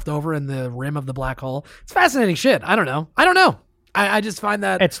information that's left over in the rim of the black hole. It's fascinating shit. I don't know. I just find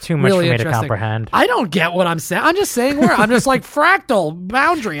that it's too much really for me to comprehend. I don't get what I'm saying. I'm just saying I'm just like fractal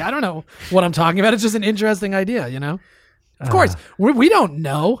boundary. I don't know what I'm talking about. It's just an interesting idea, Of course, we don't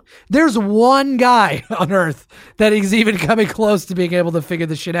know. There's one guy on Earth that is even coming close to being able to figure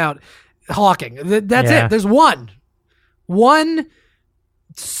this shit out. Hawking. That's it. There's one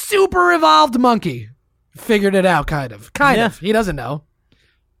super evolved monkey figured it out, kind of. He doesn't know.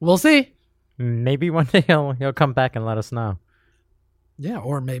 We'll see. Maybe one day he'll come back and let us know. Yeah,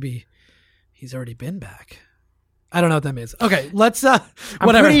 or maybe he's already been back. I don't know what that means. Okay, let's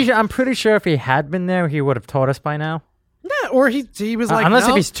whatever. I'm pretty sure if he had been there, he would have told us by now. Yeah, or he was like, unless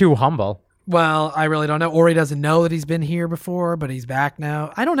no. if he's too humble. Well, I really don't know. Or he doesn't know that he's been here before, but he's back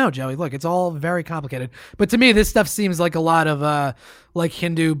now. I don't know, Joey. Look, it's all very complicated. But to me, this stuff seems like a lot of like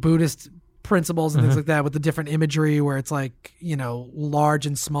Hindu, Buddhist principles and things like that with the different imagery where it's like, large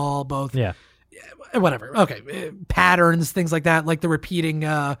and small, both. Yeah. Whatever. Okay. Patterns, things like that, like the repeating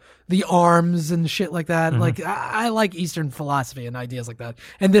the arms and shit like that. Like I like Eastern philosophy and ideas like that.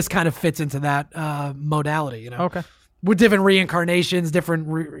 And this kind of fits into that modality, Okay. With different reincarnations, different,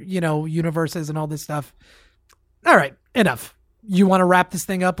 universes and all this stuff. All right. Enough. You want to wrap this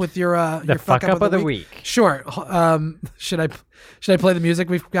thing up with your fuck up of the week? Sure. Should I play the music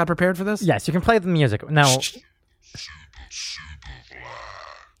we've got prepared for this? Yes, you can play the music. Now,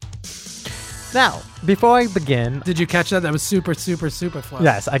 before I begin... Did you catch that? That was super, super, super fly.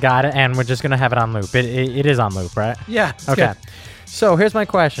 Yes, I got it, and we're just going to have it on loop. It is on loop, right? Yeah. Okay. Good. So here's my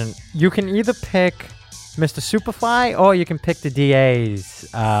question. You can either pick Mr. Superfly, or you can pick the DAs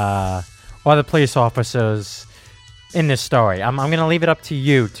or the police officers in this story. I'm going to leave it up to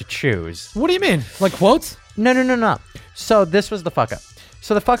you to choose. What do you mean? Like quotes? No. So this was the fuck up.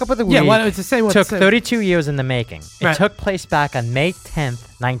 So the fuck up of the week took 32 years in the making. It took place back on May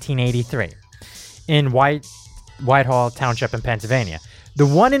 10th, 1983 in Whitehall Township in Pennsylvania. The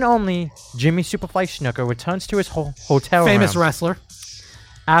one and only Jimmy Superfly Snuka returns to his hotel room. Famous wrestler.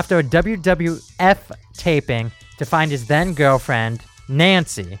 After a WWF taping to find his then-girlfriend,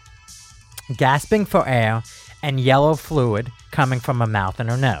 Nancy, gasping for air and yellow fluid coming from her mouth and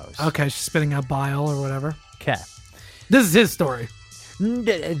her nose. Okay, she's spitting out bile or whatever. Okay. This is his story.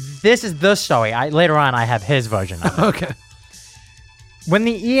 This is the story. Later on, I have his version of it. Okay. When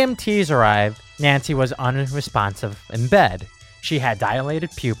the EMTs arrived, Nancy was unresponsive in bed. She had dilated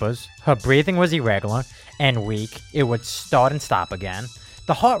pupils, her breathing was irregular and weak. It would start and stop again.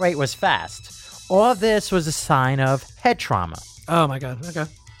 The heart rate was fast. All of this was a sign of head trauma. Oh my God. Okay.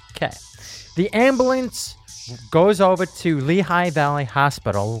 The ambulance goes over to Lehigh Valley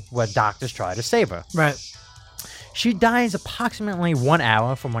Hospital where doctors try to save her. Right. She dies approximately 1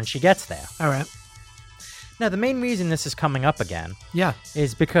 hour from when she gets there. All right. Now, the main reason this is coming up again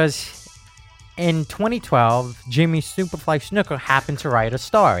is because in 2012, Jimmy Superfly Snuka happened to write a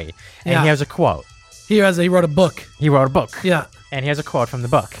story. And here's a quote. He wrote a book. He wrote a book. Yeah. And here's a quote from the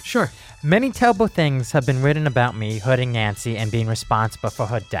book. Sure. Many terrible things have been written about me hurting Nancy and being responsible for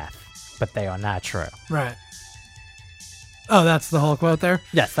her death, but they are not true. Right. Oh, that's the whole quote there?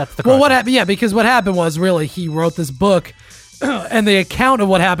 Yes, that's the quote. Well, what happened? Yeah, because what happened was really he wrote this book, and the account of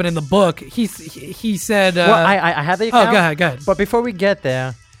what happened in the book, he said... well, I have the account. Oh, go ahead. But before we get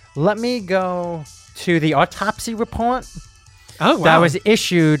there, let me go to the autopsy report that was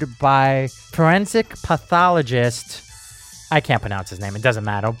issued by forensic pathologist... I can't pronounce his name. It doesn't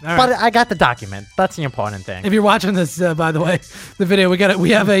matter. But I got the document. That's the important thing. If you're watching this, by the way, the video,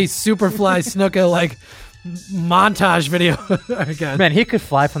 we have a Superfly Snuka, montage video. Again. Man, he could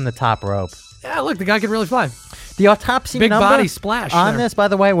fly from the top rope. Yeah, look, the guy could really fly. The autopsy Big number body splash on there. this, by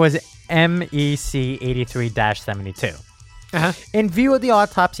the way, was MEC 83-72. Uh-huh. In view of the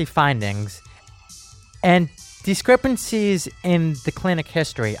autopsy findings and discrepancies in the clinic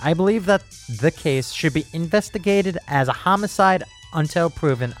history, I believe that the case should be investigated as a homicide until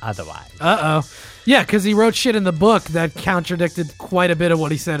proven otherwise. Uh-oh. Yeah, because he wrote shit in the book that contradicted quite a bit of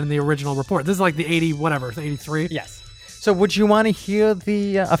what he said in the original report. This is like the 83? Yes. So would you want to hear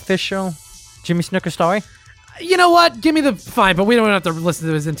the official Jimmy Snuka story? You know what? Give me the... Fine, but we don't have to listen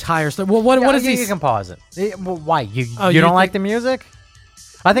to his entire story. Well, what is he... You can pause it. Why? You don't like the music?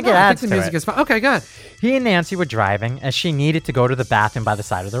 I think it adds the music is fine. Okay, go ahead. He and Nancy were driving as she needed to go to the bathroom by the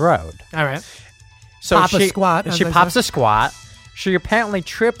side of the road. All right. So Pop a squat. She pops a squat. She apparently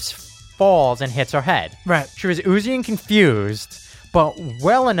trips, falls, and hits her head. Right. She was oozy and confused, but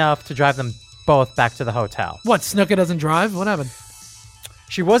well enough to drive them both back to the hotel. What, Snuka doesn't drive? What happened?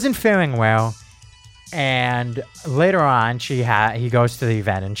 She wasn't faring well, and later on, he goes to the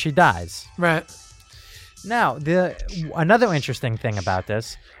event and she dies. Right. Now, another interesting thing about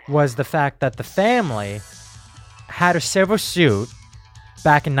this was the fact that the family had a civil suit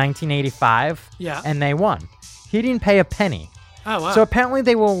back in 1985, and they won. He didn't pay a penny. Oh, wow. So apparently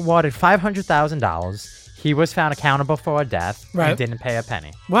they were awarded $500,000. He was found accountable for her death and didn't pay a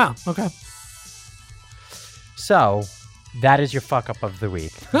penny. Wow. Okay. So, that is your fuck up of the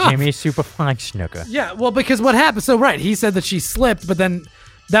week. Jimmy Superfly Snuka. Yeah, well, because what happened? So, he said that she slipped, but then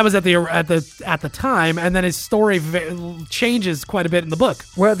that was at the time, and then his story changes quite a bit in the book.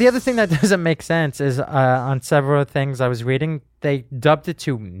 Well, the other thing that doesn't make sense is on several things I was reading, they dubbed it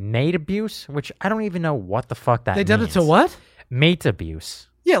to maid abuse, which I don't even know what the fuck that means. They dubbed it to what? Mate abuse.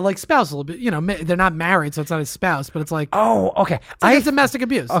 Yeah, like spousal abuse. They're not married, so it's not his spouse, but it's like... Oh, okay. It's domestic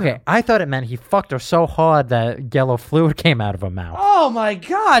abuse. Okay, I thought it meant he fucked her so hard that yellow fluid came out of her mouth. Oh, my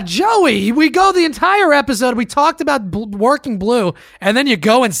God, Joey. We go the entire episode, we talked about working blue, and then you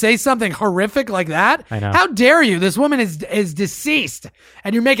go and say something horrific like that? I know. How dare you? This woman is deceased,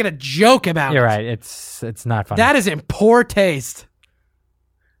 and you're making a joke about it. You're right. It's not funny. That is in poor taste.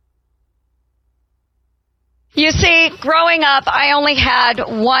 You see, growing up, I only had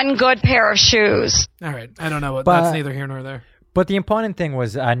one good pair of shoes. All right. I don't know. That's neither here nor there. But the important thing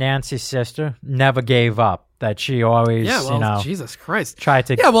was Nancy's sister never gave up. That she always, Jesus Christ. Tried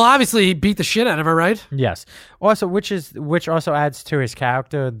to... Yeah, well, obviously, he beat the shit out of her, right? Yes. Also, which also adds to his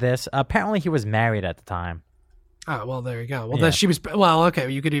character, apparently he was married at the time. Oh, well, there you go. Well, she was... Well, okay,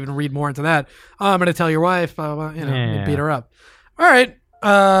 you could even read more into that. I'm going to tell your wife, you beat her up. All right.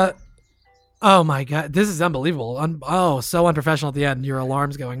 Oh my God, this is unbelievable. So unprofessional at the end. Your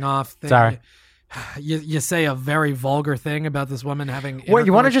alarm's going off. Sorry. You say a very vulgar thing about this woman having... What,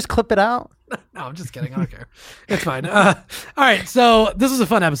 you want to just clip it out? No, I'm just kidding. I don't care. It's fine. All right, so this was a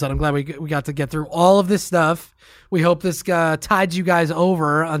fun episode. I'm glad we got to get through all of this stuff. We hope this tides you guys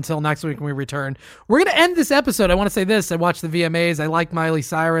over until next week when we return. We're going to end this episode. I want to say this. I watched the VMAs. I like Miley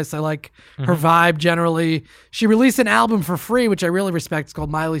Cyrus. I like her vibe generally. She released an album for free, which I really respect. It's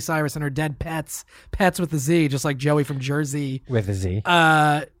called Miley Cyrus and Her Dead Pets. Pets with a Z, just like Joey from Jersey. With a Z.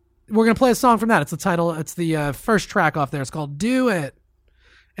 We're going to play a song from that. It's the title. It's the first track off there. It's called Do It.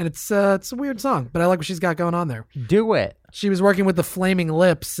 And it's a weird song, but I like what she's got going on there. Do It. She was working with the Flaming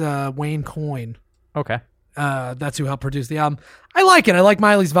Lips, Wayne Coyne. Okay. That's who helped produce the album. I like it. I like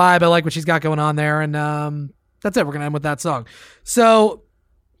Miley's vibe. I like what she's got going on there. And that's it. We're going to end with that song. So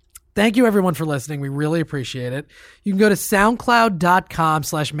thank you, everyone, for listening. We really appreciate it. You can go to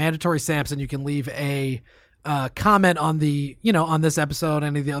soundcloud.com/mandatorysampson. You can leave a comment on on this episode,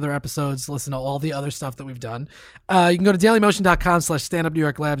 any of the other episodes, listen to all the other stuff that we've done. You can go to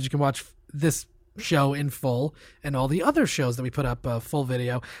dailymotion.com/standupnewyorklabs. You can watch this show in full and all the other shows that we put up full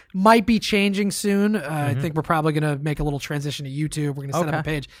video. Might be changing soon. I think we're probably going to make a little transition to YouTube. We're going to set up a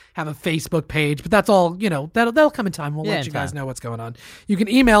page, have a Facebook page, but that's all, that'll come in time. We'll let you guys know what's going on. You can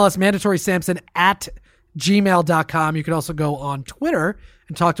email us mandatorysampson@gmail.com. You can also go on Twitter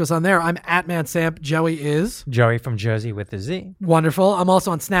and talk to us on there. I'm @mansamp. Joey is Joey from Jersey with a Z. Wonderful. I'm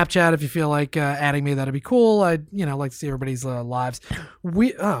also on Snapchat. If you feel like adding me, that'd be cool. I'd like to see everybody's lives.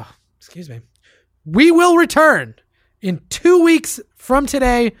 Excuse me. We will return in 2 weeks from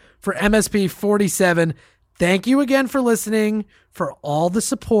today for MSP 47. Thank you again for listening, for all the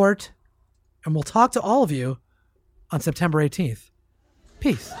support, and we'll talk to all of you on September 18th.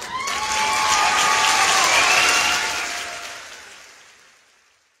 Peace.